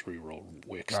probably just re-roll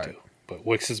Wicks too. But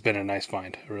Wicks has been a nice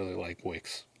find. I really like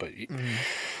Wicks. But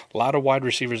a lot of wide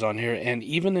receivers on here, and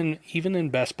even in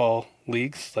best ball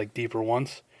leagues, like deeper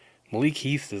ones, Malik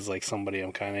Heath is like somebody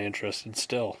I'm kind of interested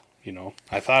still. You know,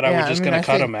 I thought I was just going to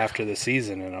cut him after the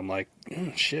season, and I'm like,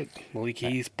 shit, Malik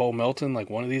Heath, Bo Melton, like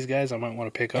one of these guys I might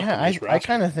want to pick up. Yeah, I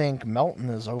kind of think Melton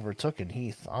has overtaken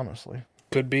Heath, honestly.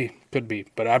 Could be.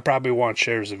 But I probably want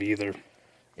shares of either,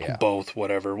 both,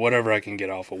 whatever I can get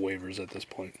off of waivers at this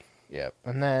point. Yep.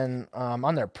 And then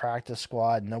on their practice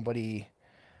squad, nobody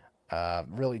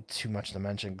really too much to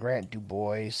mention. Grant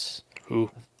Dubois. Who?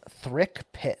 Thrick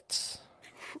Pitts.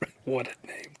 What a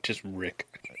name. Just Rick.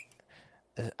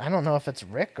 I don't know if it's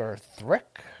Rick or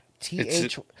Thrick.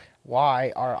 Thyrick.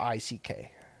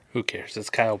 Who cares? It's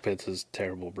Kyle Pitts'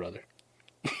 terrible brother.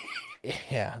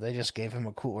 Yeah, they just gave him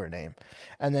a cooler name.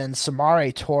 And then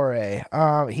Samari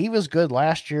Torre. He was good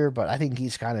last year, but I think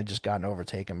he's kind of just gotten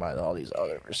overtaken by all these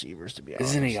other receivers, to be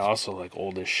honest. Isn't he also like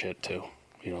old as shit, too?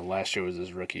 You know, last year was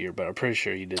his rookie year, but I'm pretty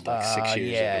sure he did like 6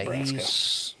 years at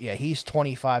Nebraska. He's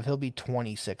 25. He'll be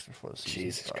 26 before the season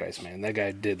Jesus starts. Christ, man. That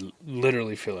guy did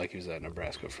literally feel like he was at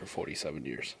Nebraska for 47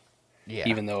 years. Yeah.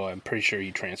 Even though I'm pretty sure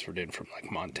he transferred in from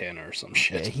like Montana or some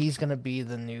shit. Yeah, he's going to be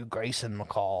the new Grayson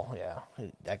McCall. Yeah.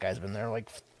 That guy's been there like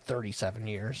 37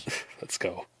 years. Let's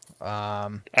go.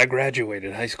 I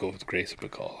graduated high school with Grayson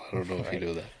McCall. I don't know if you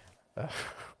knew that.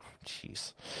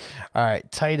 Jeez. All right.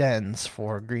 Tight ends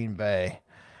for Green Bay.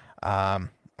 I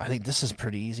think this is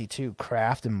pretty easy too.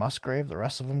 Kraft and Musgrave. The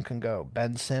rest of them can go.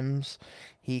 Ben Sims,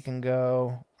 he can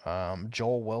go.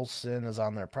 Joel Wilson is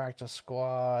on their practice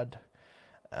squad.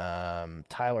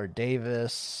 Tyler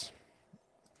Davis,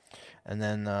 and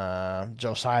then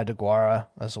Josiah DeGuara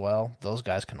as well. Those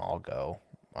guys can all go.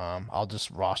 I'll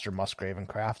just roster Musgrave and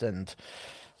Kraft, and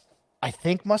I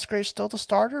think Musgrave's still the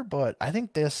starter, but I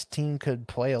think this team could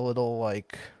play a little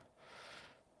like,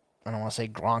 I don't want to say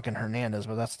Gronk and Hernandez,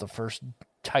 but that's the first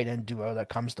tight end duo that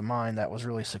comes to mind that was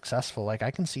really successful. Like,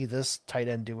 I can see this tight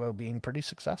end duo being pretty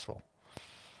successful.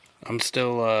 I'm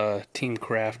still Team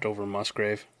Kraft over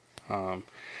Musgrave.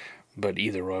 But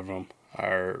either of them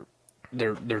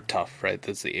they're tough, right?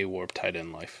 That's the A-Warp tight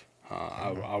end life.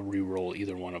 I'll re-roll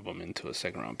either one of them into a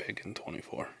second-round pick in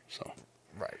 24. So,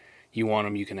 right, you want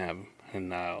them, you can have them,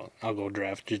 and I'll go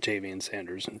draft Jatavian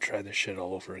Sanders and try this shit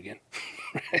all over again.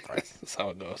 Right? That's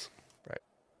how it goes. Right.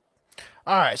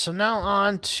 All right, so now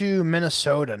on to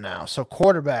Minnesota now. So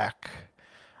quarterback,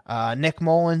 Nick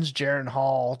Mullins, Jaron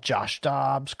Hall, Josh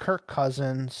Dobbs, Kirk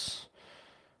Cousins.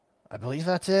 I believe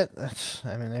that's it.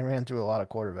 They ran through a lot of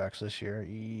quarterbacks this year.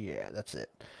 Yeah, that's it.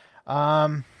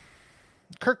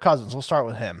 Kirk Cousins, we'll start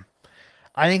with him.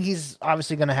 I think he's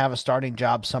obviously going to have a starting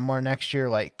job somewhere next year.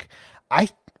 Like, I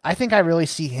think I really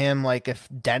see him, like, if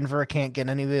Denver can't get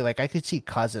anybody, like, I could see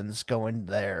Cousins going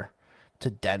there to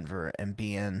Denver and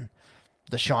being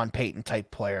the Sean Payton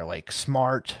type player, like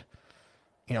smart,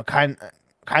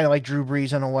 kind of like Drew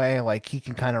Brees in a way. Like, he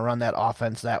can kind of run that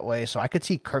offense that way. So I could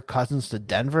see Kirk Cousins to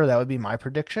Denver. That would be my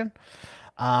prediction.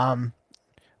 The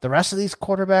rest of these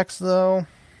quarterbacks, though,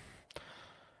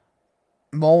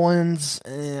 Mullins,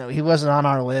 he wasn't on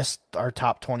our list, our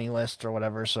top 20 list or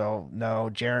whatever. So no.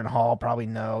 Jaron Hall, probably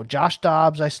no. Josh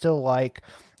Dobbs, I still like.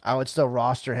 I would still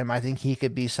roster him. I think he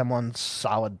could be someone's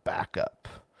solid backup.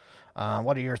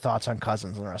 What are your thoughts on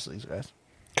Cousins and the rest of these guys?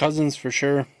 Cousins for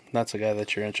sure. That's a guy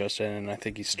that you're interested in. I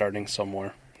think he's starting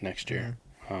somewhere next year.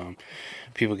 Mm-hmm.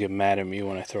 People get mad at me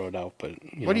when I throw it out, but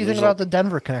what do you think about the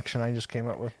Denver connection I just came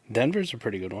up with? Denver's a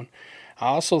pretty good one. I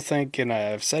also think, and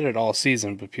I've said it all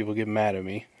season, but people get mad at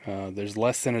me. There's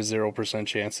less than a 0%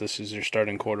 chance this is your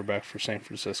starting quarterback for San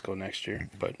Francisco next year,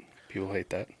 but people hate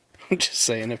that. I'm just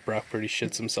saying, if Brock Purdy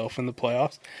shits himself in the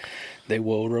playoffs, they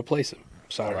will replace him.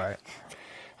 Sorry. All right.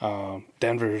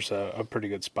 Denver's a pretty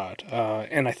good spot.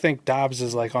 And I think Dobbs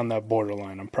is like on that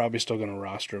borderline. I'm probably still going to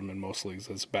roster him in most leagues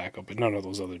as backup, but none of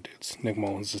those other dudes. Nick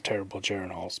Mullins is terrible.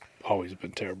 Jaron Hall's always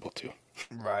been terrible too.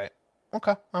 Right.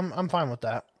 Okay. I'm fine with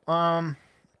that.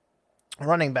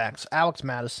 Running backs, Alex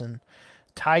Madison,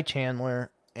 Ty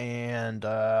Chandler, and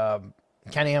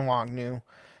Kenny Nwangwu.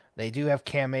 They do have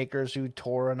Cam Akers, who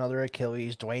tore another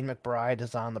Achilles. Dwayne McBride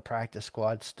is on the practice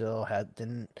squad still.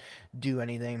 Didn't do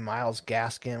anything. Myles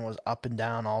Gaskin was up and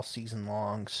down all season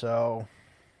long. So,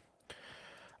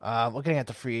 looking at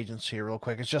the free agents here real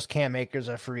quick, it's just Cam Akers,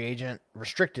 a free agent,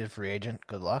 restricted free agent.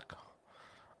 Good luck.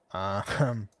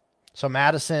 So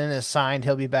Madison is signed.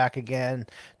 He'll be back again.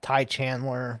 Ty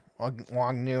Chandler,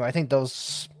 Nwangwu. I think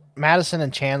those Madison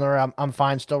and Chandler, I'm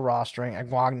fine still rostering.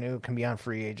 Nwangwu can be on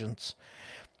free agents.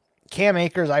 Cam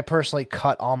Akers, I personally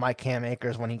cut all my Cam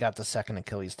Akers when he got the second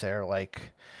Achilles tear.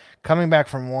 Like, coming back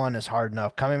from one is hard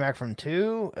enough. Coming back from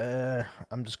two,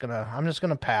 I'm just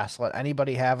gonna pass. Let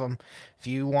anybody have him. If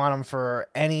you want him for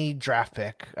any draft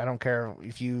pick, I don't care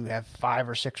if you have 5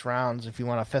 or 6 rounds. If you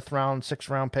want a 5th round, 6th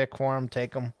round pick for him,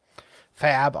 take him.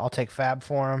 Fab, I'll take Fab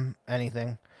for him.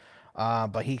 Anything,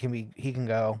 but he can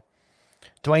go.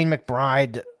 Dwayne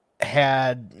McBride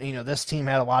had, this team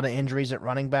had a lot of injuries at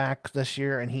running back this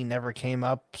year, and he never came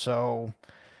up, so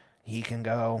he can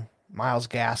go. Myles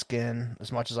Gaskin,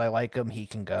 as much as I like him, he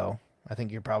can go. I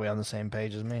think you're probably on the same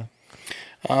page as me.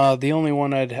 The only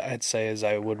one I'd say is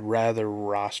I would rather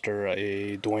roster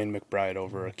a Dwayne McBride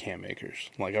over a Cam Akers.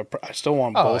 Like I still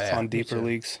want both on deeper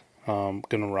leagues.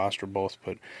 Gonna roster both,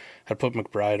 but I'd put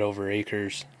McBride over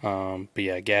Akers. But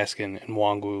yeah, Gaskin and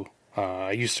Nwangwu.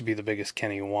 I used to be the biggest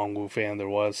Kenny Nwangwu fan there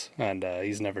was, and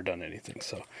he's never done anything,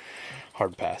 so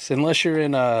hard pass. Unless you're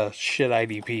in a shit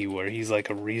IDP where he's like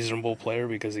a reasonable player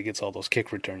because he gets all those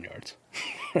kick return yards.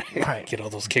 Right. Get all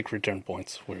those kick return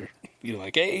points where you're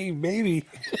like, hey, maybe.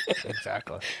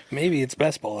 Exactly. Maybe it's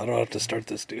best ball. I don't have to start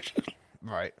this dude.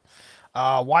 Right.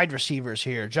 Wide receivers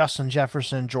here. Justin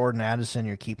Jefferson, Jordan Addison,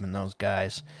 you're keeping those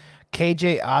guys.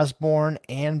 KJ Osborne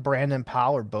and Brandon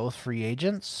Powell are both free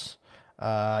agents.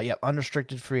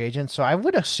 Unrestricted free agents. So I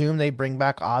would assume they bring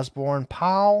back Osborne.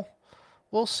 Powell,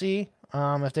 we'll see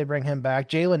if they bring him back.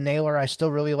 Jalen Naylor, I still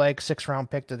really like.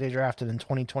 6th-round pick that they drafted in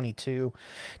 2022.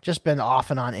 Just been off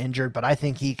and on injured, but I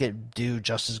think he could do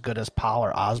just as good as Powell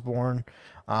or Osborne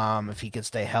if he could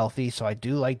stay healthy. So I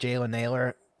do like Jalen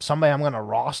Naylor. Somebody I'm going to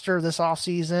roster this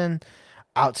offseason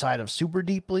outside of super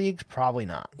deep leagues, probably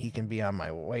not. He can be on my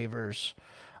waivers.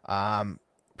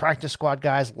 Practice squad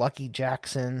guys, Lucky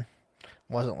Jackson.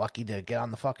 Wasn't lucky to get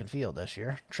on the fucking field this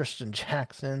year. Tristan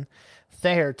Jackson,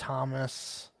 Thayer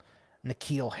Thomas,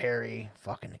 N'Keal Harry.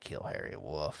 Fucking N'Keal Harry,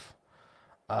 woof.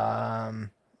 And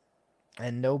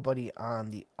nobody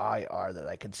on the IR that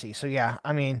I could see. So, yeah,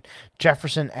 I mean,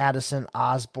 Jefferson, Addison,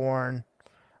 Osborne.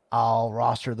 I'll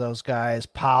roster those guys.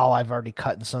 Powell, I've already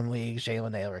cut in some leagues.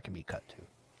 Jalen Naylor can be cut too.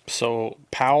 So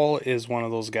Powell is one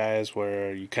of those guys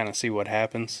where you kind of see what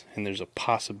happens, and there's a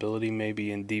possibility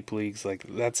maybe in deep leagues. Like,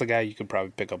 that's a guy you could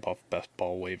probably pick up off best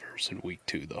ball waivers in week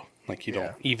 2, though. Like, you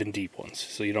don't, even deep ones.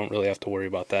 So you don't really have to worry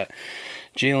about that.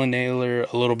 Jalen Naylor,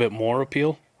 a little bit more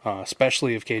appeal,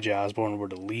 especially if KJ Osborne were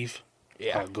to leave,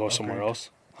 go somewhere else.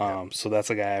 So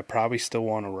that's a guy I probably still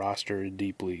want to roster in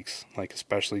deep leagues, like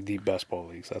especially deep best ball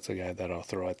leagues. That's a guy that I'll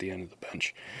throw at the end of the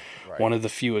bench. Right. One of the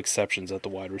few exceptions at the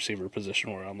wide receiver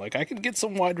position where I'm like, I could get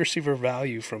some wide receiver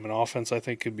value from an offense I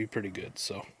think could be pretty good.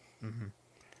 So,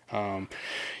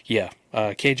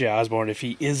 KJ Osborne, if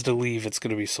he is to leave, it's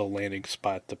going to be so landing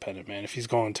spot dependent, man. If he's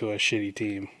going to a shitty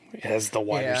team as the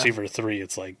wide receiver 3,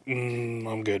 it's like,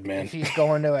 I'm good, man. If he's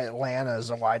going to Atlanta as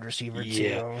a wide receiver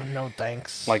 2, no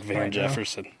thanks. Like Van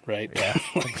Jefferson, right? Yeah,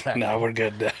 exactly. Now we're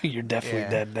good. You're definitely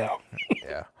dead now.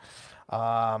 Yeah.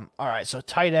 All right, so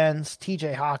tight ends,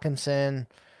 TJ Hawkinson,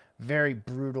 very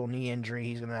brutal knee injury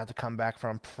he's going to have to come back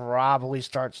from. Probably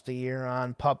starts the year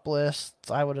on PUP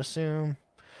lists, I would assume.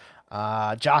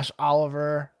 Josh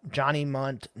Oliver, Johnny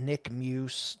Munt, Nick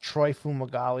Muse, Troy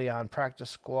Fumagalli on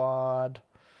practice squad.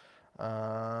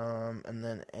 And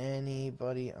then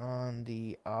anybody on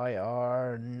the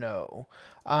IR? No.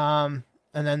 And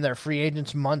then their free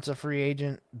agents, Munt's a free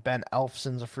agent, Ben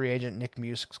Elfson's a free agent, Nick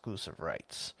Muse exclusive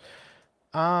rights.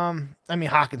 I mean,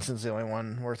 Hawkinson's the only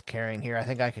one worth carrying here. I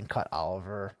think I can cut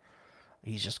Oliver.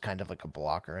 He's just kind of like a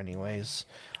blocker anyways.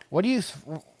 What do you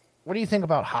think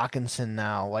about Hawkinson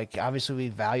now? Like, obviously we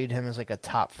valued him as like a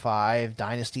top 5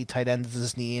 dynasty tight end. Does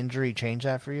this knee injury change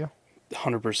that for you?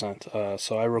 100%.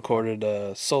 So I recorded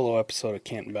a solo episode of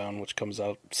Canton Bound, which comes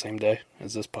out same day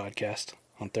as this podcast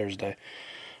on Thursday.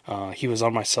 He was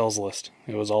on my sells list.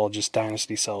 It was all just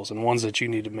dynasty sells and ones that you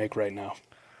need to make right now.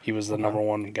 He was the number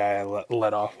one guy I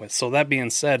let off with. So that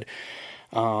being said,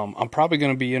 I'm probably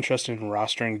going to be interested in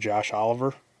rostering Josh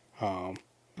Oliver.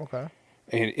 Okay.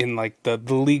 In like the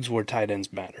leagues where tight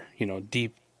ends matter,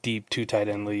 deep 2 tight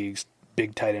end leagues,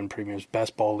 big tight end premiums,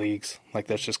 best ball leagues. Like,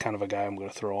 that's just kind of a guy I'm going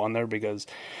to throw on there because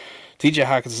TJ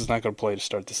Hawkins is not going to play to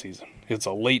start the season. It's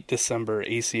a late December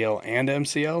ACL and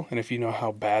MCL, and if you know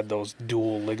how bad those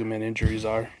dual ligament injuries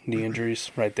are, knee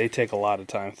injuries, right, they take a lot of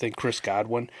time. Think Chris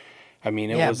Godwin. I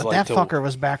mean, it was but like that fucker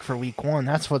was back for week 1.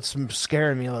 That's what's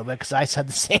scaring me a little bit because I said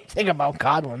the same thing about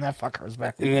Godwin. That fucker was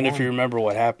back. And then if you remember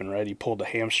what happened, right? He pulled a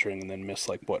hamstring and then missed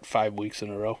 5 weeks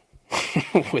in a row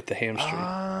with the hamstring.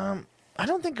 I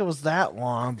don't think it was that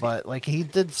long, but he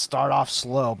did start off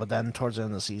slow, but then towards the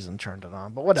end of the season turned it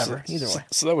on. But whatever, either way.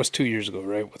 So that was 2 years ago,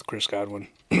 right, with Chris Godwin?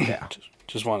 Yeah.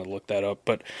 Just wanted to look that up,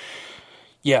 but.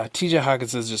 Yeah, TJ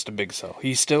Hawkins is just a big sell.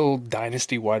 He's still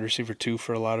dynasty wide receiver 2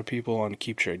 for a lot of people on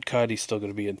keep trade cut. He's still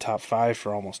going to be in top 5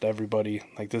 for almost everybody.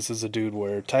 Like, this is a dude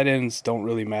where tight ends don't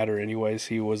really matter anyways.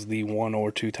 He was the 1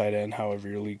 or 2 tight end, however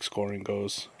your league scoring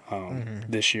goes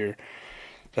this year.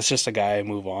 That's just a guy I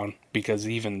move on because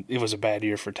even it was a bad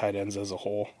year for tight ends as a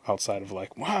whole outside of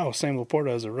wow, Sam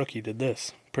Laporta as a rookie did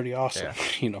this. Pretty awesome.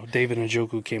 Yeah. David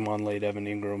Njoku came on late. Evan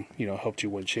Ingram, helped you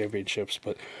win championships,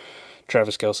 but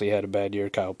Travis Kelce had a bad year.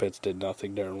 Kyle Pitts did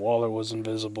nothing. Darren Waller was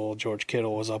invisible. George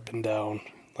Kittle was up and down.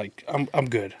 Like, I'm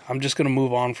good. I'm just going to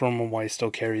move on from him while he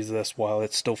still carries this, while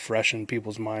it's still fresh in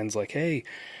people's minds. Like, hey,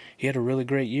 he had a really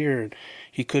great year.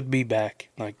 He could be back.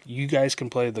 Like, you guys can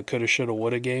play the coulda, shoulda,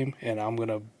 woulda game, and I'm going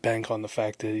to bank on the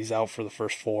fact that he's out for the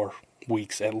first 4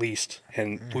 weeks at least.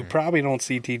 And we probably don't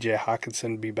see TJ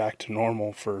Hawkinson be back to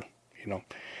normal for,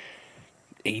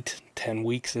 8-10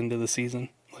 weeks into the season.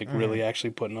 Like, really actually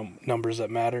putting up numbers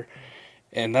that matter.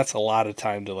 And that's a lot of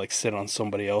time to, like, sit on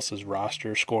somebody else's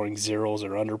roster scoring zeros or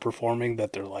underperforming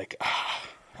that they're like,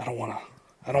 I don't want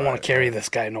to carry this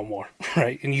guy no more,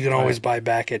 right? And you can always buy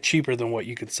back at cheaper than what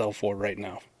you could sell for right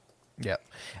now. Yep.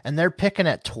 And they're picking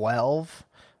at 12,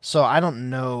 so I don't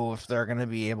know if they're going to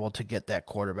be able to get that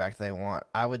quarterback they want.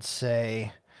 I would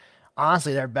say,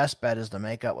 honestly, their best bet is to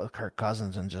make up with Kirk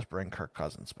Cousins and just bring Kirk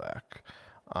Cousins back.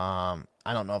 I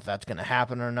don't know if that's going to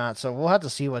happen or not, so we'll have to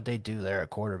see what they do there at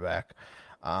quarterback.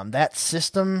 That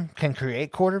system can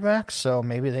create quarterbacks, so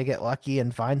maybe they get lucky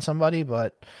and find somebody,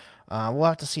 but we'll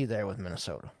have to see there with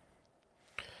Minnesota.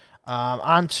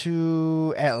 On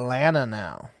to Atlanta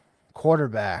now.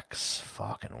 Quarterbacks.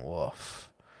 Fucking woof.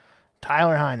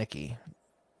 Tyler Heineke.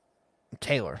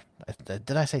 Taylor.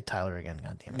 Did I say Tyler again?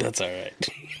 God damn it. That's all right.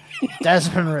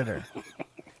 Desmond Ridder.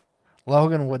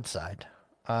 Logan Woodside.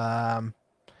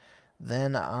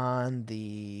 Then on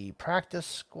the practice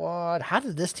squad, how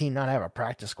did this team not have a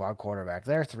practice squad quarterback?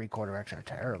 Their 3 quarterbacks are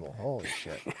terrible. Holy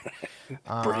shit.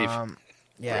 Brave.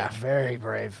 Yeah, very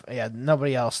brave. Yeah,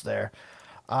 nobody else there.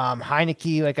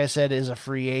 Heineke, like I said, is a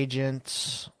free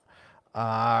agent.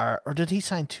 Or did he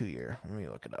sign 2-year? Let me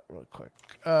look it up real quick.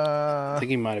 I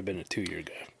think he might have been a 2-year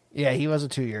guy. Yeah, he was a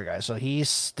 2-year guy, so he's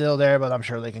still there, but I'm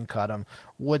sure they can cut him.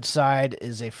 Woodside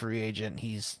is a free agent.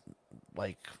 He's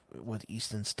like with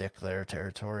Easton Stick there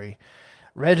territory.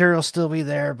 Ridder will still be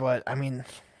there, but I mean,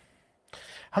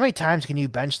 how many times can you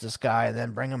bench this guy and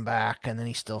then bring him back and then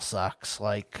he still sucks?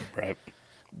 Like, right.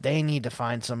 They need to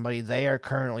find somebody. They are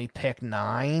currently pick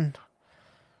 9.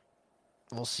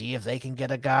 We'll see if they can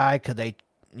get a guy. Could they,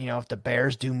 if the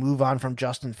Bears do move on from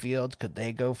Justin Fields, could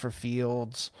they go for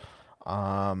Fields?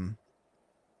 Could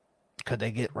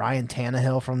they get Ryan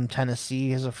Tannehill from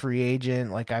Tennessee as a free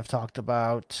agent, like I've talked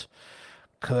about?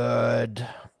 Could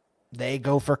they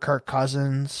go for Kirk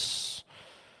Cousins?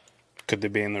 Could they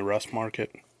be in the Russ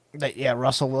market?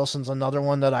 Russell Wilson's another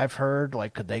one that I've heard.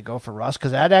 Like, could they go for Russ?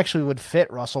 Because that actually would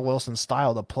fit Russell Wilson's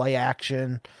style, the play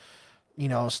action,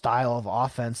 style of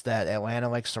offense that Atlanta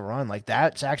likes to run. Like,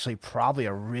 that's actually probably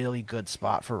a really good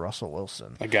spot for Russell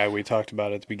Wilson. A guy we talked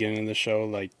about at the beginning of the show,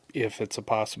 like, if it's a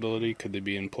possibility, could they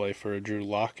be in play for a Drew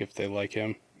Lock if they like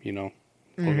him?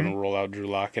 We're going to roll out Drew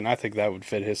Lock. And I think that would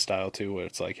fit his style, too, where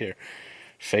it's like, here,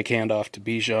 fake handoff to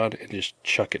Bijan and just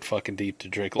chuck it fucking deep to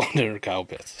Drake London or Kyle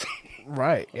Pitts.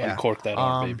 Right, yeah. Uncork that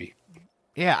arm, baby.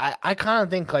 Yeah, I kind of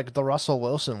think, like, the Russell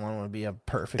Wilson one would be a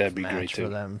perfect That'd be match great, for too.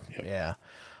 them. Yep.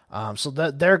 Yeah. So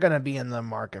they're going to be in the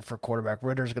market for quarterback.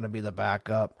 Ritter's going to be the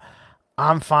backup.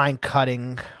 I'm fine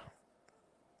cutting.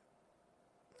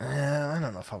 I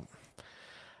don't know if I'm...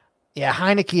 Yeah,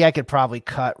 Heineke I could probably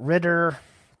cut. Ritter,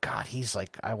 God, he's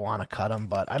like, I want to cut him,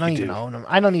 but I don't own him.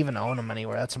 I don't even own him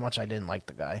anywhere. That's how much I didn't like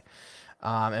the guy.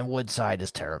 And Woodside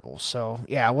is terrible. So,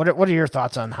 yeah, what are your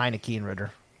thoughts on Heineke and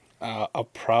Ritter? I'll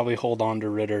probably hold on to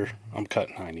Ritter. I'm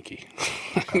cutting Heineke.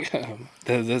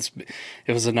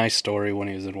 It was a nice story when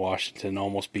he was in Washington,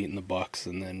 almost beating the Bucs,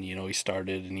 and then he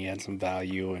started and he had some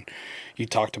value, and you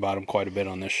talked about him quite a bit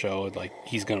on this show. Like,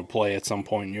 he's going to play at some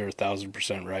point, and you're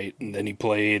 1,000% right. And then he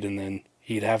played, and then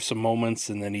he'd have some moments,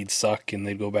 and then he'd suck, and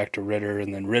they'd go back to Ritter,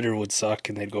 and then Ritter would suck,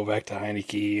 and they'd go back to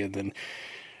Heineke, and then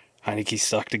Heineke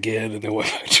sucked again, and then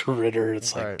went back to Ritter.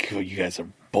 It's like, oh, you guys are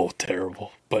both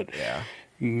terrible, but yeah.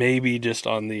 Maybe just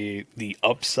on the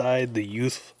upside, the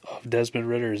youth of Desmond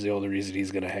Ridder is the only reason he's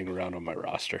going to hang around on my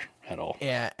roster at all.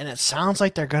 Yeah, and it sounds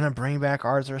like they're going to bring back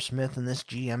Arthur Smith and this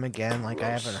GM again. Like, Gross.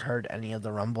 I haven't heard any of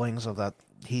the rumblings of that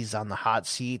he's on the hot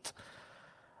seat.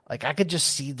 Like, I could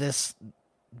just see this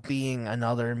being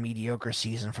another mediocre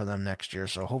season for them next year,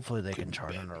 so hopefully they can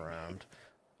turn it around.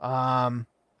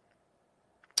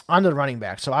 On to the running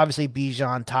back. So obviously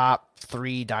Bijan, top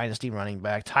 3 dynasty running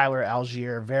back. Tyler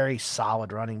Algier, very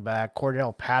solid running back.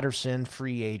 Cordell Patterson,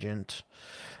 free agent.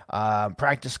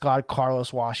 Practice squad,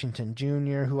 Carlos Washington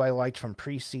Jr., who I liked from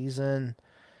preseason.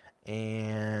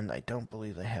 And I don't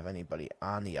believe they have anybody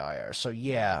on the IR. So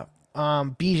yeah,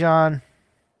 Bijan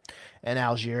and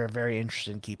Algier, very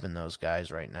interested in keeping those guys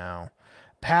right now.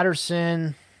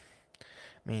 Patterson,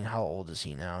 I mean, how old is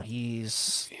he now?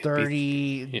 He's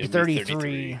 33.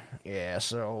 33. Yeah,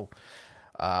 so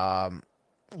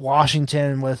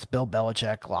Washington with Bill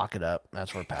Belichick, lock it up.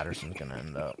 That's where Patterson's going to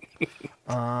end up.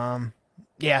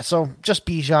 Yeah, so just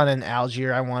Bijan and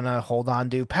Algier I want to hold on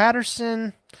to.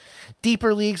 Patterson,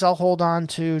 deeper leagues I'll hold on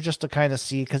to just to kind of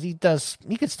see because he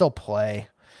can still play.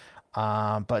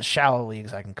 But shallow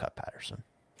leagues I can cut Patterson.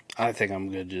 I think I'm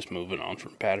good just moving on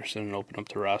from Patterson and open up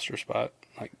the roster spot.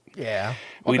 Like, yeah,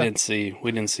 we didn't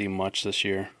see much this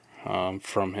year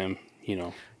from him. You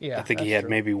know, yeah, I think he had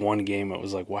maybe one game that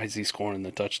was like, why is he scoring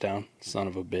the touchdown? Son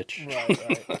of a bitch.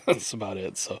 Right. That's about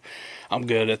it. So I'm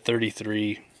good at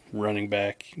 33 running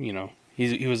back. You know,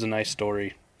 he was a nice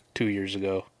story 2 years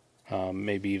ago.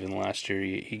 Maybe even last year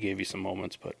he gave you some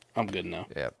moments, but I'm good now.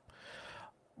 Yep.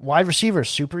 Wide receivers,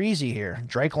 super easy here.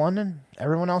 Drake London,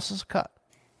 everyone else is a cut.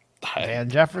 Van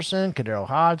Jefferson, Kadero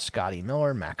Hodge, Scotty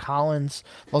Miller, Mac Hollins.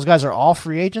 Those guys are all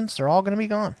free agents. They're all going to be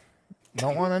gone.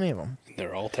 Don't want any of them.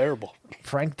 They're all terrible.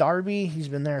 Frank Darby, he's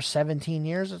been there 17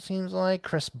 years, it seems like.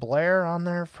 Chris Blair on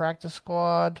their practice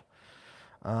squad.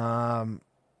 Don't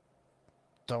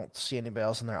see anybody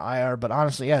else in their IR, but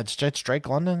honestly, yeah, it's Drake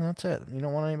London. That's it. You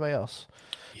don't want anybody else.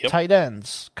 Yep. Tight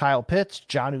ends, Kyle Pitts,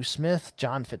 Jonnu Smith,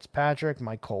 John Fitzpatrick,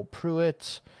 Michael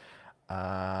Pruitt,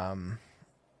 Parker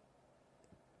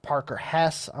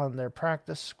Hess on their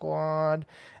practice squad,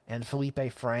 and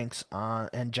Felipe Franks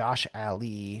and Josh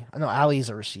Ali. No, Ali's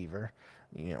a receiver.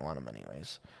 You don't want him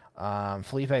anyways.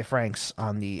 Felipe Franks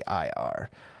on the IR.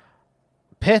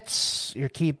 Pitts, you're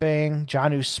keeping.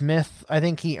 Jonnu Smith, I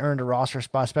think he earned a roster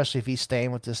spot, especially if he's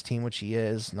staying with this team, which he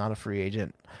is, not a free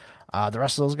agent. The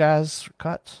rest of those guys are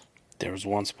cut. There was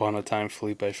once upon a time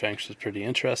Felipe Franks was pretty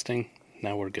interesting.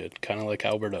 Now we're good. Kind of like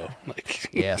Alberto.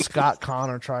 Yeah, Scott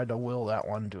Connor tried to will that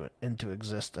one into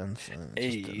existence. Hey,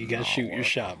 you got to shoot your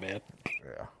shot, man.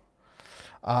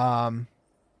 Yeah.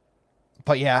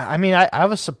 But yeah, I mean, I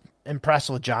was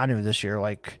impressed with Jonnu this year.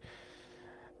 Like,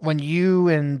 when you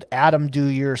and Adam do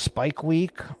your spike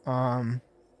week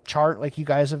chart like you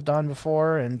guys have done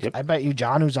before, and I bet you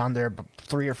Jonnu's on there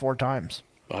 3 or 4 times.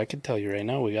 Well, I can tell you right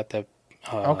now, we got that.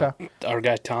 Okay. Our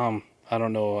guy Tom, I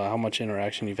don't know how much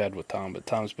interaction you've had with Tom, but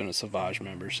Tom's been a Savage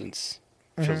member since,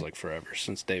 feels like forever,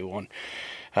 since day one.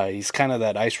 He's kind of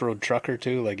that ice road trucker,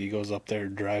 too. Like, he goes up there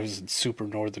and drives super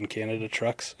northern Canada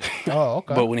trucks. Oh,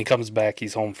 okay. But when he comes back,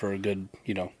 he's home for a good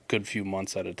few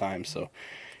months at a time, so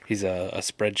he's a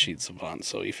spreadsheet savant.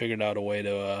 So he figured out a way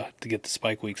to get the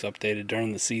spike weeks updated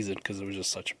during the season because it was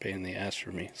just such a pain in the ass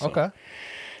for me. So okay.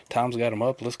 Tom's got him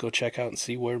up. Let's go check out and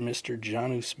see where Mr.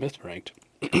 Jonnu Smith ranked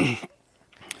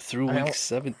through week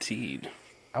 17.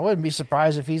 I wouldn't be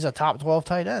surprised if he's a top 12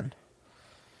 tight end.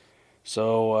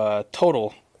 So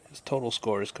his total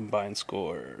score, his combined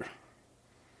score,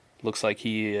 looks like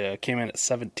he came in at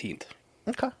 17th.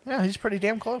 Okay, yeah, he's pretty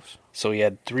damn close. So he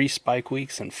had 3 spike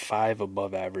weeks and 5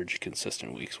 above average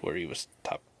consistent weeks where he was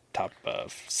top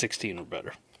 16 or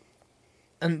better.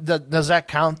 And does that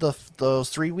count those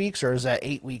 3 weeks, or is that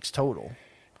 8 weeks total?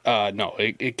 No,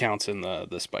 it counts in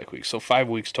the spike weeks. So 5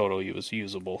 weeks total, he was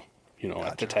usable,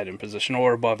 at the tight end position,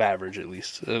 or above average at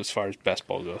least, as far as best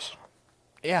ball goes.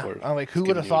 Yeah, who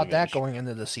would have thought that going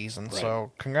into the season? Right.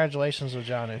 So congratulations to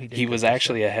Jonnu. He was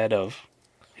actually ahead of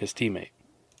his teammate.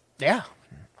 Yeah,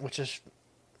 which is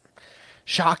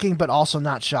shocking, but also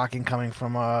not shocking coming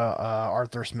from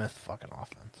Arthur Smith fucking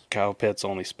offense. Kyle Pitts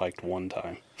only spiked 1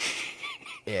 time.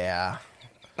 Yeah.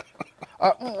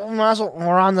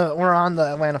 We're on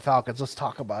the Atlanta Falcons. Let's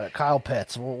talk about it. Kyle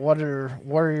Pitts. What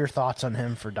are your thoughts on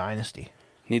him for Dynasty?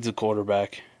 Needs a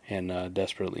quarterback and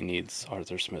desperately needs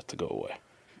Arthur Smith to go away.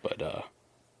 But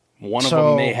one of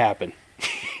them may happen.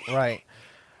 Right.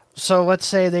 So let's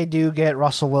say they do get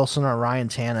Russell Wilson or Ryan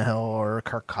Tannehill or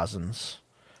Kirk Cousins.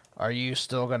 Are you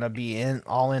still going to be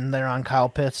all in there on Kyle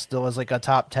Pitts, still as like a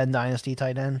top 10 Dynasty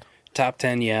tight end? Top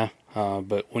 10, yeah.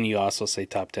 But when you also say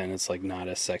top 10, it's like not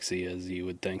as sexy as you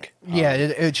would think. Yeah,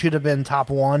 it should have been top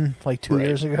 1 like 2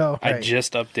 years ago. Right. I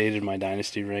just updated my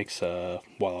Dynasty ranks while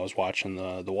I was watching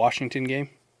the Washington game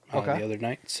the other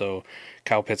night. So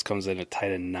Kyle Pitts comes in at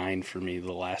tight end 9 for me,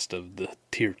 the last of the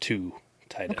tier 2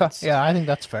 tight ends. Okay, yeah, I think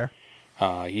that's fair.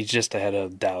 He's just ahead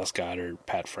of Dallas Goedert,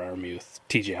 Pat Freiermuth,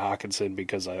 T.J. Hawkinson,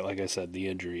 because, like I said, the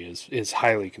injury is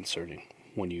highly concerning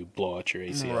when you blow out your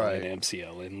ACL and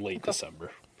MCL in late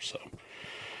December. So,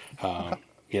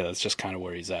 yeah, that's just kind of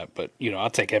where he's at. But, I'll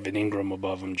take Evan Ingram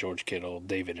above him, George Kittle,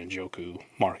 David Njoku,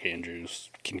 Mark Andrews,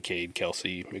 Kincaid,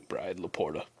 Kelsey, McBride,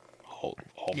 Laporta. All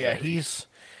yeah, he's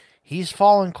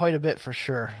fallen quite a bit for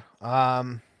sure.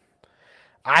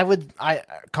 I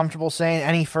comfortable saying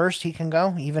any first he can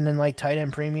go, even in like tight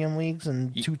end premium leagues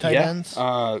and 2 tight ends.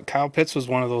 Kyle Pitts was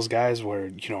one of those guys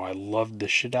where I loved the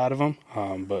shit out of him.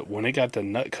 But when it got to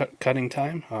nut cutting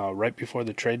time, right before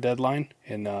the trade deadline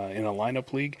in a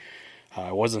lineup league,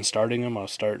 I wasn't starting him. I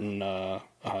was starting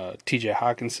T.J.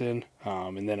 Hawkinson,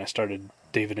 and then I started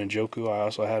David Njoku. I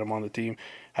also had him on the team.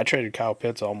 I traded Kyle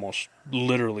Pitts almost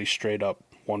literally straight up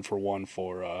 1-for-1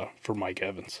 for Mike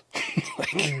Evans.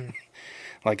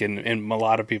 And a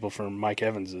lot of people for Mike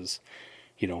Evans is,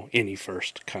 any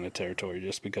first kind of territory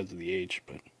just because of the age.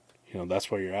 But,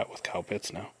 that's where you're at with Kyle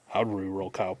Pitts now. I would re-roll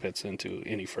Kyle Pitts into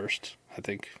any first. I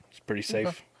think it's pretty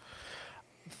safe.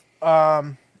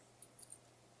 Kyle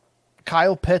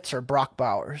Pitts or Brock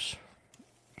Bowers?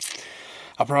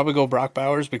 I'll probably go Brock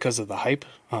Bowers because of the hype.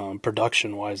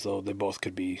 Production-wise, though, they both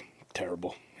could be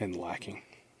terrible and lacking,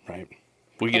 right?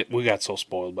 We got so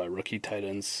spoiled by rookie tight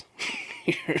ends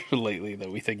here lately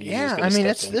that we think he's just going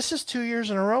to step in. This is 2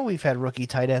 years in a row we've had rookie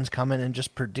tight ends come in and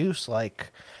just produce.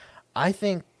 Like, I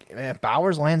think if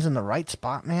Bowers lands in the right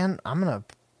spot, man, I'm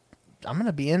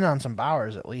gonna be in on some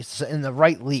Bowers at least in the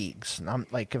right leagues. I'm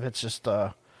like, if it's just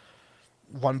a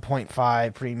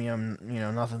 1.5 premium,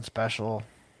 nothing special.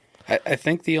 I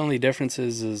think the only difference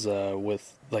is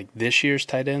with like this year's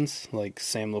tight ends, like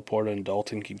Sam Laporta and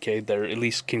Dalton Kincaid. They're at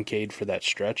least Kincaid for that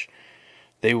stretch.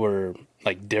 They were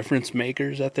like difference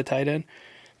makers at the tight end.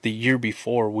 The year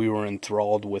before, we were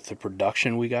enthralled with the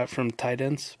production we got from tight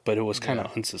ends, but it was kind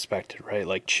of unsuspected, right?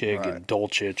 Like Chig and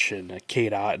Dolchich and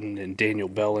Cade Otton and Daniel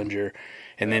Bellinger.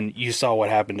 And then you saw what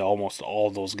happened to almost all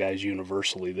those guys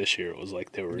universally this year. It was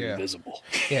like they were invisible.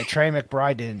 Yeah, Trey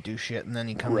McBride didn't do shit, and then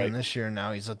he comes in this year, and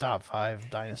now he's a top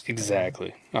 5 dynasty.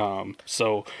 Exactly.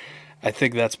 So I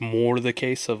think that's more the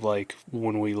case of like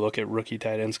when we look at rookie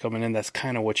tight ends coming in, that's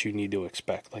kind of what you need to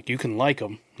expect. Like you can like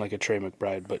them, like a Trey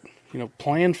McBride, but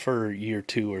plan for year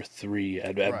 2 or 3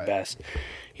 at best.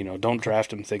 Don't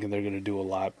draft them thinking they're going to do a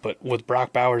lot. But with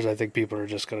Brock Bowers, I think people are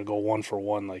just going to go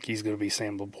 1-for-1. Like he's going to be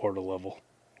Sam Laporta level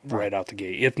right out the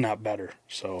gate, if not better.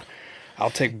 So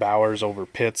I'll take Bowers over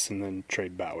Pitts and then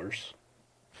trade Bowers.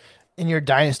 In your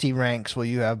dynasty ranks, will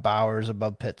you have Bowers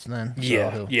above Pitts then?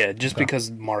 Just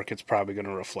because market's probably going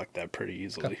to reflect that pretty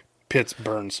easily. Okay. Pitts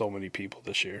burned so many people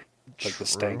this year. Like the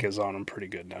stank is on him pretty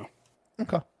good now.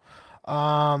 Okay.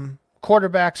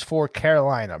 Quarterbacks for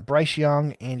Carolina: Bryce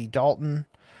Young, Andy Dalton.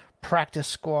 Practice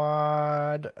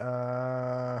squad.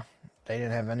 They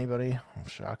didn't have anybody,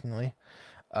 shockingly.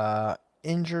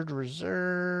 Injured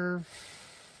reserve.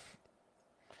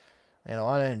 They had a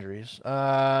lot of injuries.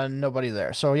 Nobody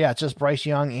there. So, yeah, it's just Bryce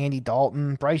Young, Andy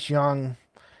Dalton. Bryce Young,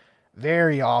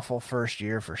 very awful first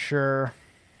year for sure.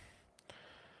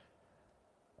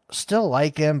 Still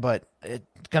like him, but it's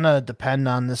going to depend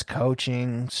on this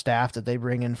coaching staff that they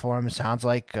bring in for him. It sounds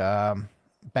like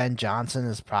Ben Johnson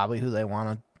is probably who they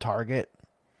want to target.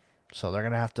 So they're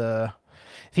going to have to...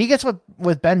 If he gets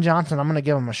with Ben Johnson, I'm going to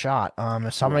give him a shot.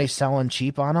 If somebody's selling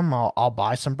cheap on him, I'll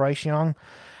buy some Bryce Young.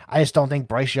 I just don't think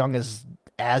Bryce Young is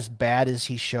as bad as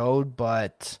he showed,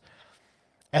 but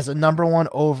as a number 1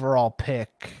 overall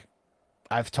pick,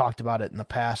 I've talked about it in the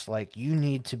past, like you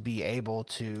need to be able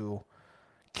to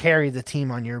carry the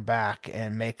team on your back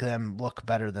and make them look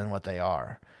better than what they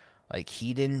are. Like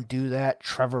he didn't do that.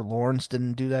 Trevor Lawrence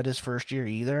didn't do that his first year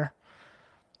either.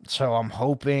 So I'm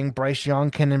hoping Bryce Young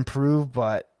can improve,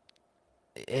 but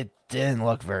it didn't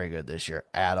look very good this year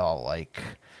at all. Like,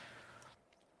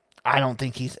 I don't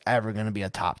think he's ever going to be a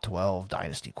top 12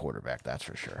 dynasty quarterback. That's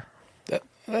for sure.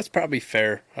 That's probably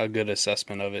fair. A good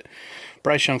assessment of it.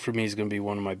 Bryce Young for me is going to be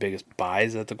one of my biggest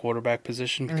buys at the quarterback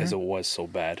position because it was so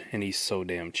bad and he's so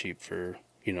damn cheap for,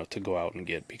 to go out and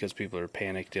get because people are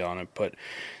panicked on it. But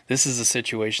this is a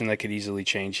situation that could easily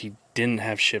change. He didn't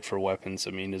have shit for weapons.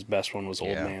 I mean, his best one was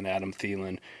old man Adam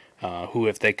Thielen, who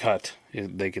if they cut,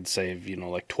 they could save,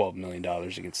 like $12 million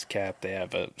against the cap. They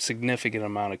have a significant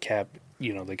amount of cap.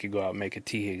 They could go out and make a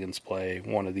T. Higgins play,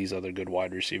 one of these other good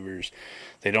wide receivers.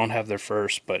 They don't have their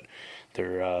first, but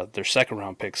their second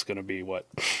round pick's going to be,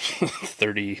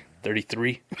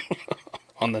 33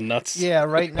 on the nuts? Yeah,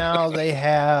 right now they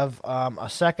have a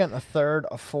second, a third,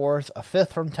 a fourth, a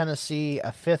fifth from Tennessee,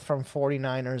 a fifth from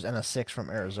 49ers, and a sixth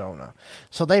from Arizona.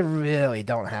 So they really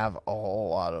don't have a whole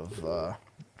lot of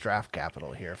draft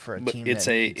capital here for a team. It's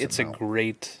a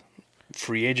great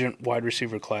free agent wide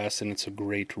receiver class, and it's a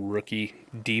great rookie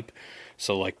deep.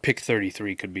 So like pick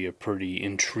 33 could be a pretty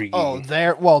intriguing. Oh,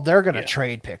 they're going to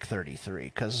trade pick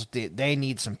 33 because they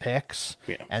need some picks.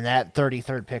 Yeah. And that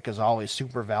 33rd pick is always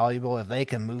super valuable. If they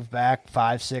can move back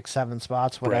 5, 6, 7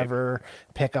 spots, whatever,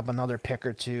 pick up another pick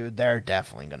or two, they're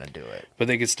definitely going to do it. But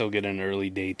they could still get an early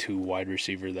day 2 wide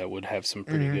receiver that would have some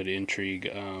pretty good intrigue.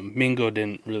 Mingo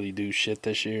didn't really do shit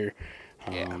this year.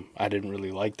 I didn't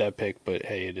really like that pick, but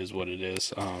hey, it is what it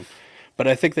is. But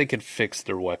I think they could fix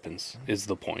their weapons is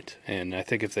the point. And I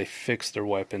think if they fix their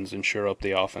weapons and shore up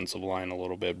the offensive line a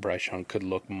little bit, Bryce Young could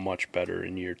look much better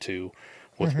in year 2.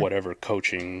 with whatever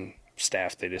coaching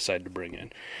staff they decide to bring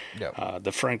in. Yep.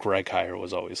 The Frank Reich hire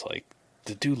was always like,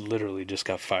 the dude literally just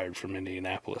got fired from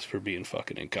Indianapolis for being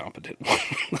fucking incompetent.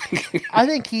 I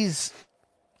think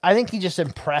he just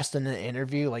impressed in the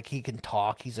interview. Like, he can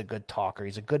talk. He's a good talker.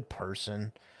 He's a good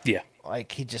person. Yeah.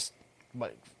 Like, he's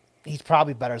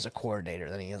probably better as a coordinator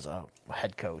than he is a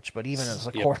head coach. But even as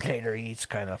a coordinator, he's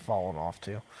kind of fallen off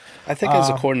too. I think as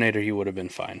a coordinator, he would have been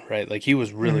fine, right? Like, he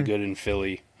was really good in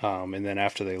Philly. And then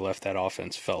after they left, that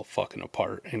offense fell fucking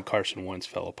apart, and Carson Wentz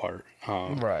fell apart.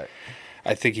 Right.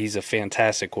 I think he's a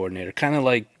fantastic coordinator, kind of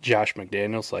like Josh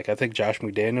McDaniels. Like, I think Josh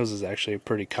McDaniels is actually a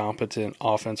pretty competent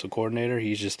offensive coordinator.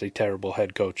 He's just a terrible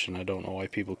head coach, and I don't know why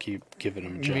people keep giving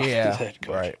him jobs as head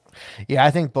coach. Right. Yeah, I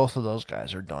think both of those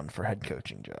guys are done for head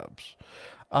coaching jobs.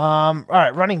 All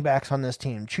right, running backs on this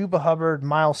team: Chuba Hubbard,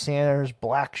 Miles Sanders,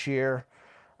 Blackshear.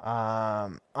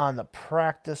 On the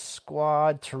practice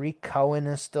squad, Tariq Cohen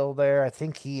is still there. I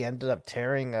think he ended up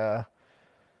tearing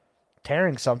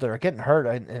something or getting hurt,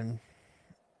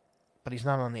 but he's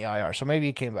not on the IR, so maybe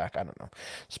he came back. I don't know.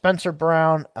 Spencer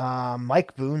Brown,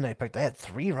 Mike Boone, they had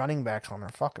 3 running backs on their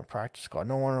fucking practice squad.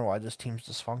 No wonder why this team's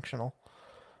dysfunctional.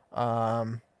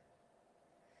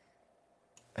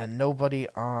 And nobody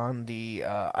on the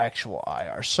actual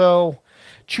IR. So,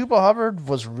 Chuba Hubbard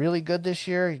was really good this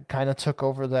year. He kind of took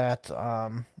over that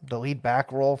the lead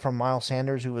back role from Miles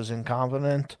Sanders, who was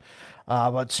incompetent.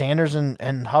 But Sanders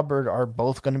and Hubbard are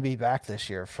both going to be back this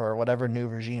year for whatever new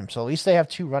regime. So at least they have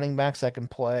 2 running backs that can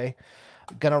play.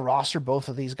 Going to roster both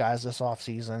of these guys this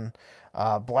offseason.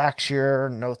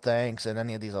 Blackshear, no thanks. And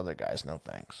any of these other guys, no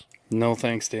thanks. No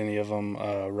thanks to any of them.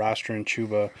 Rostering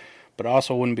Chuba, but I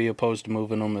also wouldn't be opposed to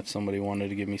moving them if somebody wanted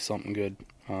to give me something good.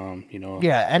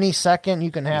 Yeah, any second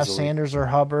you can have easily. Sanders or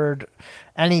Hubbard.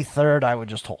 Any third, I would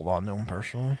just hold on to him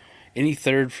personally. Any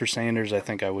third for Sanders, I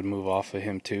think I would move off of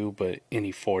him too, but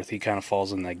any fourth, he kind of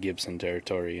falls in that Gibson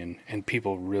territory, and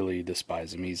people really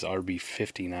despise him. He's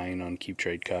RB59 on Keep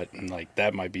Trade Cut, and like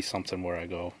that might be something where I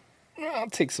go, I'll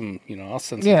take some, I'll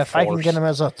send some if fourths. I can get him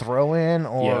as a throw-in,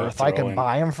 or if I can throw-in.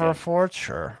 buy him for a fourth,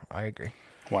 sure, I agree.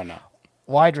 Why not?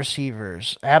 Wide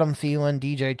receivers: Adam Thielen,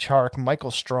 DJ Chark,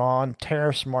 Michael Strawn,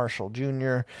 Terrace Marshall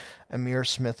Jr., Amir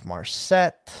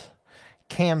Smith-Marset.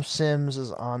 Cam Sims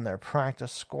is on their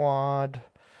practice squad.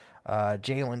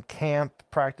 Jalen Camp,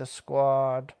 practice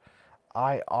squad.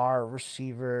 IR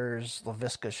receivers: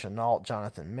 LaVisca Chenault,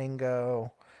 Jonathan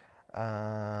Mingo.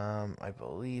 I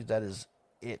believe that is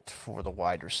it for the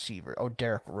wide receiver. Oh,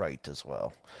 Derek Wright as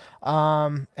well.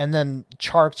 And then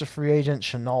Chark's a free agent.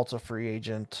 Chenault's a free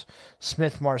agent.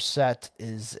 Smith-Marset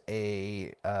is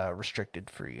a restricted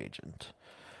free agent.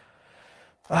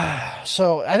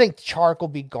 So I think Chark will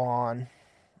be gone.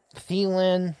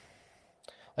 Thielen,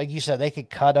 like you said, they could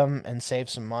cut him and save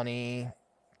some money.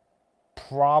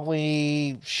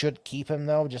 Probably should keep him,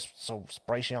 though, just so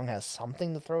Bryce Young has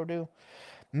something to throw to.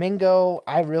 Mingo,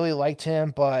 I really liked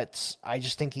him, but I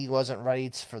just think he wasn't ready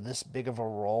for this big of a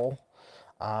role.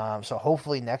 So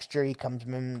hopefully next year he comes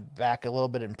back a little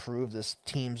bit improved. This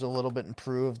team's a little bit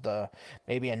improved.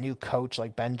 Maybe a new coach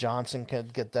like Ben Johnson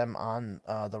could get them on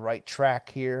the right track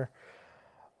here.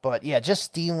 But yeah,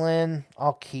 just Thielen,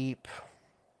 I'll keep.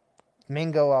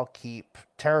 Mingo, I'll keep.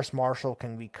 Terrace Marshall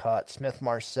can be cut.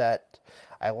 Smith-Marset,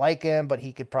 I like him, but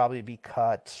he could probably be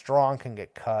cut. Strong can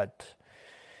get cut.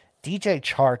 DJ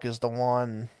Chark is the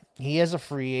one. He is a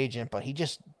free agent, but he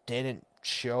just didn't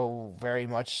show very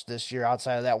much this year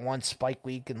outside of that one spike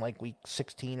week in like week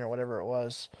 16 or whatever it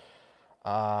was.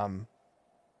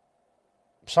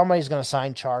 Somebody's going to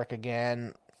sign Chark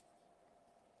again.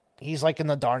 He's like in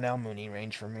the Darnell Mooney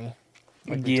range for me.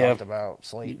 Like we talked about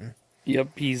Slayton. Yep,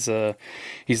 he's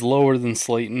lower than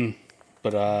Slayton,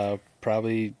 but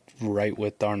probably right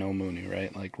with Darnell Mooney,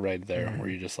 right? Like right there, where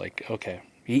you're just like, okay.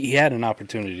 He had an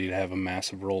opportunity to have a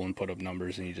massive role and put up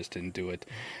numbers, and he just didn't do it.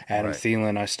 Adam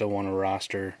Thielen, I still want to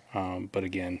roster, but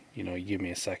again, you give me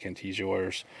a second, he's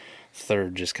yours.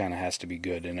 Third just kind of has to be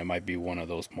good, and it might be one of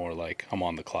those more like I'm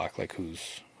on the clock, like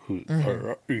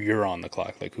or you're on the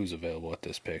clock, like who's available at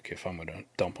this pick if I'm going to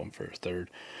dump him for a third.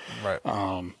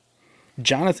 Right.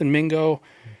 Jonathan Mingo,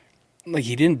 like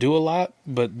he didn't do a lot,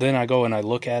 but then I go and I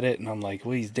look at it and I'm like,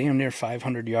 well, he's damn near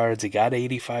 500 yards. He got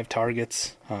 85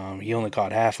 targets. He only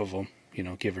caught half of them,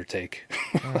 give or take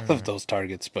of those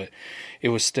targets, but it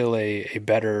was still a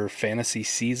better fantasy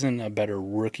season, a better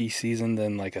rookie season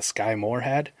than like a Sky Moore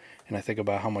had. And I think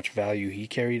about how much value he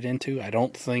carried into. I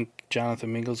don't think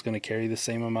Jonathan Mingo is going to carry the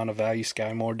same amount of value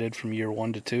Sky Moore did from year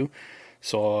 1 to 2.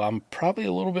 So I'm probably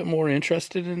a little bit more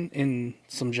interested in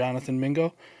some Jonathan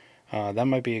Mingo. That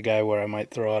might be a guy where I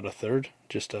might throw out a third,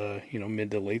 just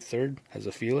mid to late third as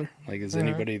a feeler. Like, is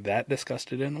anybody that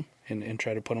disgusted in him and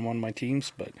try to put him on my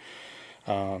teams? But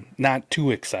not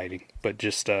too exciting, but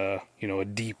just a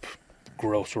deep,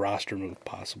 gross roster move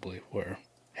possibly where,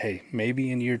 hey,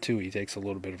 maybe in year 2 he takes a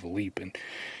little bit of a leap. And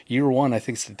year 1, I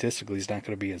think statistically he's not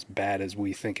going to be as bad as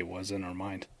we think it was in our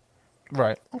mind.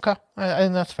 Right. Okay. I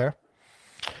think that's fair.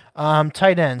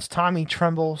 Tight ends, Tommy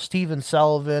Tremble, Steven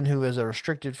Sullivan, who is a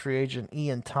restricted free agent,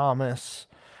 Ian Thomas,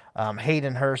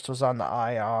 Hayden Hurst was on the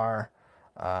IR,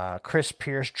 Chris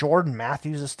Pierce, Jordan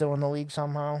Matthews is still in the league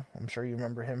somehow. I'm sure you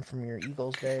remember him from your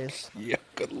Eagles days. Yeah,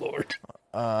 good Lord.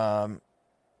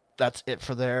 That's it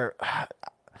for there.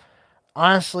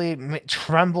 Honestly,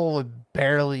 Tremble would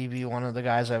barely be one of the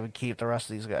guys I would keep. The rest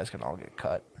of these guys can all get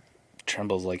cut.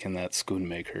 Tremble's like in that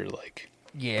Schoonmaker, like...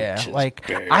 Yeah, like,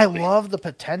 barely. I love the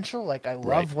potential. Like, I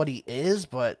love what he is,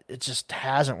 but it just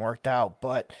hasn't worked out.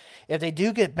 But if they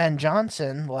do get Ben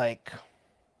Johnson, like,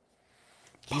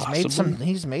 he's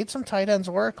made some tight ends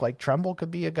work. Like, Tremble could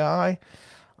be a guy.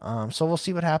 So we'll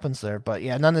see what happens there. But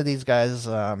yeah, none of these guys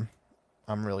I'm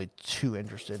really too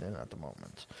interested in at the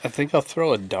moment. I think I'll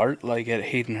throw a dart like at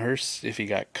Hayden Hurst if he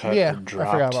got cut or dropped.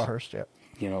 I forgot about Hurst. Yeah.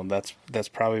 That's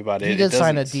probably about it. He did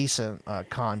sign a decent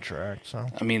contract, so.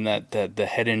 I mean, that the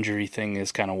head injury thing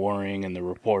is kind of worrying in the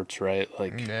reports, right?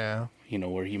 Like, yeah.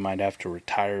 Where he might have to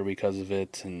retire because of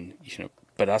it, and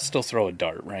but I'll still throw a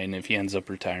dart, right? And if he ends up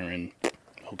retiring,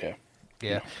 okay.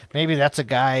 Yeah, maybe that's a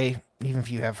guy. Even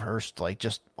if you have Hurst, like,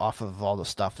 just off of all the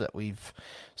stuff that we've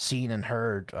seen and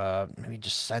heard, maybe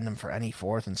just send him for any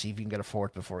fourth and see if you can get a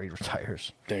fourth before he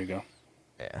retires. There you go.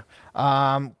 Yeah.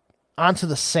 On to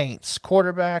the Saints.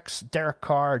 Quarterbacks, Derek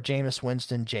Carr, Jameis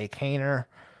Winston, Jake Haener.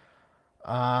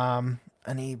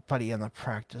 Anybody on the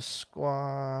practice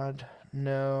squad?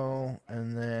 No.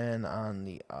 And then on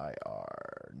the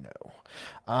IR,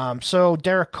 no. So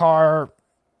Derek Carr,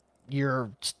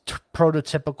 your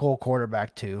prototypical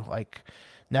quarterback 2. Like,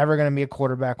 never going to be a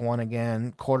quarterback 1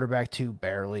 again. Quarterback 2,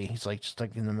 barely. He's just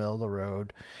like in the middle of the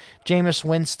road. Jameis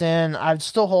Winston, I'd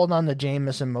still hold on to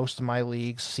Jameis in most of my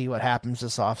leagues. See what happens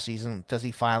this offseason. Does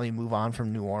he finally move on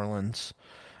from New Orleans?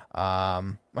 He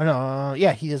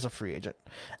is a free agent.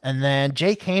 And then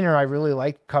Jake Haener, I really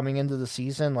liked coming into the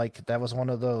season. Like, that was one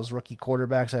of those rookie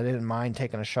quarterbacks I didn't mind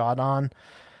taking a shot on.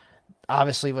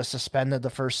 Obviously was suspended the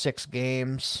first 6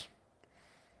 games.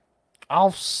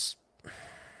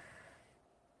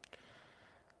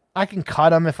 I can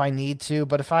cut him if I need to,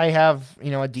 but if I have,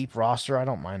 a deep roster, I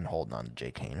don't mind holding on to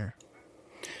Jake Haener.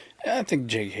 I think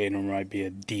Jake Haener might be a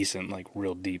decent,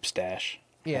 real deep stash.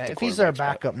 Yeah, if he's their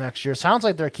backup next year. Sounds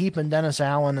like they're keeping Dennis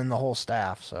Allen and the whole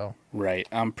staff, so. Right.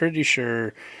 I'm pretty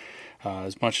sure,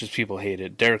 as much as people hate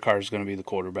it, Derek Carr is going to be the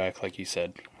quarterback, like you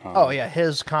said.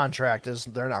 His contract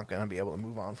they're not going to be able to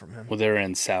move on from him. Well, they're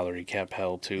in salary cap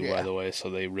hell, too, by the way, so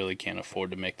they really can't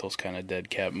afford to make those kind of dead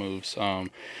cap moves.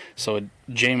 So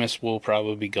Jameis will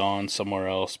probably be gone somewhere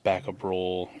else, backup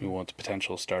role. We want the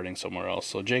potential of starting somewhere else.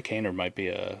 So Jake Haener might be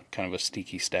a kind of a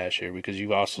sneaky stash here because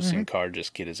you've also seen Carr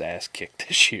just get his ass kicked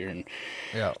this year. And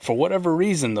for whatever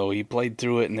reason, though, he played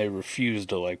through it and they refused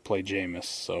to, play Jameis,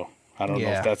 so... I don't know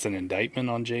if that's an indictment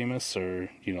on Jameis or,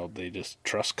 they just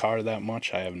trust Carr that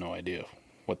much. I have no idea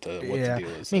what the deal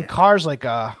is. I mean, Carr's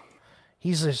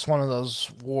he's just one of those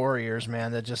warriors,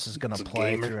 man, that just is going to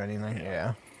play through anything.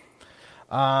 Yeah.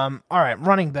 All right,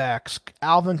 running backs.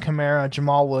 Alvin Kamara,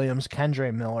 Jamal Williams,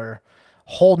 Kendre Miller.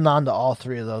 Holding on to all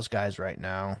 3 of those guys right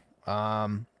now.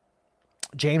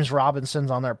 James Robinson's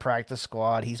on their practice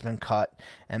squad. He's been cut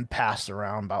and passed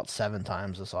around about 7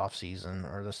 times this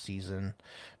season.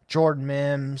 Jordan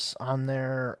Mims on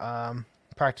their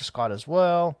practice squad as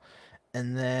well.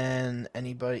 And then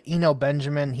Eno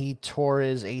Benjamin, he tore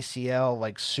his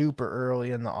ACL super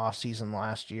early in the offseason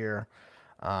last year.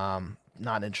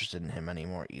 Not interested in him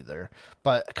anymore either.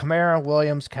 But Kamara,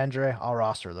 Williams, Kendre, I'll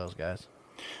roster those guys.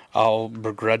 I'll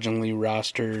begrudgingly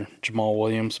roster Jamal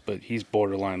Williams, but he's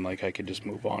borderline I could just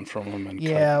move on from him. And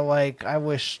I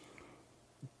wish...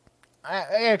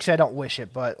 I don't wish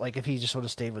it, but if he just would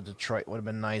have stayed with Detroit, would have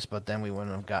been nice. But then we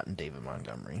wouldn't have gotten David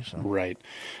Montgomery. So right,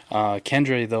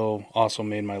 Kendre though also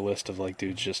made my list of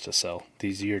dudes just to sell.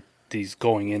 These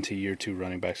going into year 2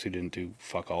 running backs who didn't do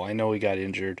fuck all. I know he got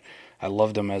injured. I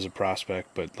loved him as a prospect,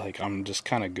 but I'm just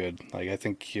kind of good. I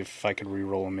think if I could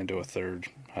re-roll him into a third,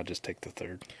 I'd just take the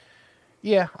third.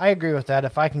 Yeah, I agree with that.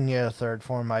 If I can get a third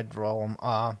for him, I'd roll him.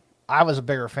 I was a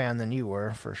bigger fan than you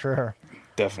were for sure.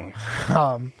 Definitely.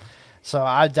 So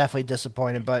I'm definitely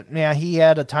disappointed. But, yeah, he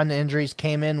had a ton of injuries,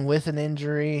 came in with an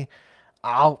injury.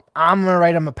 I'm going to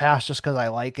write him a pass just because I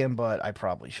like him, but I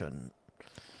probably shouldn't.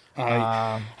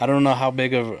 I don't know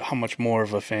how much more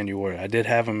of a fan you were. I did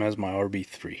have him as my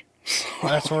RB3.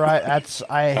 That's where I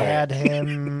had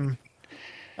him.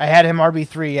 I had him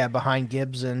RB3, yeah, behind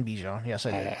Gibbs and Bijan. Yes,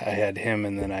 I did. I had him,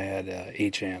 and then I had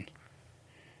H-An.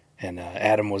 And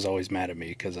Adam was always mad at me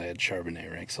because I had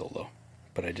Charbonnet ranked so low.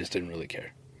 But I just didn't really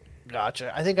care.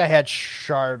 Gotcha. I think I had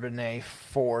Charbonnet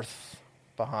 4th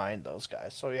behind those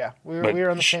guys. So, yeah, we were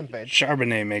on the same page.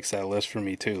 Charbonnet makes that list for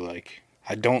me, too. Like,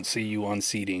 I don't see you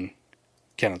unseating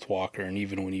Kenneth Walker. And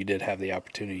even when you did have the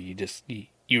opportunity,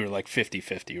 you were like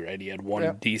 50-50, right? He had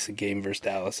one decent game versus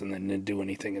Dallas and then didn't do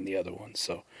anything in the other one.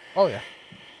 So, oh, yeah.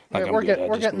 Like, we're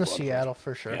getting to Seattle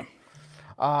for sure.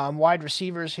 Yeah. Wide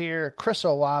receivers here, Chris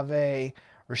Olave,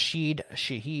 Rashid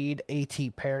Shaheed,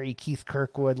 A.T. Perry, Keith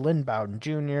Kirkwood, Lynn Bowden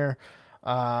Jr.,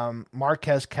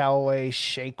 Marquez Callaway,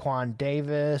 Shaquan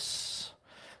Davis.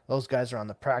 Those guys are on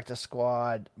the practice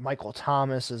squad. Michael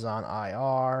Thomas is on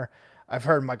IR. I've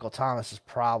heard Michael Thomas is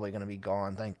probably going to be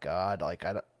gone, thank God. Like,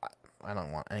 I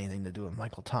don't want anything to do with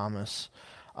Michael Thomas.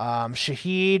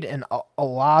 Shaheed and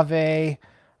Olave,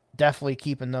 definitely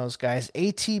keeping those guys.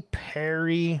 A.T.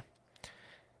 Perry,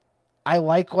 I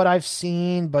like what I've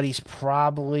seen, but he's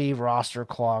probably roster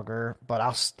clogger. But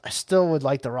I still would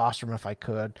like to roster him if I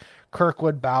could.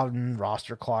 Kirkwood, Bowden,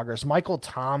 roster cloggers. Michael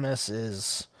Thomas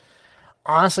is,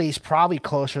 honestly, he's probably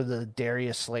closer to the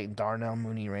Darius Slayton, Darnell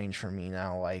Mooney range for me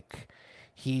now. Like,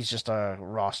 he's just a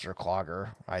roster clogger,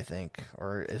 I think,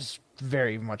 or is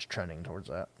very much trending towards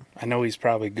that. I know he's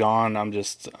probably gone. I'm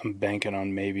banking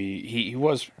on maybe he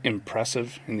was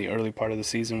impressive in the early part of the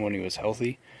season when he was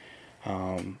healthy.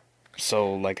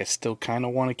 So, like, I still kind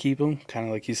of want to keep him, kind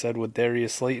of like you said with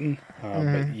Darius Slayton.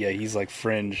 But, yeah, he's, like,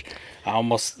 fringe. I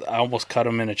almost cut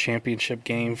him in a championship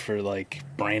game for, like,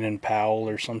 Brandon Powell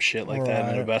or some shit like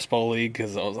that in a best ball league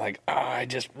because I was like, I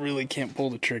just really can't pull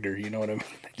the trigger. You know what I mean?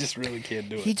 I just really can't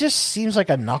do it. He just seems like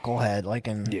a knucklehead. Like,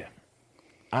 yeah.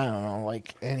 I don't know.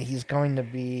 Like, and he's going to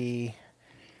be...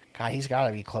 God, he's got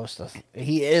to be close to...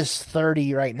 He is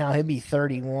 30 right now. He'll be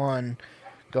 31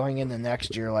 going into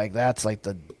next year. Like, that's, like,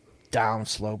 the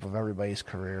downslope of everybody's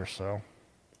career, so.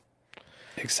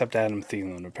 Except Adam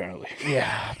Thielen, apparently.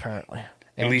 Yeah, apparently.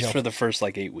 At least for the first,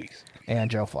 like, 8 weeks.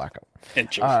 And Joe Flacco.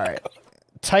 All right.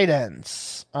 Tight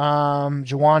ends.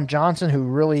 Juwan Johnson, who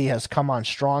really has come on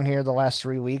strong here the last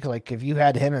 3 weeks. Like, if you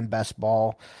had him in best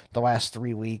ball the last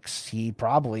 3 weeks, he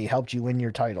probably helped you win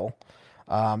your title.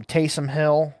 Taysom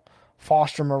Hill,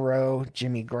 Foster Moreau,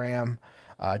 Jimmy Graham.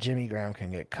 Jimmy Graham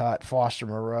can get cut. Foster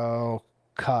Moreau,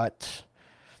 cut.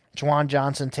 Juwan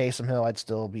Johnson, Taysom Hill, I'd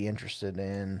still be interested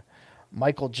in.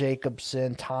 Michael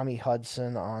Jacobson, Tommy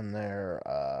Hudson on their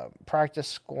practice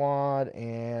squad,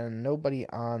 and nobody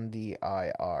on the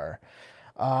IR.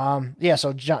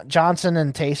 So Johnson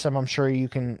and Taysom, I'm sure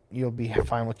you'll be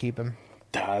fine with keeping.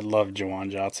 I love Juwan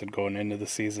Johnson going into the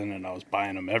season, and I was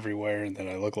buying him everywhere, and then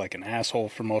I looked like an asshole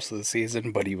for most of the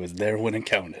season, but he was there when it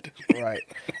counted. Right.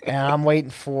 And I'm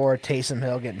waiting for Taysom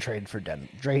Hill getting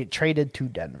traded to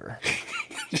Denver.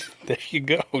 There you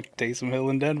go. Taysom Hill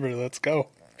in Denver. Let's go.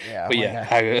 Yeah. But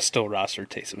I still roster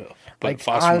Taysom Hill. But like,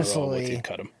 Foster Moreau, once you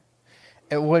cut him.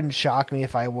 It wouldn't shock me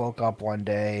if I woke up one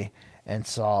day and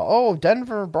saw,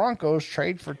 Denver Broncos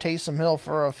trade for Taysom Hill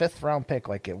for a 5th-round pick.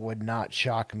 Like, it would not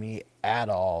shock me at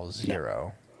all.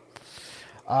 Zero.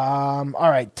 No. All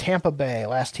right, Tampa Bay,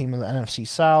 last team in the NFC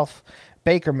South.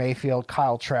 Baker Mayfield,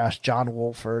 Kyle Trask, John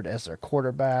Wolford as their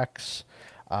quarterbacks.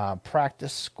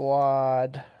 Practice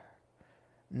squad,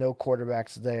 no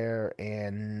quarterbacks there,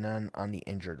 and none on the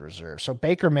injured reserve. So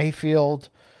Baker Mayfield,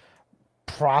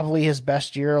 probably his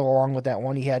best year, along with that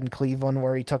one he had in Cleveland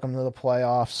where he took him to the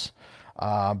playoffs.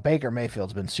 Baker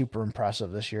Mayfield's been super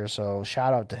impressive this year, so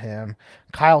shout out to him.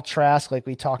 Kyle Trask, like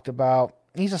we talked about,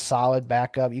 he's a solid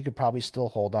backup. You could probably still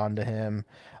hold on to him.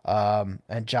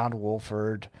 And John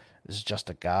Wolford is just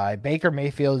a guy. Baker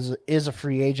Mayfield is a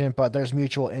free agent, but there's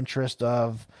mutual interest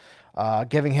of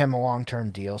giving him a long-term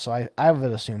deal. So I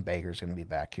would assume Baker's going to be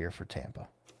back here for Tampa.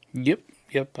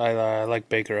 Yep. I like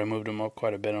Baker. I moved him up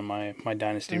quite a bit on my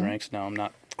dynasty ranks now. I'm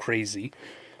not crazy.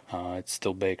 It's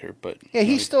still Baker, but... Yeah,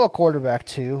 he's still a quarterback,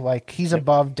 too. Like, he's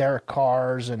above Derek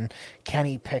Carr's and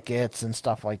Kenny Pickett's and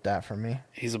stuff like that for me.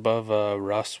 He's above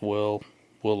Russ, Will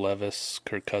Levis,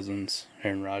 Kirk Cousins,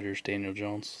 Aaron Rodgers, Daniel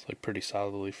Jones. Like, pretty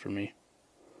solidly for me.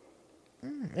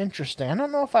 Interesting. I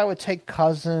don't know if I would take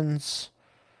Cousins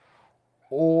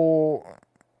or...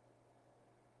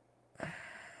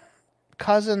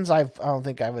 Cousins, I don't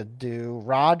think I would do.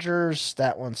 Rodgers,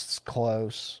 that one's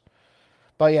close.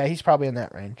 But yeah, he's probably in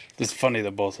that range. It's funny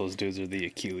that both those dudes are the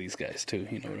Achilles guys, too.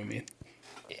 You know what I mean?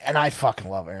 And I fucking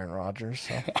love Aaron Rodgers.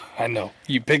 So. I know.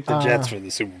 You picked the Jets for the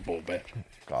Super Bowl bet.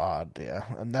 God, yeah.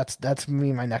 And that's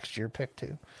me, my next year pick,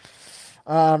 too.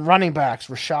 Running backs,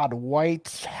 Rachaad White,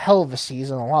 hell of a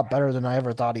season, a lot better than I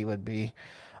ever thought he would be.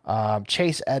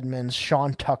 Chase Edmonds,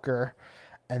 Sean Tucker,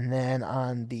 and then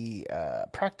on the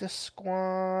practice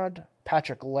squad,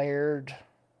 Patrick Laird,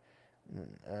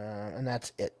 and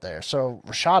that's it there. So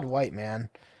Rachaad White, man,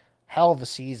 hell of a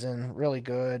season, really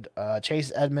good.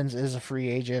 Chase Edmonds is a free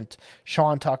agent.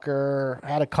 Sean Tucker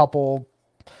had a couple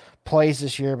plays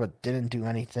this year, but didn't do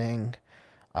anything.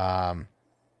 What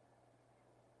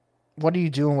are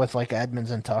you doing with like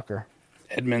Edmonds and Tucker?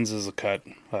 Edmonds is a cut.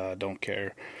 Don't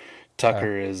care.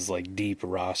 Tucker is like deep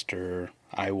roster.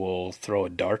 I will throw a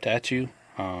dart at you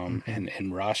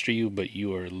and roster you, but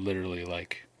you are literally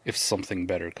like, if something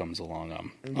better comes along,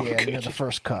 I'm good. You're the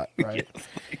first cut, right?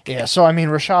 Yeah, so I mean,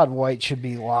 Rachaad White should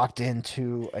be locked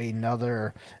into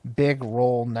another big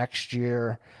role next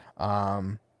year.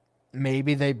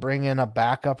 Maybe they bring in a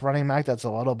backup running back that's a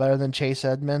little better than Chase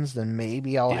Edmonds. Then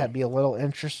maybe I'll be a little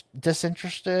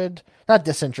disinterested. Not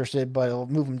disinterested, but it'll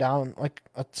move him down like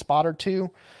a spot or two.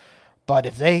 But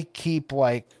if they keep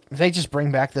if they just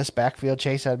bring back this backfield,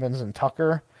 Chase Edmonds and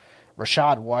Tucker,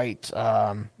 Rachaad White,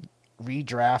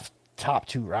 redraft top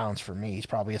 2 rounds for me. He's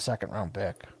probably a second-round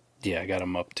pick. Yeah, I got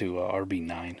him up to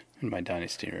RB9 in my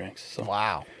dynasty ranks. So.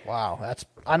 Wow.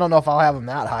 I don't know if I'll have him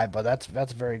that high, but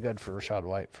that's very good for Rachaad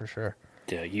White for sure.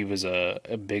 Yeah, he was a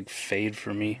big fade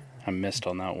for me. I missed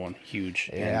on that one, huge,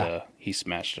 and he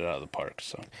smashed it out of the park.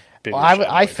 So,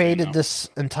 I faded this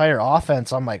entire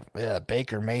offense. I'm like,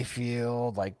 Baker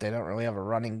Mayfield, like they don't really have a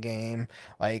running game.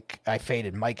 Like I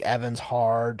faded Mike Evans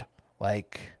hard.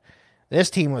 Like this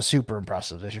team was super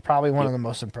impressive. This is probably one of the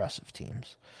most impressive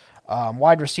teams.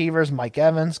 Wide receivers, Mike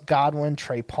Evans, Godwin,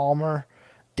 Trey Palmer,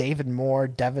 David Moore,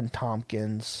 Devin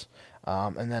Tompkins.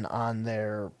 And then on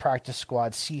their practice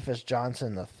squad, Cephas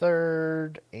Johnson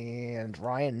III and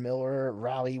Ryan Miller,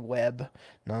 Raleigh Webb.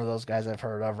 None of those guys I've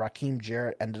heard of. Raheem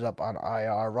Jarrett ended up on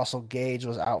IR. Russell Gage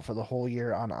was out for the whole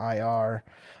year on IR.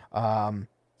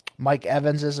 Mike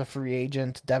Evans is a free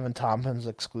agent. Devin Tompkins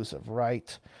exclusive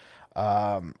right.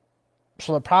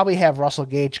 So they'll probably have Russell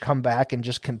Gage come back and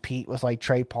just compete with like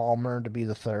Trey Palmer to be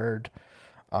the third.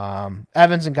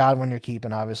 Evans and Godwin you're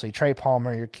keeping, obviously. Trey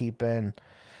Palmer you're keeping.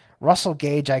 Russell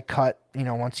Gage I cut,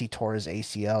 once he tore his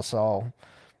ACL. So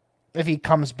if he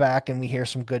comes back and we hear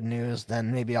some good news,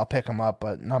 then maybe I'll pick him up,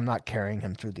 but I'm not carrying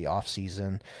him through the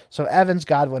offseason. So Evans,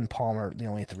 Godwin, Palmer, the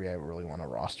only 3 I really want to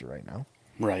roster right now.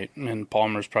 Right, and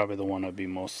Palmer's probably the one I'd be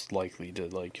most likely to,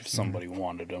 like, if somebody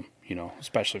wanted him,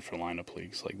 especially for lineup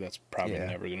leagues. Like, that's probably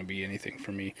never going to be anything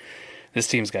for me. This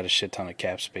team's got a shit ton of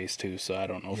cap space, too, so I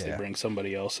don't know if they bring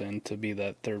somebody else in to be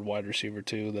that third wide receiver,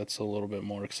 too. That's a little bit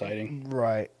more exciting.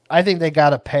 Right. I think they got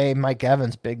to pay Mike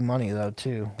Evans big money, though,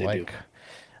 too. They do.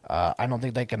 I don't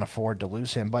think they can afford to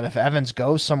lose him. But if Evans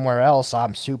goes somewhere else,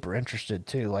 I'm super interested,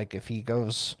 too. Like, if he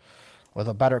goes with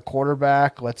a better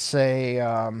quarterback, let's say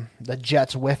the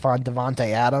Jets whiff on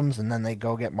Devontae Adams and then they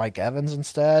go get Mike Evans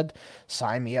instead,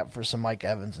 sign me up for some Mike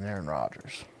Evans and Aaron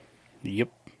Rodgers. Yep,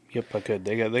 I could.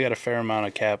 They got a fair amount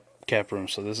of cap room,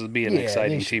 so this would be an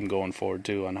exciting team going forward,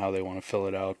 too, on how they want to fill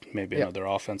it out. Maybe another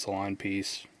offensive line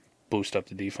piece, boost up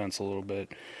the defense a little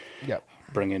bit. Yep.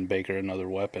 Bring in Baker another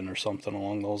weapon or something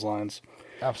along those lines.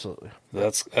 Absolutely.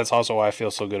 That's also why I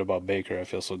feel so good about Baker. I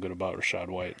feel so good about Rachaad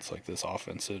White. It's like this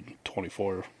offense at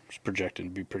 24 is projected to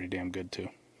be pretty damn good too.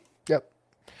 Yep.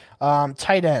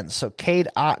 Tight ends. So Cade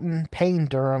Otton, Payne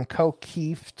Durham,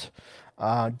 Kieft,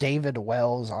 David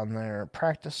Wells on their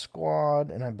practice squad,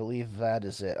 and I believe that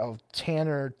is it. Oh,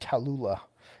 Tanner Tallulah.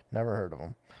 Never heard of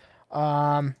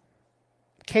him.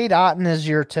 Cade Otton is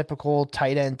your typical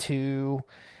tight end 2.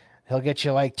 He'll get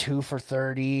you like 2 for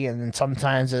 30, and then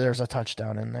sometimes there's a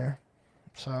touchdown in there.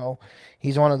 So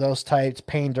he's one of those types.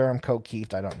 Payne Durham,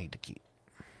 Kieft, I don't need to keep.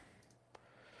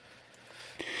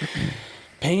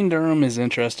 Payne Durham is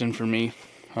interesting for me.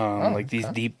 These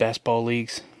deep best ball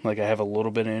leagues, like I have a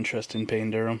little bit of interest in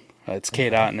Payne Durham. It's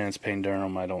Cade Otton and it's Payne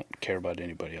Durham. I don't care about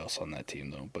anybody else on that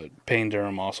team, though. But Payne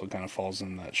Durham also kind of falls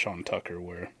in that Sean Tucker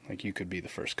where, like, you could be the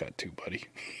first cut too, buddy.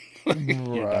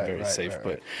 You're not very safe.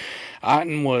 But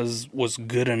Otton was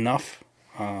good enough,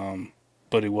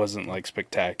 but he wasn't, like,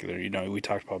 spectacular. We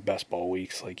talked about best ball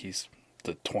weeks. Like, he's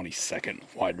the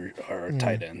 22nd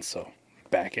tight end, so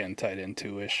back end tight end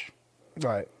 2-ish.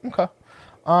 Right. Okay.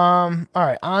 All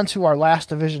right, on to our last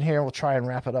division here. We'll try and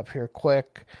wrap it up here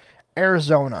quick.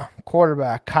 Arizona,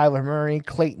 quarterback Kyler Murray,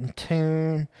 Clayton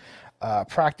Tune,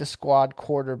 practice squad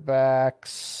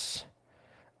quarterbacks,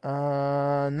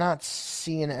 Not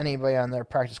seeing anybody on their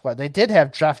practice squad. They did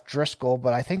have Jeff Driscoll,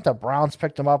 but I think the Browns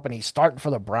picked him up, and he's starting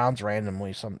for the Browns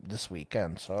randomly this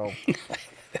weekend. So,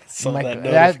 so that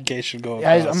notification going.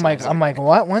 I'm like,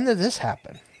 what? When did this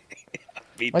happen?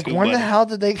 Like, when the hell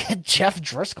did they get Jeff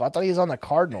Driscoll? I thought he was on the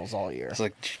Cardinals all year. It's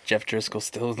like, Jeff Driscoll's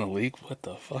still in the league? What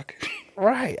the fuck?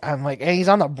 Right. I'm like, and he's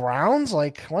on the Browns?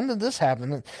 Like, when did this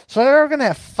happen? So they're going to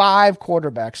have 5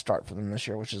 quarterbacks start for them this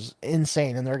year, which is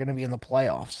insane, and they're going to be in the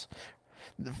playoffs.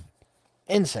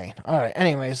 Insane. All right.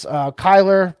 Anyways,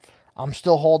 Kyler, I'm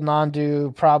still holding on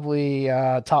to probably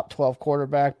top 12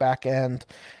 quarterback, back end.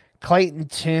 Clayton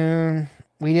Tune,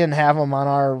 we didn't have him on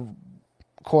our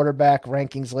quarterback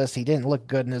rankings list. He didn't look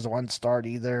good in his one start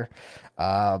either.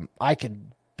 I could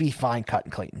be fine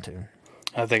cutting Clayton Tune.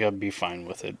 I think I'd be fine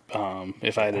with it.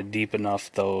 If I had a deep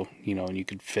enough, though, and you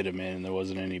could fit him in and there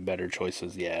wasn't any better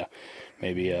choices, yeah,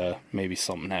 maybe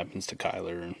something happens to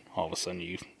Kyler and all of a sudden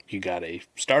you got a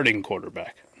starting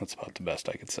quarterback. That's about the best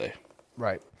I could say.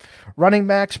 Right. Running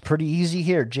backs, pretty easy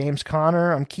here. James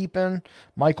Conner, I'm keeping.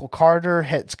 Michael Carter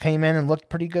came in and looked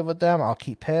pretty good with them. I'll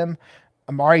keep him.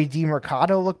 Amari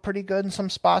DiMercado looked pretty good in some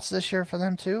spots this year for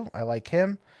them, too. I like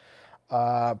him.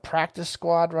 Practice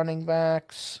squad running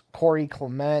backs, Corey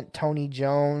Clement, Tony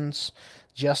Jones,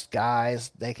 just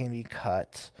guys. They can be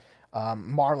cut.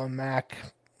 Marlon Mack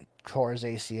tore his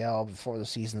ACL before the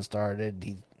season started.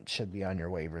 He should be on your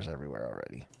waivers everywhere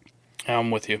already.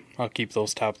 I'm with you. I'll keep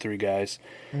those top 3 guys.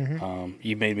 Mm-hmm.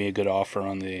 You made me a good offer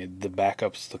on the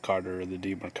backups, the Carter or the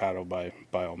DiMercado,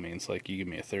 by all means. Like, you give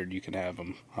me a third, you can have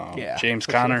them. James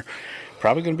Conner,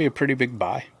 probably going to be a pretty big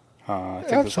buy. I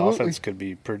think this offense could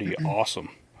be pretty awesome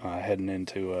heading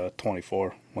into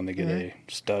 24 when they get a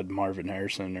stud Marvin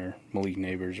Harrison or Malik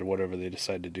Neighbors or whatever they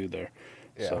decide to do there.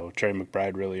 Yeah. So Trey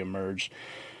McBride really emerged.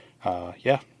 I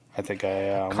think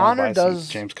I'm going to buy some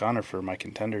James Conner for my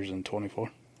contenders in 24.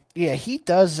 Yeah, he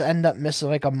does end up missing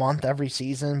like a month every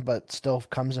season, but still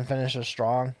comes and finishes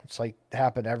strong. It's like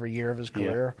happened every year of his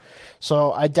career. Yeah.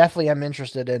 So I definitely am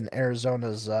interested in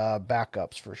Arizona's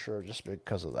backups for sure, just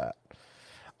because of that.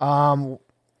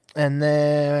 And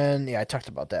then, I talked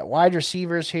about that. Wide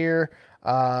receivers here,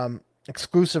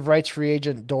 exclusive rights free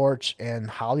agent Dortch, and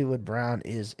Hollywood Brown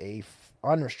is a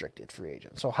unrestricted free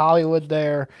agent. So Hollywood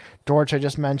there, Dortch I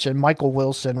just mentioned, Michael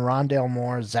Wilson, Rondale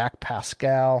Moore, Zach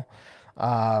Pascal,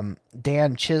 Dan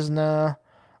Chisna,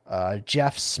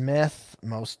 Jeff Smith,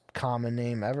 most common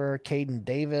name ever, Caden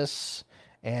Davis,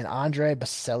 and Andre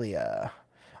Baselia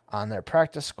on their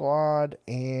practice squad,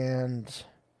 and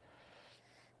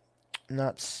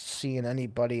not seeing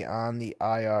anybody on the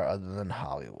IR other than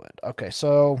Hollywood. Okay,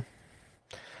 so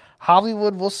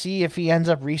Hollywood, we'll see if he ends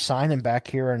up re-signing back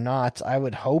here or not. I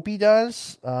would hope he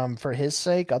does, for his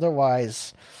sake.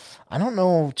 Otherwise, I don't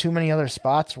know too many other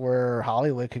spots where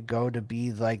Hollywood could go to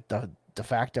be like the de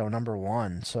facto number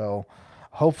 1. So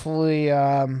hopefully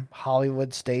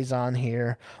Hollywood stays on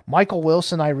here. Michael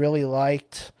Wilson I really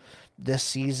liked this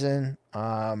season.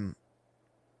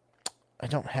 I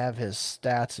don't have his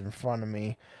stats in front of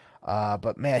me.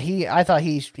 But man, I thought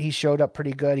he showed up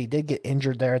pretty good. He did get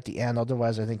injured there at the end.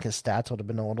 Otherwise, I think his stats would have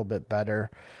been a little bit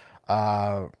better.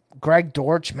 Greg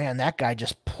Dortch, man, that guy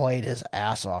just played his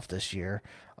ass off this year.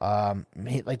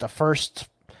 Like the first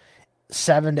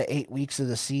 7 to 8 weeks of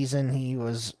the season, he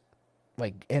was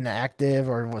like inactive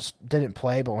or didn't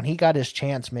play. But when he got his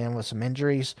chance, man, with some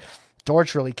injuries,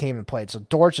 Dortch really came and played. So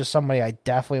Dortch is somebody I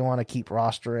definitely want to keep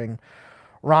rostering.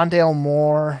 Rondale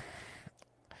Moore,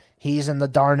 he's in the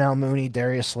Darnell Mooney,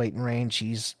 Darius Slayton range.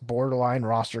 He's borderline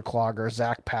roster clogger.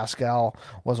 Zach Pascal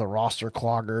was a roster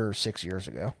clogger 6 years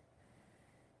ago.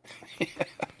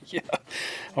 Yeah,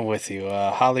 I'm with you.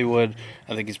 Hollywood,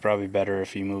 I think he's probably better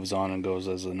if he moves on and goes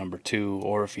as a number 2,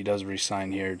 or if he does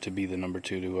re-sign here to be the number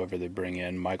 2 to whoever they bring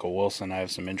in. Michael Wilson, I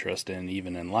have some interest in,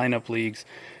 even in lineup leagues.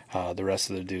 The rest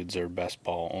of the dudes are best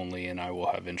ball only, and I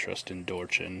will have interest in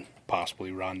Dortch and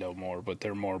possibly Rondale Moore, but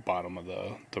they're more bottom of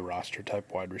the roster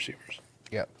type wide receivers.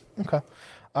 Yep. Okay.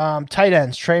 Tight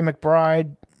ends, Trey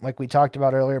McBride, like we talked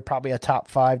about earlier, probably a top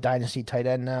 5 dynasty tight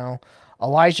end now.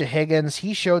 Elijah Higgins,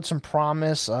 he showed some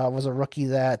promise, was a rookie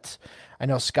that I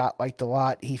know Scott liked a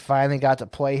lot. He finally got to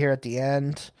play here at the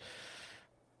end.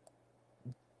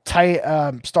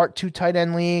 Start 2 tight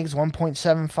end leagues,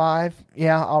 1.75.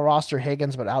 Yeah, I'll roster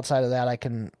Higgins, but outside of that, I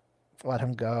can let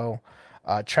him go.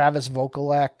 Travis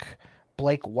Vokalek,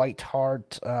 Blake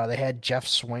Whitehart. They had Jeff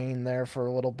Swain there for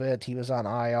a little bit. He was on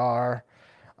IR.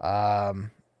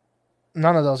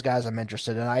 None of those guys I'm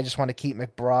interested in. I just want to keep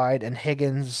McBride and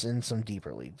Higgins in some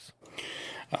deeper leagues.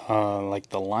 Like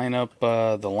the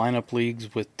lineup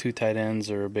leagues with 2 tight ends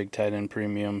or a big tight end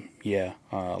premium. Yeah,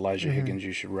 Elijah Higgins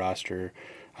you should roster.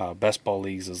 Best ball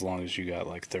leagues, as long as you got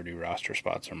like 30 roster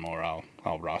spots or more,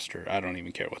 I'll roster. I don't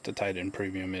even care what the tight end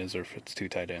premium is or if it's 2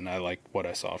 tight end. I like what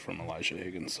I saw from Elijah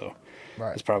Higgins, so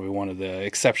it's probably one of the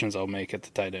exceptions I'll make at the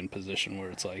tight end position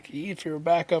where it's like, if you're a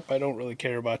backup, I don't really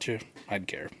care about you. I'd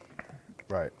care.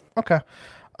 Right. Okay.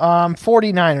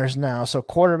 49ers now. So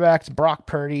quarterbacks, Brock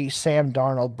Purdy, Sam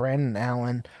Darnold, Brandon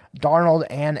Allen. Darnold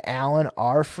and Allen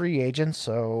are free agents,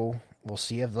 so we'll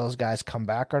see if those guys come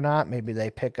back or not. Maybe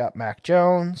they pick up Mac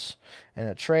Jones in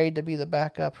a trade to be the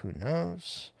backup. Who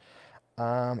knows?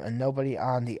 And nobody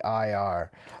on the IR.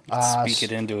 Speak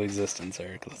it into existence,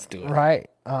 Eric. Let's do it. Right.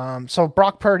 So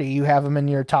Brock Purdy, you have him in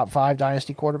your top 5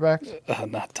 dynasty quarterbacks?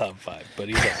 Not top 5, but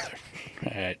he's up there.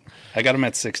 All right. I got him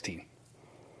at 16.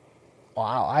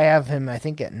 Wow. I have him, I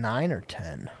think, at 9 or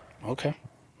 10. Okay.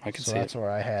 I can see it. That's where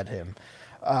I had him.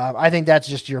 I think that's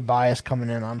just your bias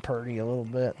coming in on Purdy a little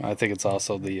bit. I think it's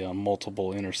also the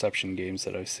multiple interception games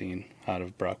that I've seen out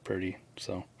of Brock Purdy.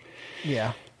 So,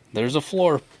 yeah. There's a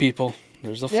floor, people.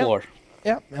 There's a floor.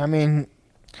 Yep. I mean,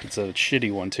 it's a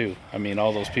shitty one, too. I mean,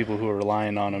 all those people who were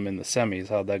relying on him in the semis,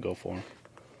 how'd that go for him?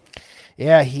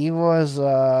 Yeah, he was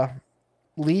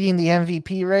leading the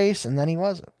MVP race, and then he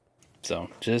wasn't. So,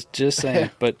 just saying.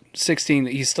 But 16,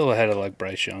 he's still ahead of, like,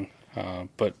 Bryce Young.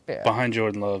 But behind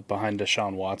Jordan Love, behind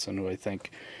Deshaun Watson, who I think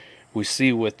we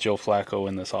see with Joe Flacco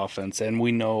in this offense, and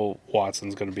we know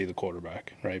Watson's going to be the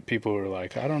quarterback, right? People who are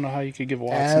like, I don't know how you could give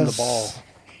Watson the ball.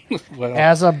 Well,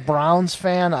 as a Browns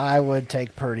fan, I would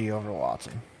take Purdy over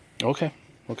Watson. Okay.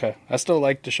 I still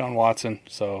like Deshaun Watson,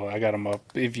 so I got him up.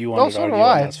 If you want to argue,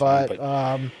 that's fine. But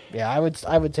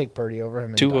I would take Purdy over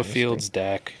him. Tua, Fields,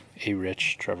 Dak,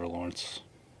 A-Rich, Trevor Lawrence,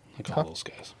 like all those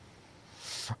guys.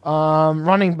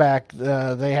 Running back,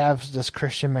 they have this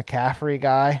Christian McCaffrey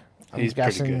guy. He's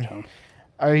pretty good, huh?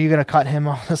 Are you going to cut him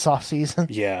off this offseason?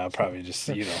 Yeah, I'll probably just,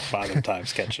 5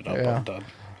 times catch it up. I'm done.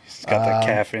 He's got that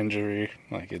calf injury.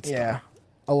 Like, it's done.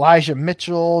 Elijah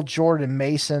Mitchell, Jordan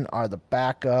Mason are the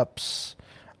backups.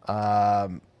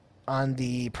 On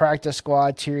the practice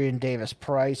squad, Tyrion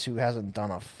Davis-Price, who hasn't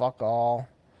done a fuck all,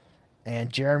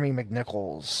 and Jeremy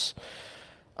McNichols.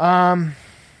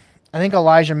 I think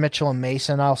Elijah Mitchell and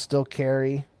Mason I'll still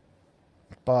carry.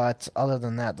 But other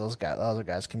than that, the other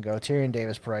guys can go. Tyrion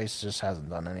Davis-Price just hasn't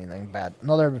done anything bad.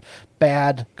 Another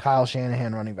bad Kyle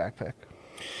Shanahan running back pick.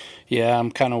 Yeah,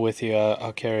 I'm kind of with you.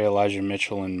 I'll carry Elijah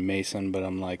Mitchell and Mason, but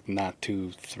I'm like not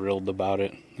too thrilled about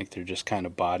it. Like they're just kind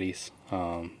of bodies.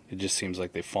 It just seems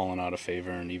like they've fallen out of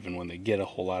favor, and even when they get a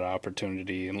whole lot of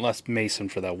opportunity, unless Mason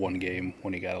for that one game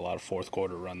when he got a lot of fourth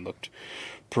quarter run looked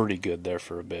pretty good there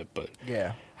for a bit, but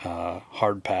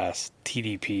hard pass,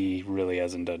 TDP really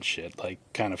hasn't done shit. Like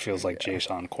kind of feels like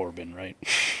Jason Corbin, right?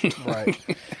 Right.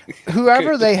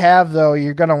 Whoever they have though,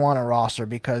 you're gonna want to roster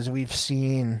because we've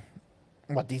seen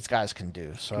what these guys can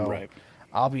do. So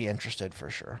I'll be interested for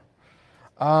sure.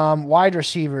 Wide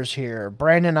receivers here.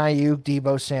 Brandon Ayuk,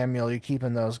 Deebo Samuel. You're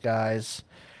keeping those guys.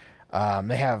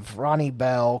 They have Ronnie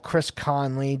Bell, Chris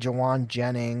Conley, Jawan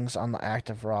Jennings on the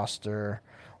active roster,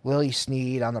 Willie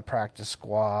Snead on the practice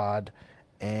squad,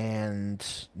 and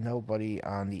nobody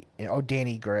on the...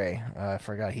 Danny Gray. I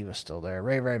forgot he was still there.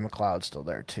 Ray McLeod's still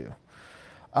there too.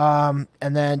 And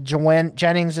then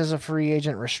Jennings is a free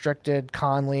agent, restricted.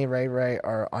 Conley, Ray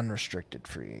are unrestricted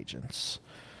free agents.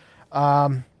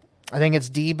 I think it's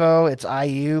Debo, it's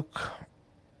Ayuk.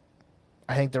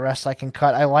 I think the rest I can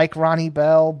cut. I like Ronnie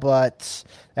Bell, but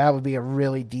that would be a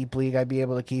really deep league. I'd be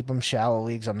able to keep him. Shallow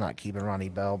leagues, I'm not keeping Ronnie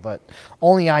Bell, but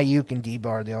only Ayuk and Debo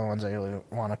are the only ones I really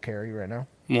want to carry right now.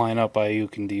 Line up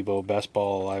Ayuk and Debo. Best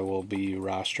ball, I will be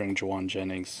rostering Jawan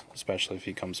Jennings, especially if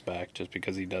he comes back, just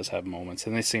because he does have moments,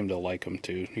 and they seem to like him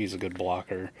too. He's a good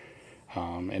blocker,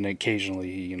 and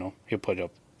occasionally, he'll put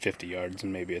up 50 yards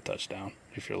and maybe a touchdown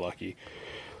if you're lucky.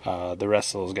 The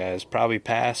rest of those guys probably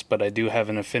pass, but I do have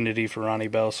an affinity for Ronnie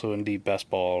Bell, so in deep best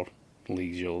ball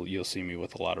leagues, you'll see me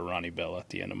with a lot of Ronnie Bell at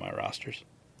the end of my rosters.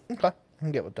 Okay, I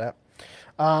can get with that.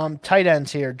 Tight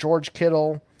ends here: George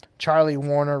Kittle, Charlie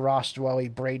Warner, Ross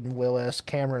Dwelly, Braden Willis,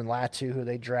 Cameron Latu, who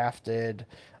they drafted,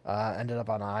 ended up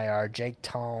on IR. Jake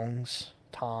Tongs,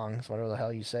 whatever the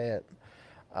hell you say it.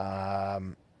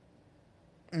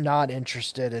 Not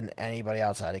interested in anybody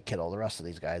outside of Kittle. The rest of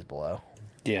these guys below.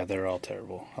 Yeah, they're all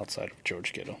terrible outside of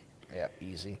George Kittle. Yeah,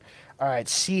 easy. All right,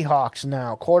 Seahawks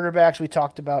now. Quarterbacks we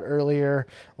talked about earlier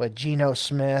with Geno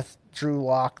Smith, Drew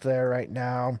Lock there right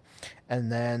now.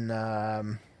 And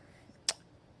then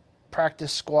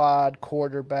practice squad,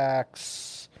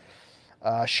 quarterbacks.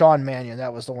 Sean Mannion,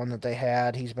 that was the one that they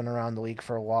had. He's been around the league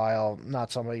for a while.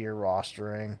 Not somebody you're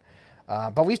rostering.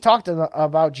 But we've talked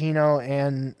about Gino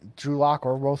and Drew Lock.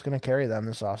 We're both going to carry them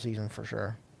this offseason for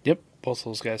sure. Yep, both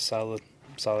those guys solid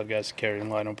guys to carry in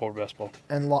lineup over best ball.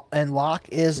 And Locke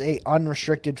is a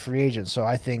unrestricted free agent, so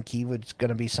I think he was going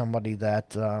to be somebody that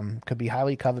could be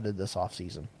highly coveted this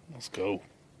offseason. Let's go.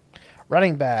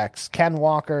 Running backs: Ken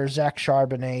Walker, Zach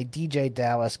Charbonnet, DJ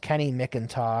Dallas, Kenny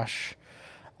McIntosh.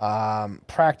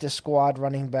 Practice squad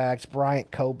running backs: Bryant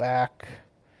Koback,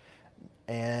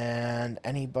 and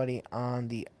anybody on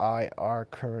the IR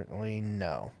currently?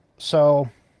 No. So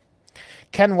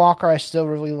Ken Walker, I still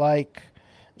really like.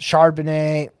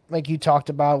 Charbonnet, like you talked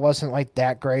about, wasn't like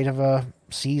that great of a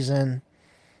season.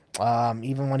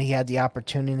 Even when he had the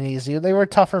opportunities, they were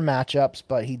tougher matchups,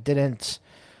 but he didn't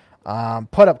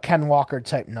put up Ken Walker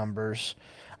type numbers.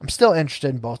 I'm still interested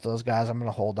in both those guys. I'm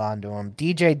going to hold on to them.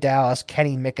 DJ Dallas,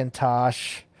 Kenny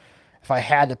McIntosh. If I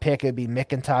had to pick, it would be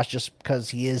McIntosh just because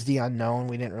he is the unknown.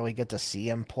 We didn't really get to see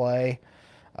him play.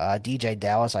 DJ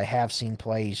Dallas, I have seen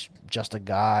play. He's just a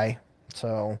guy.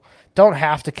 So don't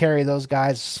have to carry those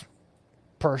guys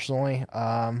personally.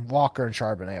 Walker and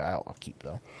Charbonnet I'll keep,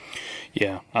 though.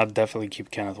 Yeah, I'd definitely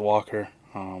keep Kenneth Walker.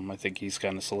 I think he's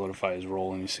kind of solidified his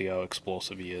role, and you see how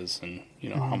explosive he is, and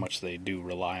how much they do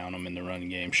rely on him in the running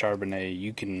game. Charbonnet,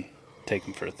 you can take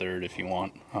him for a third if you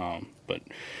want, but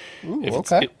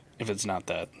if it's not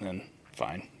that, then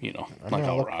fine.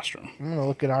 I'll roster him. I'm gonna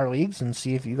look at our leagues and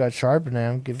see if you got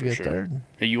Charbonnet. I'll give you a third.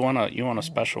 Hey, you want a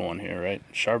special one here, right?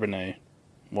 Charbonnet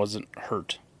wasn't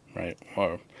hurt, right,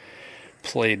 or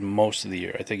played most of the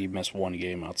year. I think he missed one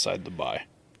game outside the bye.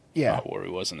 Yeah, where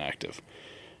he wasn't active.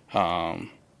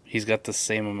 He's got the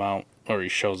same amount, or he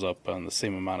shows up on the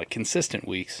same amount of consistent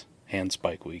weeks and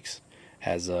spike weeks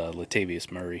as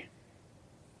Latavius Murray,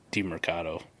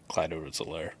 DeMercado, Clyde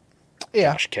Edwards-Helaire,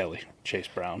 Josh Kelly, Chase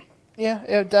Brown. Yeah,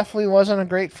 it definitely wasn't a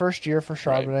great first year for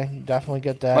Charbonnet. Right. You definitely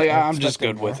get that. I'm just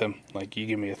good with him. You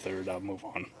give me a third, I'll move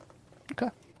on. Okay.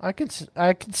 I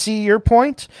can see your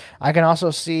point. I can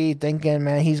also see thinking,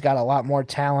 man, he's got a lot more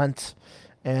talent,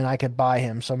 and I could buy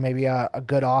him. So maybe a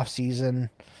good off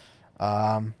season.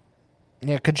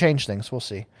 It could change things. We'll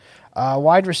see.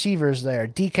 Wide receivers there: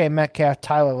 DK Metcalf,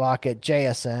 Tyler Lockett,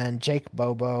 JSN, Jake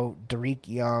Bobo, Derek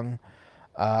Young,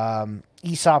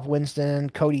 Aesop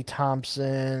Winston, Cody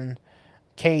Thompson,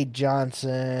 Cade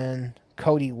Johnson,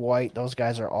 Cody White. Those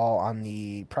guys are all on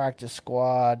the practice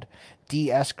squad. D.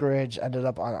 Eskridge ended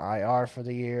up on IR for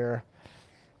the year.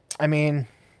 I mean,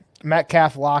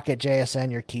 Metcalf, Lockett,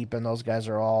 JSN, you're keeping. Those guys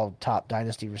are all top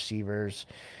dynasty receivers.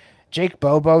 Jake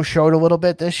Bobo showed a little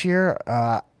bit this year.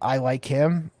 I like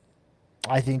him.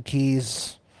 I think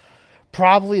he's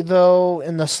probably, though,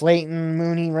 in the Slayton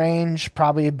Mooney range,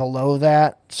 probably below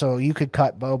that. So you could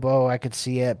cut Bobo. I could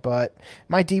see it. But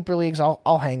my deeper leagues,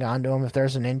 I'll hang on to him. If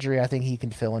there's an injury, I think he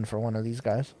can fill in for one of these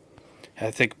guys. I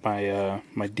think my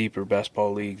deeper best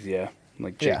ball leagues,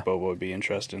 Jake Bobo would be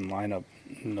interested in lineup.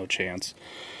 No chance.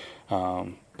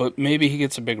 But maybe he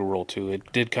gets a bigger role, too.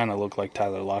 It did kind of look like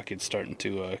Tyler Lockett's starting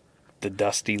to, the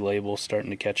dusty label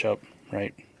starting to catch up,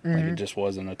 right? Mm-hmm. It just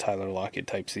wasn't a Tyler Lockett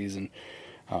type season.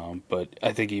 But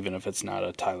I think even if it's not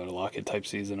a Tyler Lockett type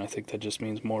season, I think that just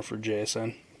means more for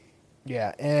JSN.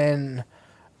 Yeah, in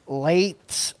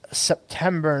late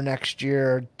September next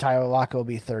year, Tyler Lockett will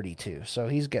be 32. So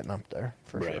he's getting up there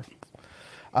for sure.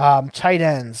 Tight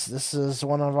ends. This is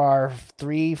one of our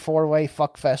 3-4-way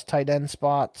fuckfest tight end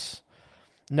spots.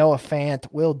 Noah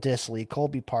Fant, Will Dissly,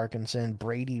 Colby Parkinson,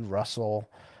 Brady Russell,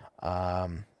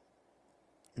 Tyler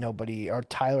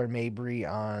Mabry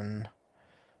on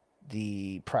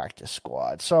the practice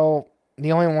squad. So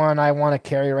the only one I want to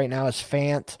carry right now is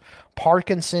Fant.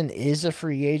 Parkinson is a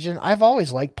free agent. I've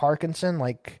always liked Parkinson.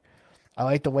 I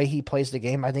like the way he plays the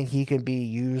game. I think he can be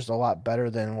used a lot better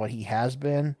than what he has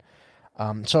been.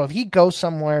 So if he goes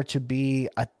somewhere to be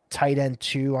a tight end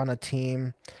 2 on a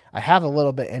team, I have a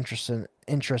little bit interest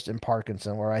in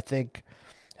Parkinson, where I think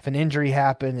if an injury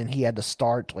happened and he had to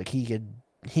start, he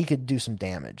could do some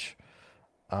damage.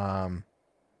 But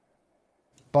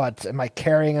am I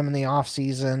carrying him in the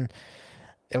offseason?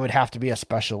 It would have to be a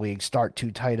special league. Start 2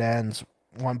 tight ends,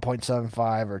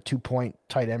 1.75 or 2-point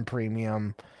tight end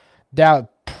premium. That would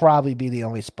probably be the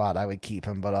only spot I would keep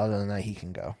him, but other than that, he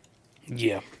can go.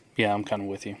 Yeah, I'm kind of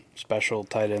with you. Special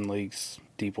tight end leagues,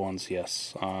 deep ones,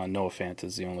 yes. Noah Fant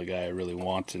is the only guy I really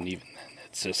want, and even then,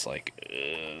 it's just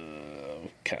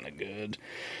kind of good.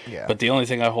 Yeah. But the only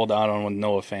thing I hold out on with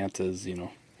Noah Fant is,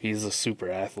 he's a super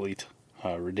athlete.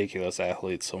 Ridiculous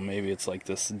athlete, so maybe it's like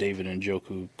this David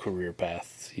Njoku career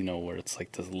path, where it's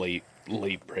like this late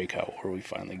breakout where we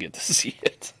finally get to see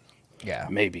it. Yeah.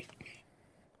 Maybe.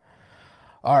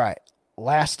 All right.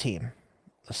 Last team.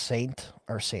 The St.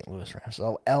 Louis Rams.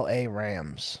 The L.A.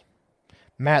 Rams.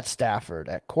 Matt Stafford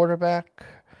at quarterback.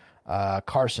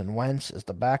 Carson Wentz is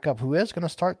the backup, who is going to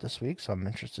start this week, so I'm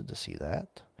interested to see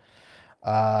that.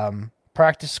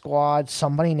 Practice squad,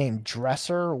 somebody named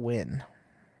Dresser Wynn.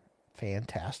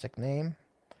 Fantastic name.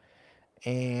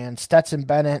 And Stetson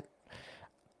Bennett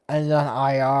ended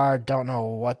on IR. Don't know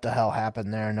what the hell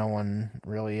happened there. No one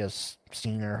really has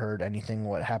seen or heard anything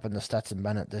what happened to Stetson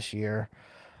Bennett this year.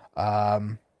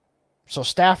 So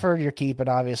Stafford, you're keeping,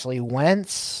 obviously.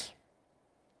 Wentz,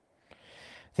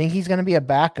 think he's going to be a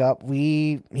backup.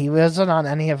 He wasn't on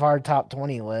any of our top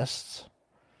 20 lists.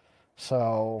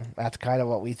 So that's kind of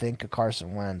what we think of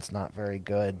Carson Wentz. Not very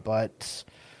good, but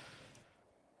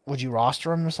would you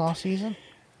roster him this offseason?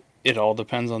 It all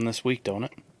depends on this week, don't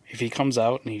it? If he comes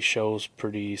out and he shows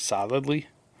pretty solidly,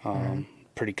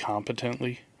 pretty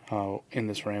competently in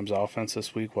this Rams offense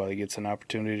this week while he gets an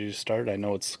opportunity to start, I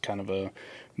know it's kind of a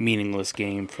meaningless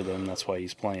game for them. That's why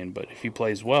he's playing. But if he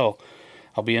plays well,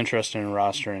 I'll be interested in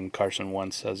rostering Carson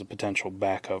Wentz as a potential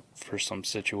backup for some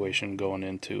situation going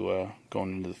into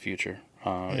the future.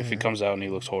 If he comes out and he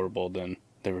looks horrible, then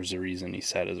there was a reason he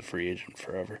sat as a free agent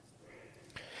forever.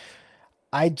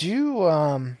 I do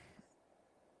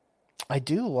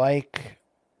like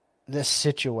this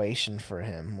situation for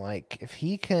him. Like, if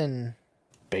he can...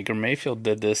 Baker Mayfield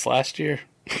did this last year.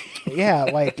 Yeah,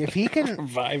 like, if he can...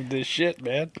 Revive this shit,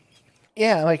 man.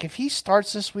 Yeah, like, if he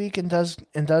starts this week and does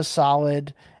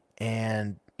solid,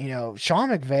 and, Sean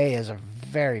McVay is a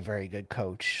very, very good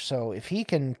coach. So if he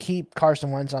can keep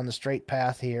Carson Wentz on the straight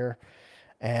path here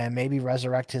and maybe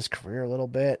resurrect his career a little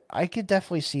bit, I could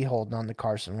definitely see holding on to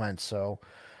Carson Wentz. So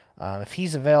if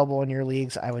he's available in your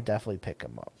leagues, I would definitely pick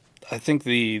him up. I think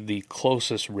the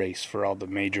closest race for all the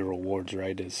major awards,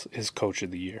 right, is Coach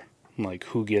of the Year. Like,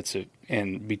 who gets it?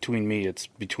 And between me, it's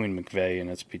between McVay and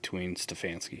it's between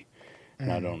Stefanski.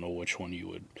 And I don't know which one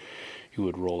you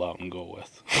would roll out and go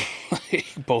with.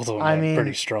 Both of them have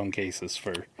pretty strong cases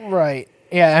for... Right.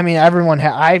 Yeah, I mean, everyone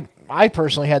had... I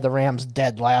personally had the Rams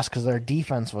dead last because their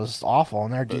defense was awful,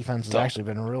 and their defense has actually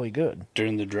been really good.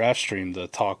 During the draft stream, the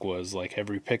talk was, like,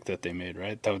 every pick that they made,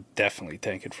 right? That would definitely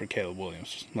tank it for Caleb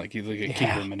Williams. Like, you look at keeping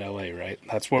him in L.A., right?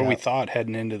 That's where we thought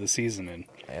heading into the season.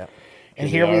 And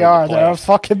here we are. They're a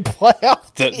fucking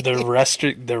playoff team.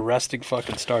 They're resting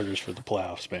fucking starters for the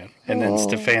playoffs, man. And then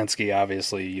Stefanski,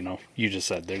 obviously, you just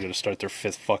said they're going to start their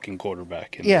fifth fucking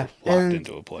quarterback and they're locked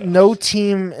into a playoff. No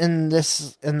team in the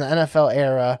NFL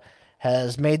era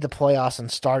has made the playoffs and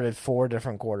started 4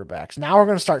 different quarterbacks. Now we're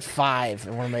going to start 5,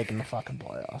 and we're making the fucking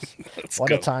playoffs.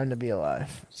 What a time to be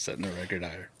alive. Setting the record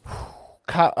higher.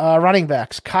 Running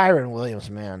backs, Kyren Williams,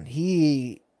 man.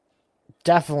 He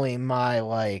definitely my,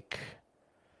 I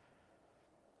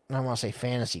don't want to say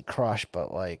fantasy crush,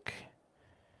 but,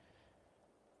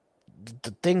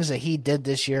 the things that he did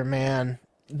this year, man,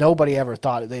 nobody ever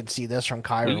thought they'd see this from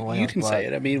Kyren Williams. You can say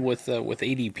it. I mean, with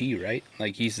ADP, right?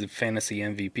 Like, he's the fantasy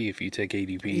MVP if you take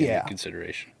ADP into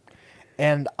consideration.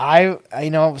 And I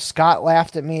know Scott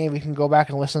laughed at me. We can go back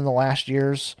and listen to last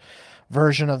year's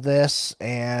version of this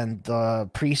and the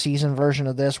preseason version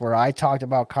of this where I talked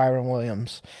about Kyren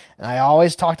Williams. And I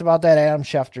always talked about that Adam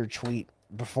Schefter tweet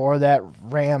before that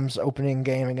Rams opening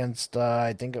game against,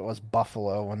 I think it was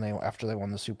Buffalo after they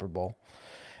won the Super Bowl.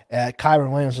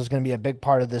 Kyren Williams was going to be a big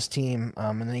part of this team,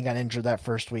 and then he got injured that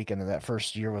first week, and that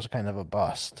first year was kind of a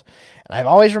bust. And I've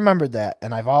always remembered that,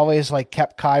 and I've always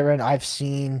kept Kyren. I've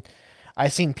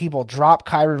seen people drop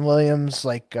Kyren Williams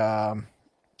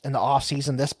in the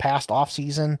offseason. This past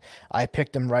offseason, I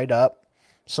picked him right up,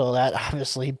 so that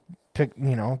obviously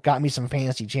got me some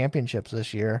fantasy championships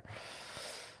this year.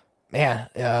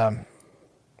 Man,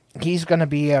 he's going to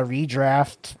be a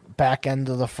redraft back end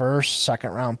of the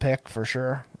second round pick for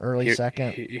sure. Early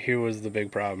second. Here was the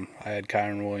big problem. I had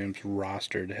Kyren Williams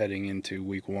rostered heading into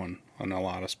week 1 on a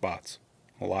lot of spots.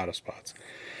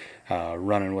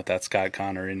 Running with that Scott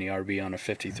Connor in the RB on a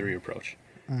 53 approach.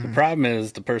 The problem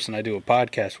is the person I do a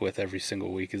podcast with every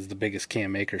single week is the biggest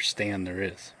Cam Akers stan there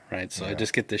is, right? So I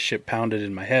just get this shit pounded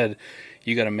in my head.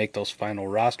 You got to make those final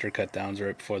roster cut downs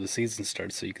right before the season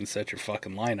starts so you can set your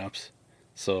fucking lineups.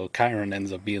 So Kyren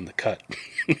ends up being the cut.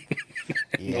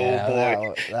 Yeah, oh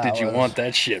boy, did you want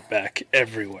that shit back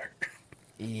everywhere?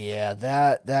 Yeah,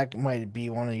 that might be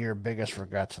one of your biggest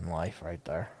regrets in life right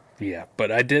there. Yeah,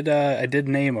 but I did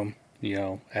name him,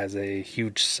 as a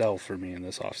huge sell for me in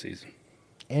this offseason.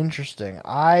 Interesting.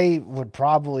 I would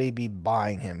probably be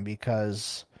buying him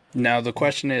because... Now, the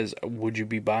question is, would you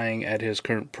be buying at his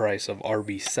current price of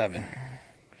RB7?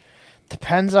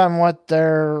 Depends on what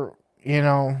their,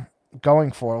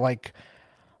 going for. Like,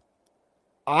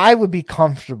 I would be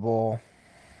comfortable.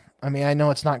 I mean, I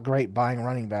know it's not great buying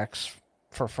running backs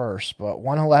for first, but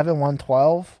 111,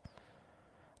 112,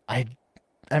 I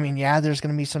mean, yeah, there's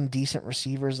going to be some decent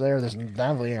receivers there. There's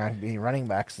definitely going to be running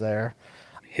backs there.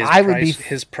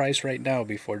 His price right now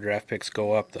before draft picks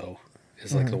go up though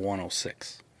is like the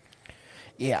 106.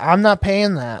 Yeah, I'm not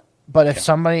paying that. But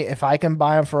if I can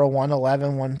buy him for a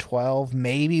 111, 112,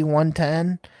 maybe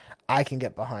 110, I can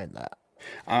get behind that.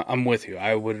 I'm with you.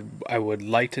 I would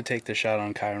like to take the shot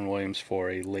on Kyron Williams for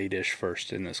a late-ish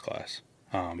first in this class.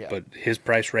 But his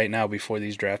price right now, before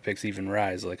these draft picks even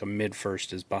rise, like a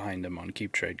mid-first is behind him on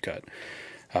Keep Trade Cut.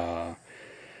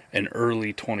 An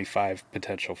early 25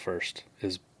 potential first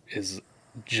is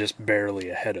just barely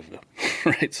ahead of him,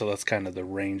 right? So that's kind of the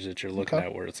range that you're looking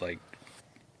at, where it's like,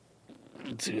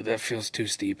 dude, that feels too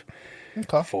steep.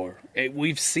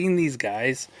 We've seen these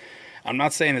guys. I'm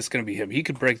not saying it's going to be him. He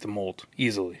could break the mold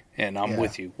easily, and I'm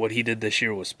with you. What he did this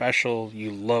year was special. You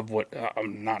love what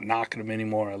I'm not knocking him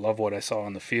anymore. I love what I saw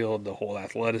on the field. The whole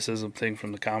athleticism thing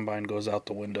from the combine goes out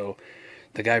the window.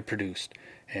 The guy produced,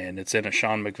 and it's in a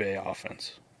Sean McVay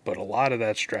offense. But a lot of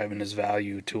that's driving his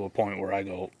value to a point where I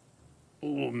go,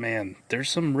 oh, man,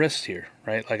 there's some risk here,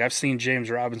 right? Like, I've seen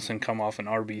James Robinson come off an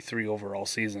RB3 overall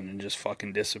season and just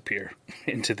fucking disappear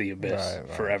into the abyss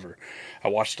forever. I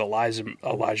watched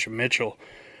Elijah Mitchell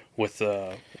with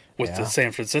the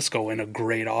San Francisco in a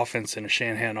great offense, in a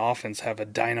Shanahan offense, have a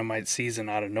dynamite season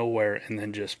out of nowhere and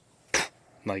then just,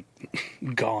 like,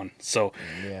 gone. So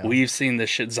we've seen this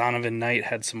shit. Zonovan Knight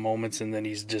had some moments and then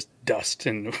he's just dust.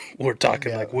 And we're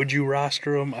talking like, would you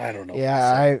roster him? I don't know.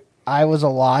 Yeah, I was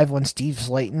alive when Steve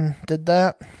Slayton did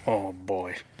that. Oh,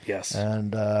 boy. Yes.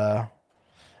 And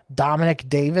Dominic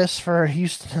Davis for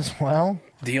Houston as well.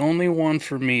 The only one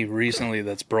for me recently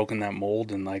that's broken that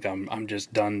mold and like I'm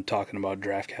just done talking about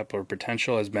draft capital or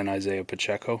potential has been Isaiah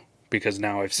Pacheco, because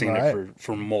now I've seen it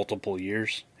for multiple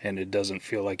years and it doesn't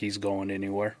feel like he's going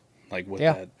anywhere. Like with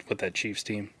that Chiefs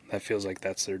team, that feels like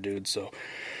that's their dude. So,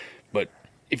 but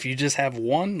if you just have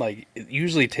one, like, it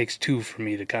usually takes two for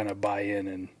me to kind of buy in,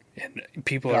 and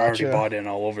people are already bought in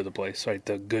all over the place. Right,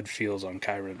 the good feels on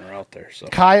Kyron are out there. So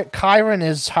Kyron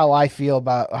is how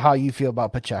you feel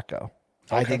about Pacheco.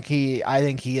 Okay. I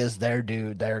think he is their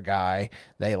dude, their guy.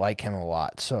 They like him a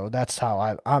lot. So that's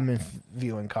how I'm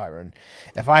viewing Kyron.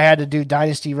 If I had to do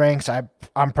dynasty ranks,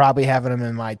 I'm probably having him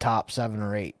in my top 7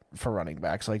 or 8 for running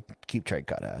backs, like Keep Trade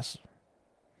Cut has.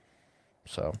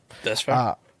 So that's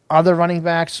fair. Other running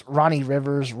backs: Ronnie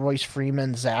Rivers, Royce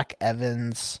Freeman, Zach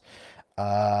Evans,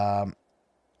 and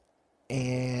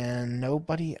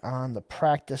nobody on the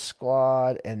practice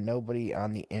squad and nobody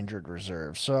on the injured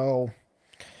reserve. So,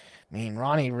 I mean,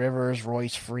 Ronnie Rivers,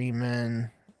 Royce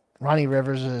Freeman. Ronnie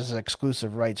Rivers is an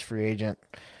exclusive rights free agent.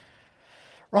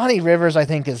 Ronnie Rivers, I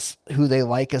think, is who they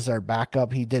like as their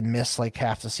backup. He did miss like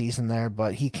half the season there,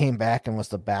 but he came back and was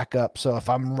the backup. So if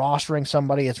I'm rostering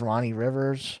somebody, it's Ronnie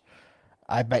Rivers.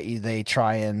 I bet you they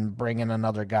try and bring in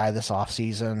another guy this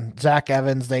offseason. Zach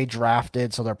Evans, they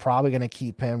drafted, so they're probably going to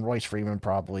keep him. Royce Freeman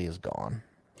probably is gone.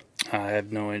 I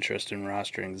have no interest in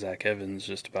rostering Zach Evans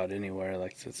just about anywhere.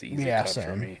 Like, it's easy cut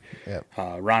for me. Yep.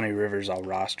 Ronnie Rivers, I'll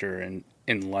roster, and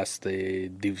unless they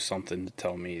do something to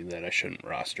tell me that I shouldn't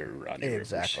roster Ronnie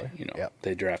Rivers. You know,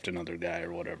 they draft another guy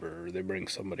or whatever, or they bring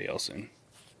somebody else in.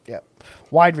 Yep.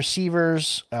 Wide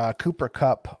receivers, Cooper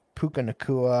Kupp, Puka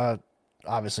Nacua,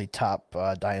 obviously top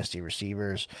dynasty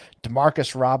receivers.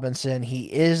 Demarcus Robinson,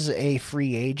 he is a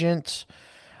free agent.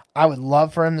 I would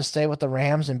love for him to stay with the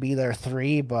Rams and be their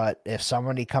 3, but if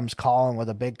somebody comes calling with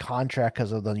a big contract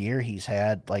because of the year he's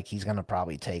had, like, he's going to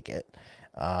probably take it.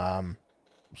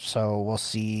 So we'll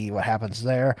see what happens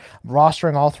there.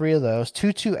 Rostering all 3 of those.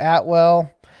 Tutu Atwell,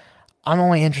 I'm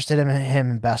only interested in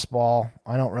him in best ball.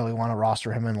 I don't really want to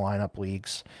roster him in lineup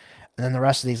leagues. And then the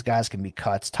rest of these guys can be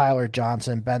cuts. Tyler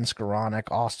Johnson, Ben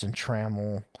Skoranek, Austin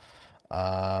Trammell,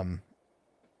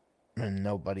 and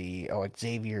nobody.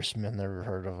 Xavier Smith, never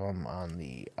heard of him on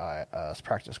the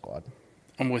practice squad.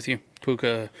 I'm with you.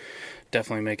 Puka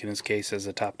definitely making his case as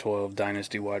a top 12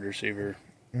 dynasty wide receiver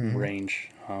range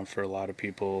for a lot of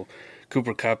people.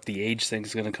 Cooper Kupp, the age thing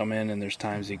is going to come in, and there's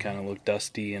times he kind of looked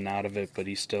dusty and out of it, but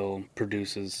he still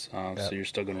produces. So you're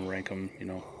still going to rank him,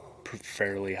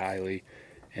 fairly highly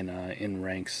in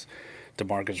ranks.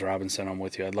 Demarcus Robinson, I'm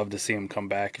with you. I'd love to see him come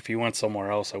back. If he went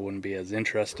somewhere else, I wouldn't be as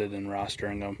interested in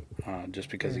rostering him, just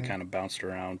because he kind of bounced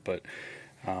around. But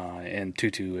and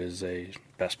Tutu is a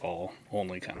best ball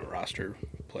only kind of roster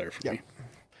player for me.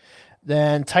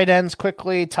 Then tight ends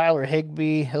quickly, Tyler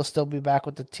Higbee, he'll still be back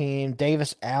with the team.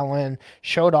 Davis Allen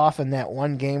showed off in that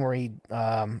one game where he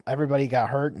everybody got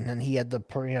hurt, and then he had to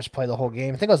pretty much play the whole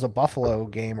game. I think it was the Buffalo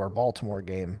game or Baltimore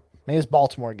game. Maybe it was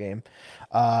Baltimore game.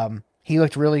 He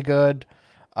looked really good.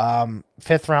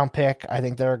 5th round pick. I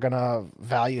think they're gonna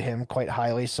value him quite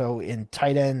highly. So in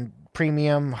tight end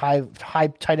premium, high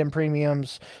tight end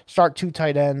premiums, start 2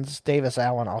 tight ends. Davis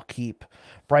Allen, I'll keep.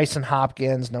 Bryson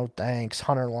Hopkins, no thanks.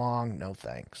 Hunter Long, no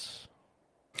thanks.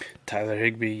 Tyler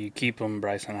Higbee, you keep him.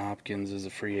 Bryson Hopkins is a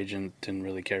free agent. Didn't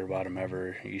really care about him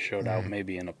ever. He showed out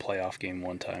maybe in a playoff game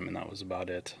one time, and that was about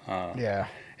it. Yeah.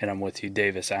 And I'm with you,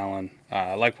 Davis Allen.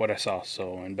 I like what I saw.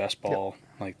 So in best ball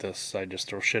like this, I just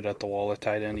throw shit at the wall at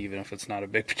tight end, even if it's not a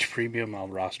big premium. I'll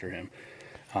roster him.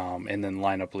 And then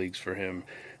lineup leagues for him,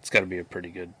 it's got to be a pretty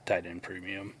good tight end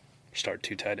premium. Start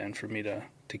 2 tight end for me to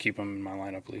keep him in my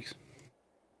lineup leagues.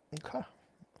 Okay.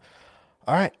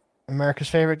 All right. America's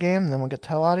favorite game, and then we'll get the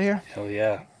hell out of here. Hell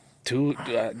yeah.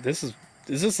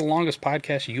 Is this the longest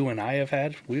podcast you and I have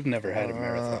had? We've never had a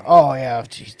marathon. Oh, yeah.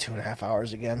 Geez, 2.5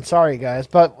 hours again. Sorry, guys.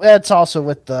 But it's also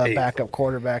with the backup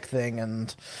quarterback thing.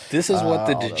 And this is what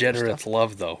the degenerates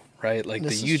love, though, right? Like,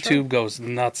 this the YouTube goes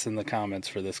nuts in the comments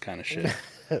for this kind of shit.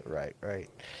 Right.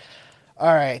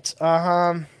 All right.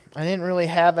 I didn't really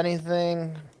have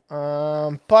anything,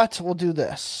 but we'll do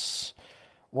this.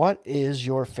 What is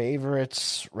your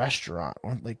favorite restaurant,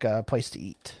 like a place to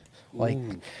eat? Like,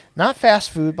 not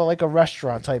fast food, but like a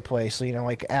restaurant type place. So,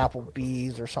 like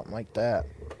Applebee's or something like that.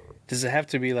 Does it have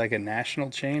to be like a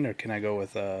national chain, or can I go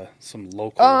with some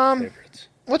local favorites?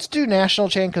 Let's do national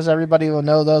chain because everybody will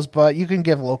know those, but you can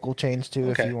give local chains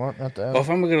too if you want. Not that. Well, if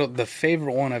I'm gonna go, the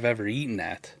favorite one I've ever eaten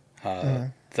at,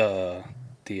 the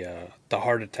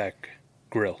Heart Attack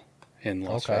Grill in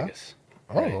Las Vegas.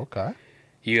 Right? Oh, okay.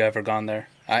 You ever gone there?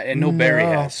 I know Barry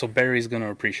has, so Barry's going to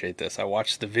appreciate this. I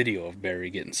watched the video of Barry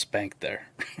getting spanked there.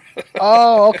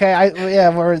 Oh, okay.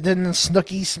 Where didn't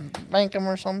Snooki spank him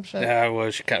or some shit? Yeah, well,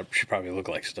 she probably looked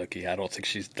like Snooki. I don't think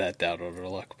she's that down on her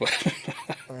luck. But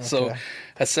So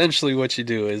essentially what you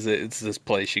do is it's this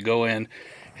place. You go in,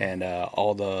 and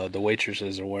all the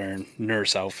waitresses are wearing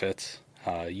nurse outfits.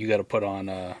 You got to put on,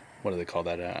 what do they call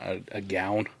that, a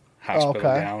gown, hospital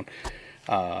gown.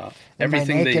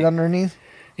 Everything naked underneath?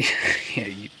 Yeah,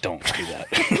 you don't do that.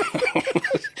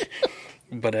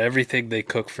 But everything they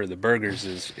cook for the burgers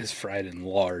is fried in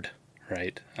lard,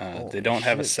 right? They don't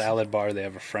have a salad bar. They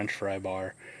have a French fry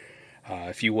bar.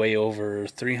 If you weigh over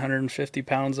 350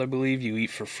 pounds, I believe, you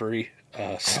eat for free.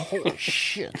 Holy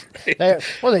shit. What,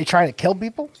 are they trying to kill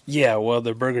people? Yeah, well,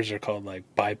 their burgers are called like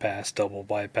bypass, double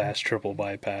bypass, triple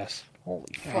bypass. Holy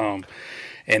fuck.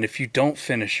 And if you don't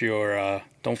finish your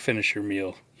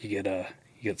meal, you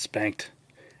get spanked.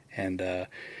 And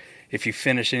if you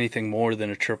finish anything more than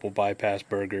a triple bypass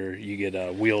burger, you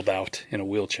get wheeled out in a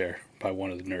wheelchair by one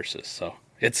of the nurses. So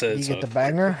you get the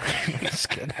banger.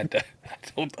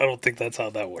 I don't think that's how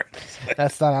that works.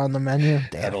 That's not on the menu.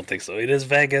 Damn. I don't think so. It is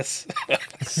Vegas.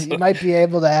 So, you might be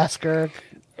able to ask her.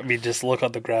 I mean, just look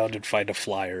on the ground and find a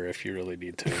flyer if you really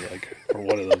need to, like, or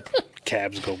one of the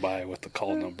cabs go by with the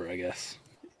call number, I guess.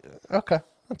 Okay,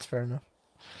 that's fair enough.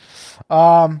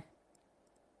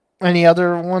 Any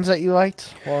other ones that you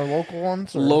liked, or local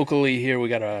ones? Or? Locally here, we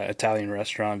got an Italian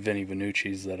restaurant, Vinny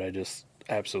Venucci's, that I just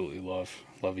absolutely love.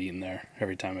 Love eating there.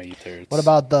 Every time I eat there. What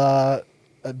about the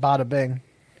Bada Bing?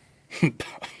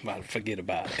 Forget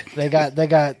about it.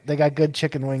 They got good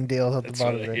chicken wing deals at the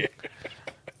Bada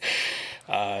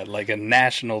Bing. Like a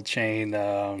national chain.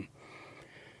 Man,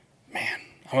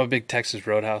 I'm a big Texas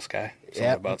Roadhouse guy.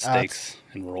 Something about steaks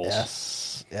and rolls.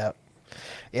 Yes. Yep.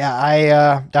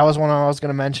 Yeah, that was one I was going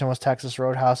to mention was Texas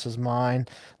Roadhouse is mine.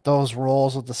 Those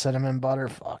rolls with the cinnamon butter,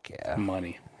 fuck yeah.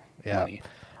 Money. Yeah.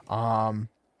 Money.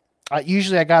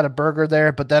 Usually I got a burger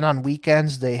there, but then on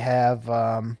weekends they have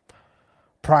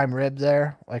prime rib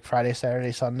there, like Friday,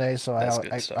 Saturday, Sunday. So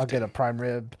I'll get a prime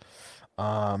rib.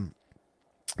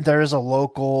 There is a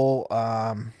local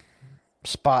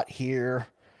spot here,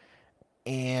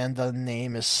 and the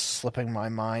name is slipping my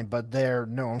mind, but they're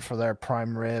known for their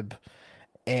prime rib.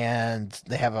 And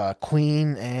they have a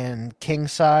queen and king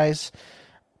size.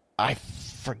 I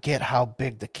forget how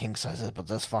big the king size is, but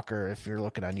this fucker, if you're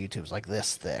looking on YouTube, is like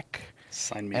this thick.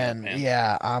 Sign me up, man.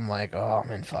 Yeah, I'm like,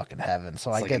 I'm in fucking heaven.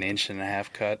 So it's like an 1.5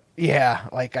 inch cut. Yeah,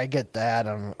 like I get that.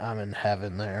 I'm in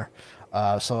heaven there.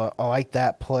 So I like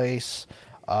that place.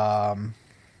 Trying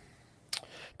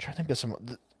to think of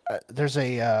some. There's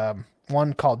a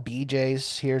one called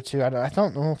BJ's here too. I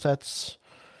don't know if that's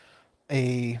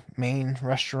a main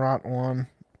restaurant one.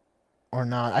 or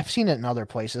not. I've seen it in other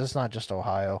places. It's not just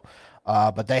Ohio.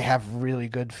 But they have really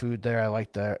good food there. I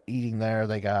like the eating there.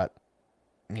 They got,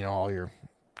 all your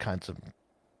kinds of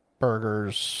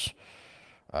burgers,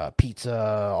 pizza,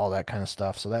 all that kind of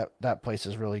stuff. So that place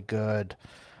is really good.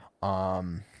 I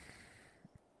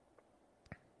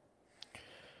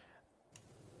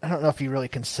don't know if you really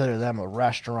consider them a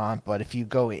restaurant, but if you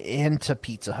go into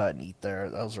Pizza Hut and eat there,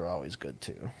 those are always good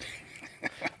too.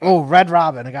 Oh, Red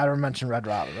Robin. I got to mention Red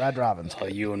Robin. Red Robin's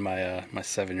good. You and my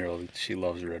 7-year-old, she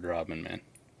loves Red Robin, man.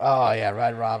 Oh, yeah,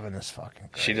 Red Robin is fucking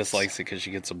great. She just likes it because she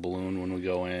gets a balloon when we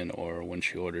go in, or when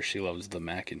she orders, she loves the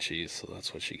mac and cheese, so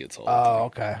that's what she gets all the time. Oh,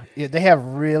 okay. Yeah, they have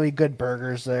really good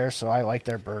burgers there, so I like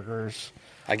their burgers.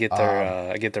 I get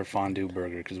their fondue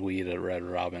burger because we eat at Red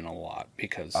Robin a lot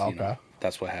because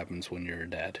that's what happens when you're a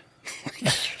dad. You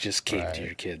just cave to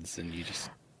your kids and you just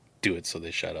do it so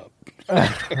they shut up.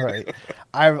 Right.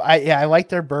 I like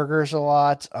their burgers a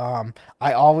lot.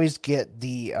 I always get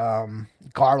the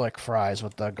garlic fries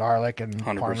with the garlic and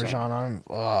 100%. Parmesan on them.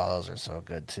 Oh, those are so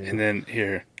good too. And then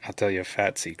here, I'll tell you a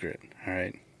fat secret. All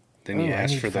right. Then you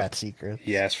ask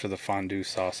for the fondue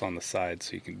sauce on the side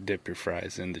so you can dip your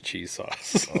fries in the cheese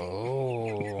sauce.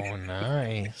 Oh,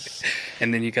 nice.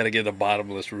 And then you got to get a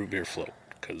bottomless root beer float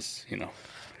because,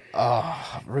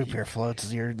 Oh, root beer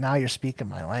floats. You're speaking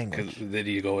my language. Because then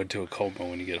you go into a coma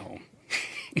when you get home.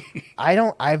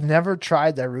 I've never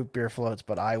tried their root beer floats,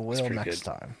 but I will next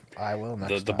time. I will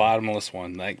next time. The bottomless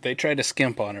one. Like, they try to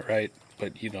skimp on it, right?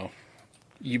 But,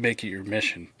 you make it your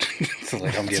mission. So,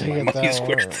 I'm getting my money's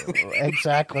worth.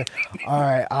 Exactly. All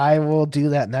right. I will do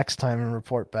that next time and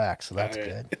report back. So that's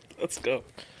good. Let's go.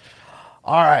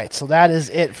 All right. So that is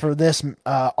it for this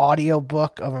audio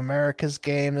book of America's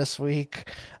Game this week.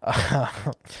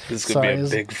 This is going to be a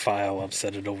big file. I've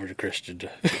sent it over to Christian.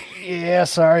 Yeah.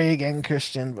 Sorry again,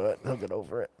 Christian, but he'll get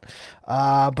over it.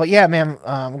 But yeah, man,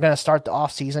 I'm going to start the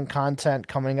off-season content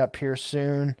coming up here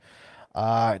soon.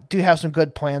 Do have some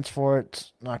good plans for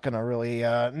it. Not going to really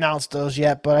announce those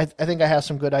yet, but I think I have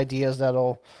some good ideas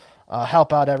that'll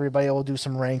help out everybody. We'll do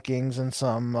some rankings and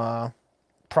some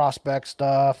prospect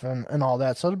stuff and all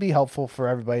that. So it'll be helpful for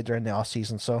everybody during the off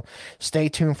season. So stay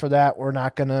tuned for that. We're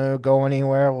not going to go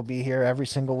anywhere. We'll be here every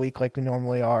single week like we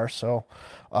normally are. So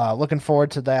looking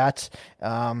forward to that.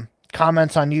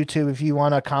 Comments on YouTube. If you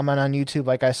want to comment on YouTube,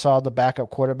 like I saw the backup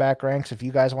quarterback ranks, if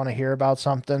you guys want to hear about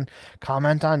something,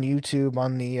 comment on YouTube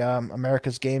on the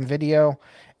America's Game video,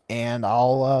 and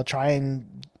I'll try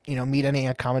and meet any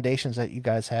accommodations that you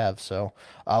guys have. So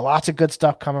lots of good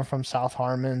stuff coming from South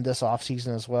Harmon this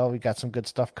offseason as well. We got some good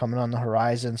stuff coming on the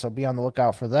horizon, so be on the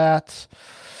lookout for that.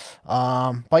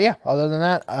 But yeah, other than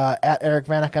that, at Eric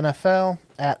Vanek NFL,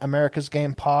 at America's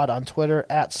Game Pod on Twitter,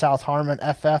 at South Harmon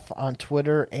FF on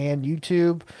Twitter and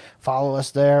YouTube. Follow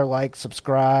us there, like,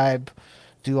 subscribe,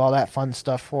 do all that fun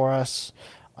stuff for us.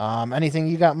 Anything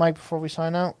you got, Mike, before we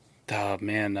sign out?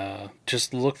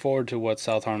 Just look forward to what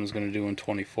South Harmon's going to do in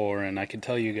 24, and I can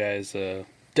tell you guys,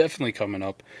 definitely coming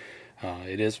up.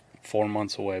 It is 4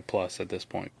 months away plus at this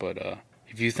point, but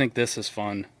if you think this is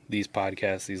fun, these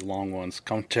podcasts, these long ones,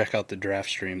 come check out the draft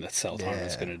stream that South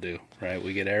Harmon's going to do, right?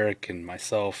 We get Eric and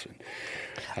myself. And,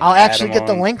 I'll actually get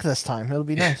the link this time. It'll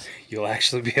be nice. You'll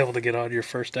actually be able to get on your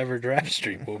first ever draft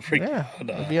stream. We'll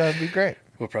it'll be great.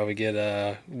 We'll probably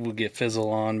get Fizzle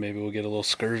on. Maybe we'll get a little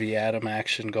Scurvy Adam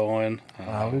action going.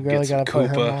 We really got to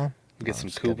put him on. We'll get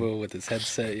some Koopa with his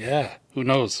headset. Yeah, who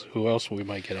knows who else we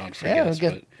might get on for guests.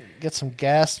 We'll get some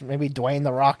guests. Maybe Dwayne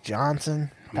The Rock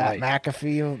Johnson. Pat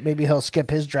McAfee, maybe he'll skip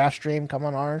his draft stream, come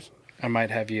on ours. I might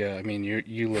have you. I mean,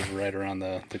 you live right around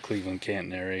the Cleveland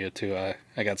Canton area too. I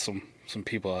got some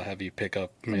people I'll have you pick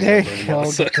up. There you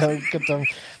go. Get them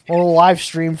a little live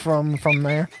stream from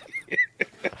there.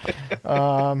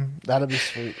 That'll be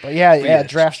sweet. But yeah,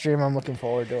 draft stream. I'm looking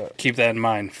forward to it. Keep that in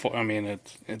mind.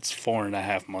 It's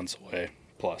 4.5 months away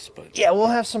plus, but yeah, we'll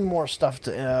have some more stuff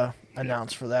to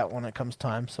announce for that when it comes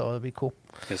time. So it'll be cool.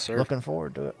 Yes, sir. Looking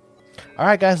forward to it. All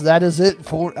right, guys, that is it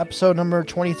for episode number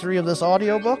 23 of this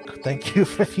audiobook. Thank you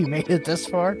if you made it this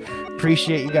far.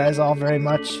 Appreciate you guys all very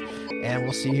much, and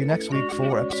we'll see you next week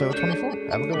for episode 24.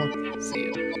 Have a good one. See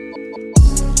you.